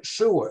people might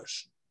sue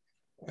us.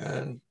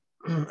 And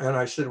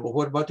I said, well,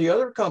 what about the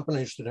other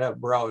companies that have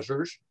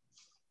browsers?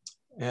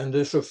 And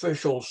this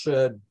official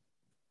said,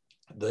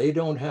 they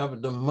don't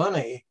have the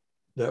money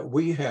that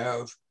we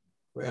have,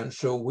 and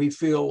so we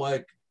feel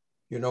like,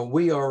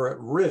 we are at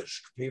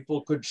risk.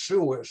 People could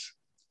sue us,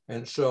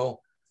 and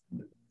so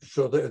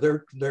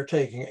they're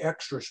taking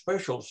extra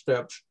special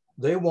steps.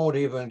 They won't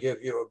even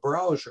give you a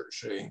browser,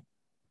 see?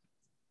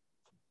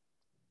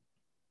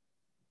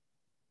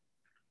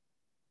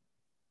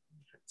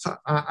 So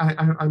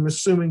I'm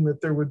assuming that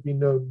there would be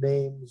no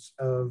names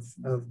of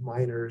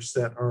minors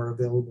that are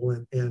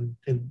available, and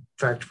in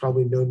fact,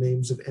 probably no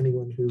names of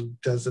anyone who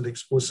doesn't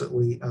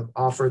explicitly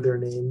offer their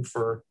name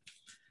for,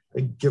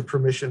 give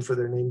permission for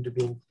their name to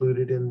be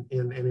included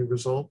in any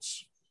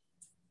results.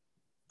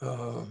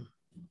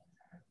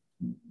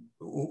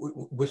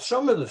 With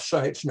some of the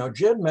sites, now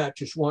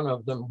GEDmatch is one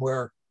of them,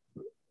 where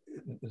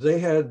they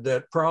had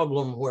that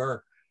problem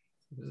where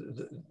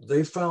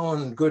they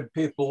found good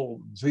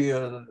people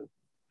via,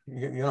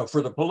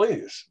 for the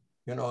police,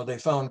 they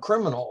found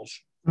criminals.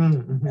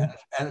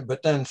 Mm-hmm.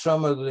 But then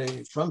some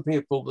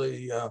people,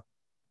 the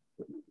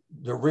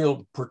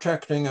real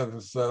protecting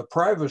of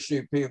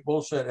privacy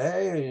people said,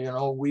 hey,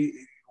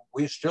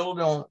 we still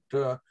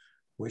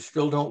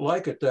don't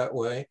like it that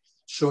way.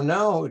 So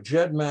now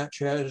GEDmatch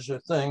has a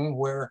thing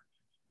where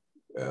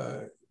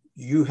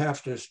you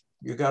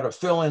got to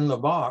fill in the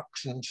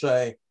box and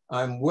say,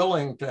 I'm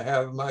willing to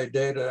have my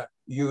data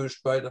used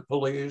by the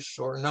police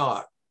or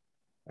not.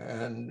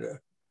 And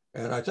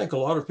I think a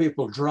lot of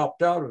people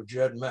dropped out of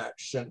GEDmatch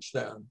since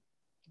then.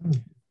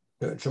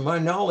 To my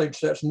knowledge,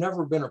 that's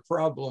never been a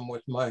problem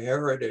with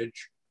MyHeritage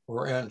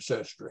or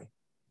Ancestry.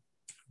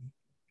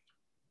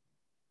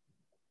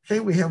 Okay,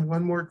 we have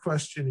one more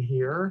question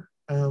here.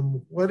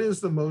 What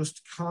is the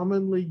most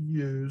commonly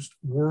used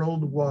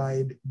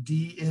worldwide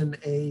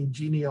DNA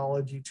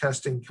genealogy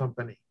testing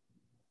company?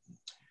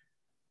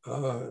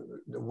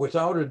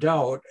 Without a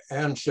doubt,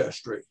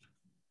 Ancestry.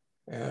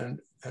 And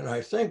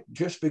I think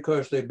just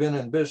because they've been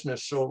in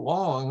business so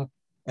long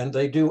and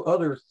they do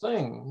other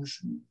things,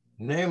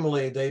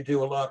 namely they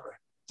do a lot of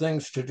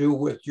things to do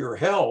with your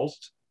health,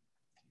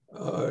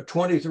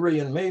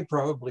 23andMe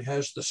probably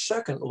has the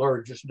second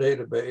largest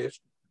database.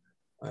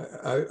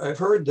 I've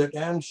heard that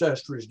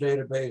Ancestry's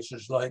database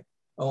is like,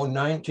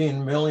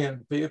 19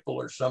 million people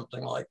or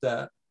something like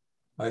that.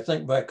 I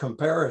think by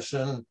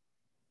comparison,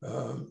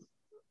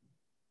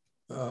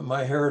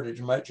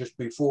 MyHeritage might just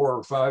be 4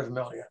 or 5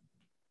 million.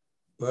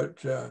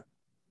 But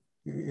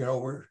you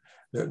know,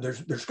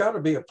 there's got to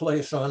be a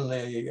place on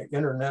the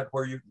internet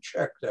where you can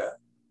check that.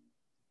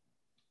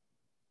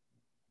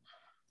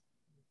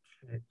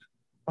 Okay.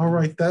 All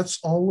right, that's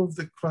all of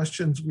the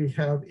questions we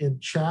have in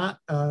chat.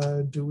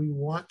 Do we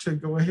want to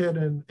go ahead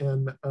and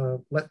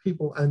let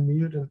people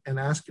unmute and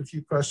ask a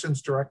few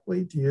questions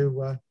directly? Do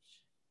you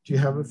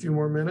have a few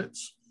more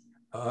minutes?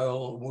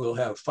 We'll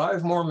have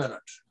 5 more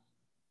minutes.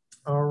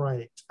 All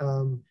right.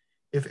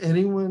 If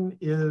anyone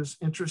is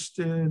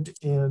interested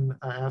in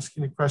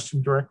asking a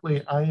question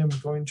directly, I am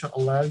going to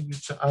allow you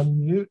to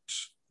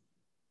unmute.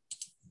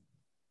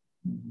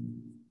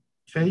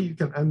 Okay, you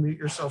can unmute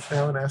yourself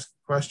now and ask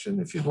a question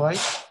if you'd like.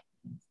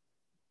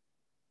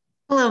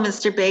 Hello,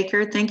 Mr.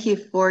 Baker. Thank you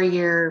for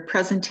your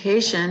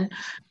presentation.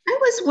 I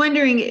was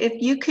wondering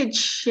if you could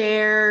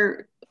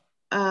share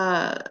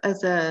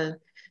as a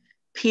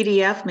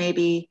PDF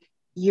maybe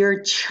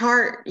your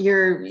chart,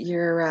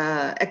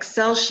 your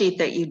Excel sheet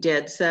that you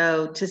did.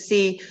 So to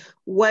see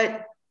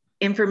what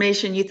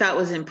information you thought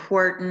was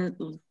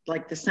important,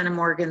 like the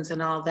centimorgans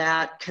and all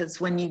that,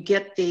 because when you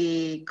get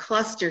the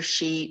cluster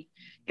sheet,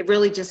 it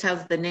really just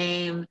has the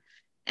name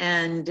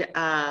and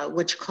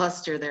which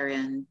cluster they're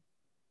in,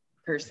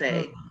 per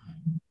se.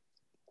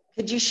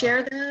 Could you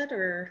share that,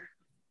 or?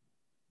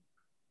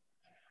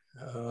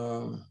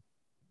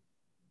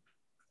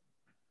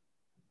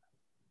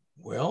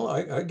 Well,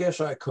 I guess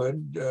I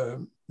could.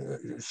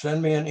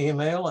 Send me an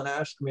email and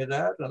ask me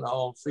that, and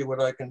I'll see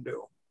what I can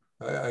do.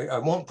 I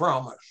won't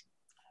promise.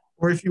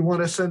 Or if you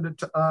want to send it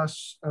to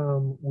us,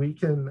 we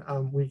can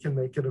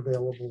make it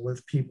available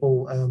if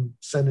people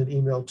send an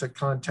email to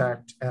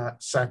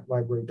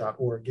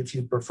contact@saclibrary.org if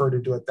you'd prefer to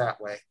do it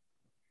that way.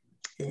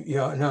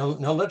 Yeah,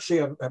 now let's see,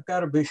 I've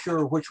got to be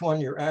sure which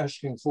one you're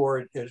asking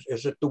for.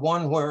 Is it the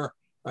one where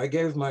I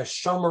gave my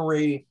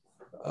summary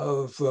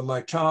of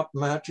my top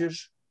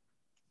matches?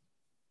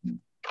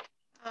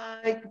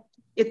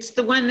 It's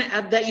the one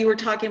that you were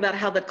talking about,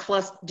 how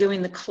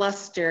doing the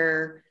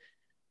cluster,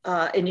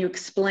 and you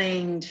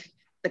explained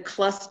the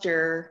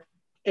cluster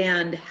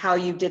and how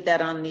you did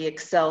that on the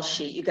Excel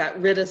sheet. You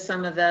got rid of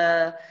some of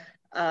the,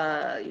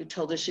 you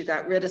told us you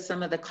got rid of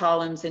some of the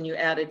columns and you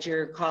added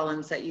your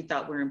columns that you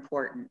thought were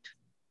important.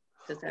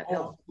 Does that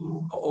help?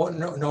 Oh,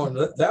 no,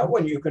 that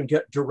one you can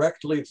get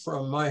directly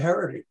from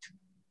MyHeritage.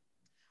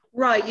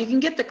 Right, you can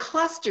get the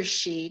cluster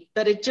sheet,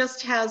 but it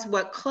just has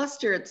what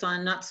cluster it's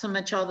on, not so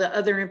much all the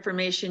other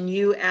information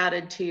you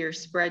added to your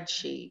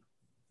spreadsheet.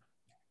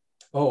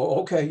 Oh,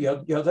 okay,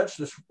 yeah, that's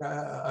this,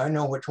 I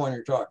know which one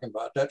you're talking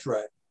about, that's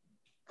right.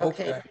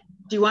 Okay.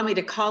 Do you want me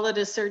to call it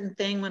a certain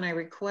thing when I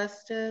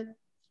request it?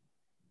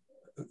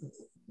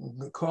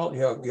 Call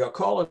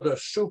it a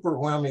super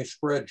whammy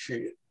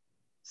spreadsheet.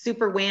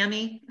 Super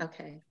whammy?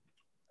 Okay,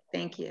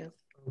 thank you.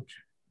 Okay.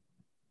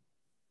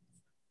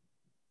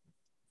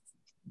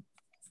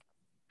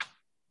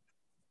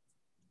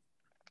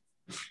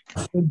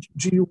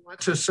 Do you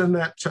want to send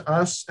that to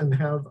us and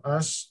have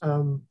us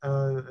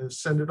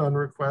send it on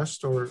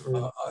request, or?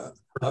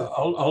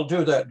 I'll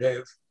do that,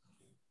 Dave.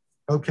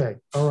 Okay,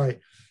 all right.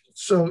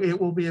 So it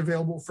will be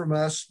available from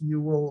us. You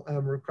will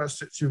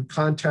request it through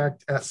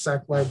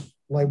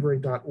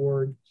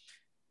contact@saclibrary.org.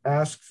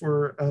 Ask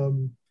for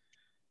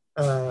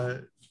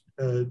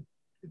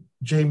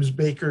James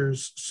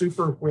Baker's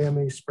super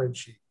whammy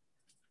spreadsheet.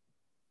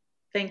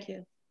 Thank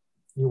you.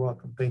 You're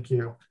welcome. Thank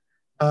you.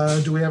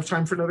 Do we have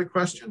time for another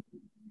question?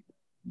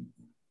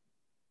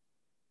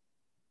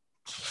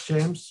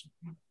 James?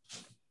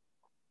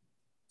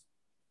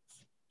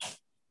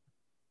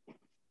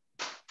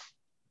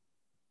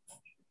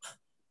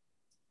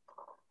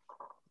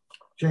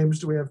 James,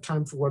 do we have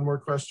time for one more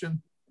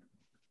question?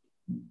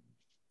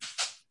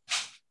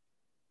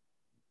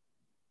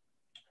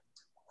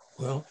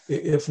 Well,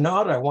 if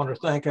not, I want to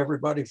thank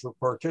everybody for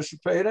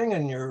participating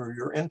and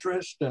your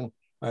interest, and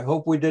I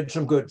hope we did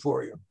some good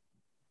for you.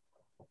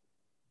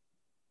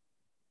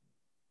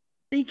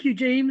 Thank you,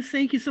 James.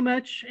 Thank you so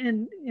much.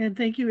 And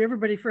thank you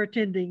everybody for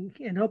attending,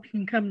 and hope you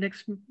can come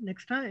next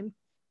time.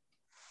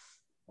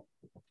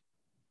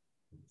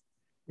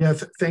 Yeah,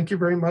 thank you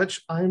very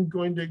much. I'm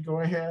going to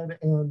go ahead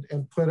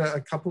and put a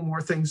couple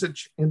more things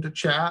into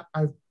chat.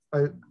 I've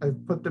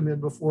put them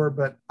in before,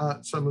 but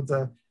some of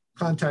the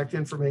contact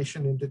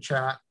information into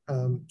chat.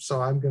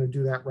 So I'm going to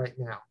do that right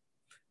now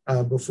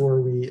before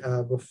we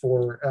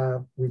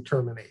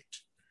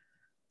terminate.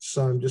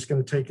 So I'm just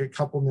going to take a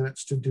couple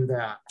minutes to do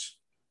that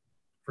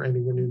for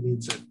anyone who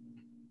needs it.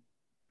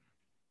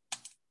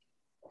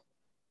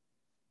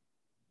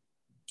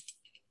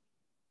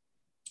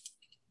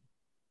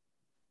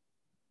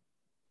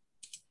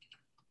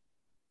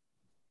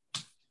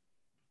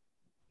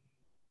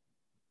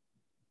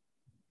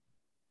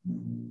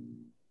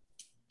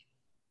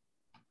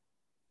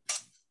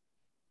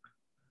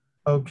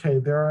 Okay,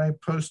 there I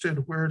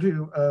posted where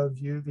to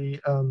view the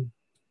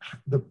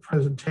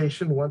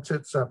presentation once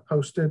it's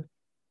posted.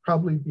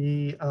 Probably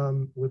be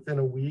within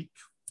a week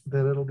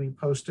that it'll be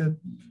posted,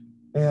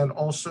 and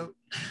also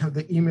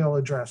the email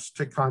address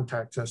to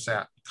contact us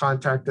at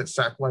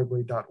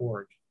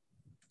contact@saclibrary.org.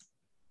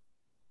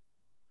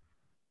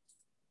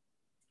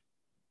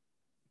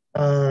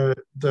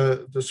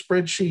 The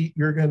spreadsheet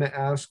you're going to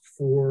ask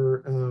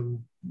for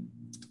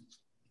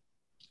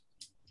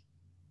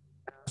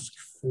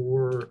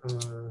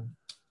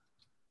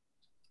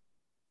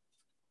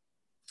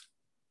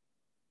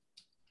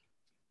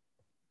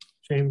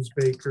James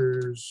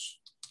Baker's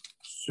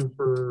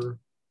super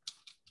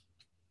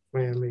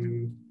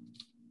family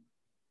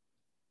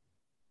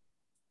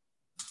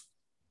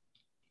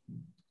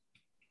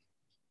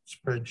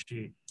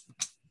spreadsheet.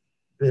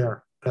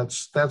 There,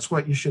 that's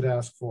what you should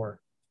ask for,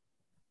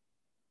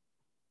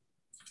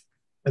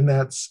 and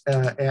that's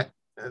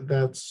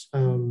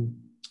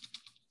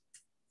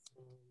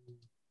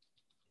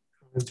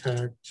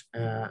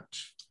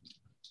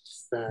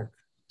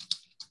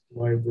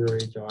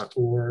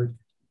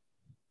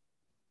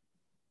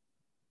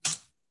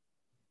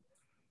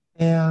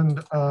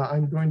And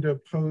I'm going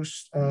to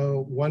post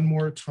one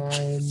more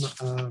time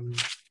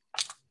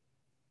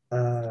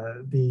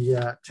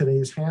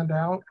today's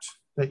handout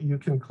that you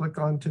can click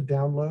on to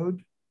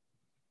download.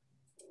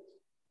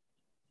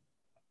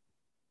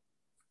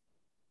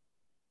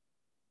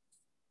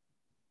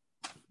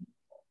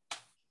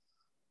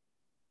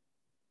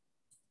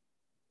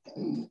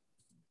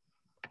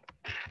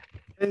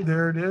 Okay,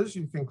 there it is.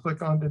 You can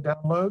click on to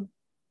download.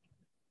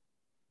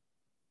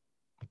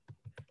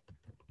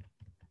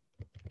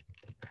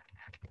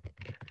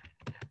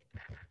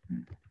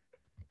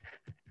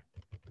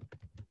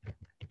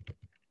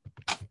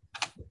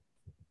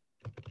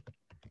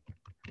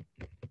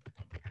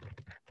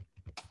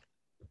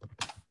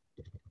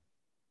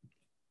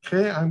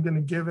 Okay, I'm going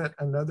to give it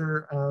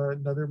another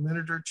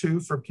minute or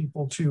two for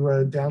people to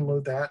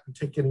download that and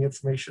take any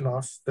information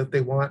off that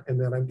they want, and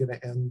then I'm going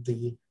to end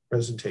the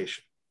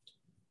presentation.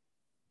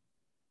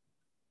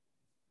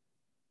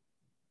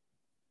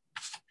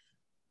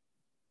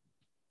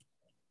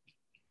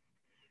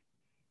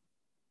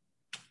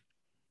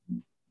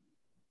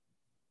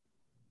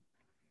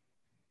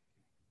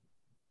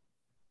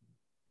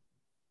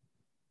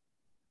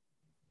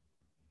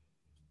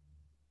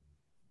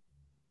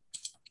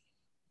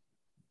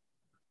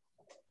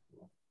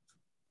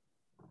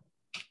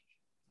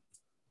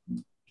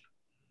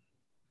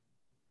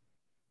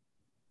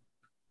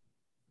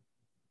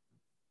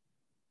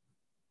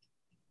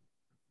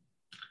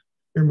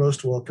 You're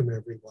most welcome,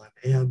 everyone.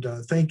 And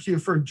thank you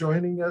for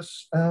joining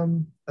us,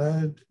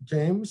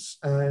 James,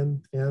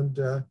 and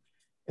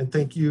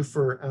thank you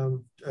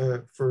for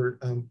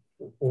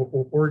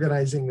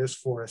organizing this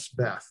for us,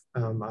 Beth.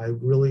 I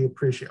really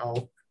appreciate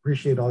all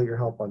your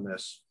help on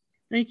this.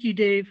 Thank you,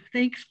 Dave.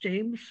 Thanks,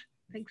 James.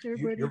 Thanks,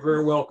 everybody. You're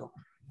very welcome.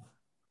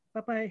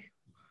 Bye-bye.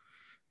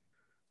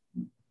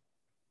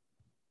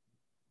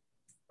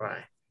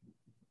 Bye.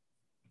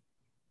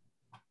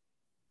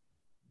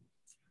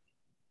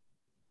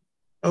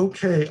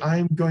 Okay,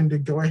 I'm going to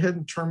go ahead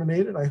and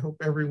terminate it. I hope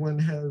everyone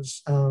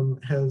has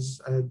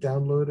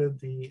downloaded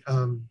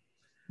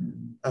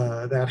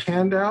that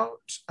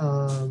handout.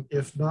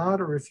 If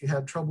not, or if you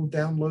had trouble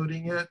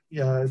downloading it,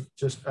 you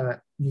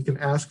can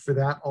ask for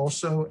that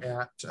also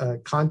at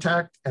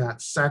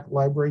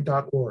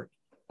contact@saclibrary.org.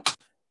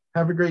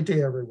 Have a great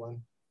day,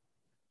 everyone.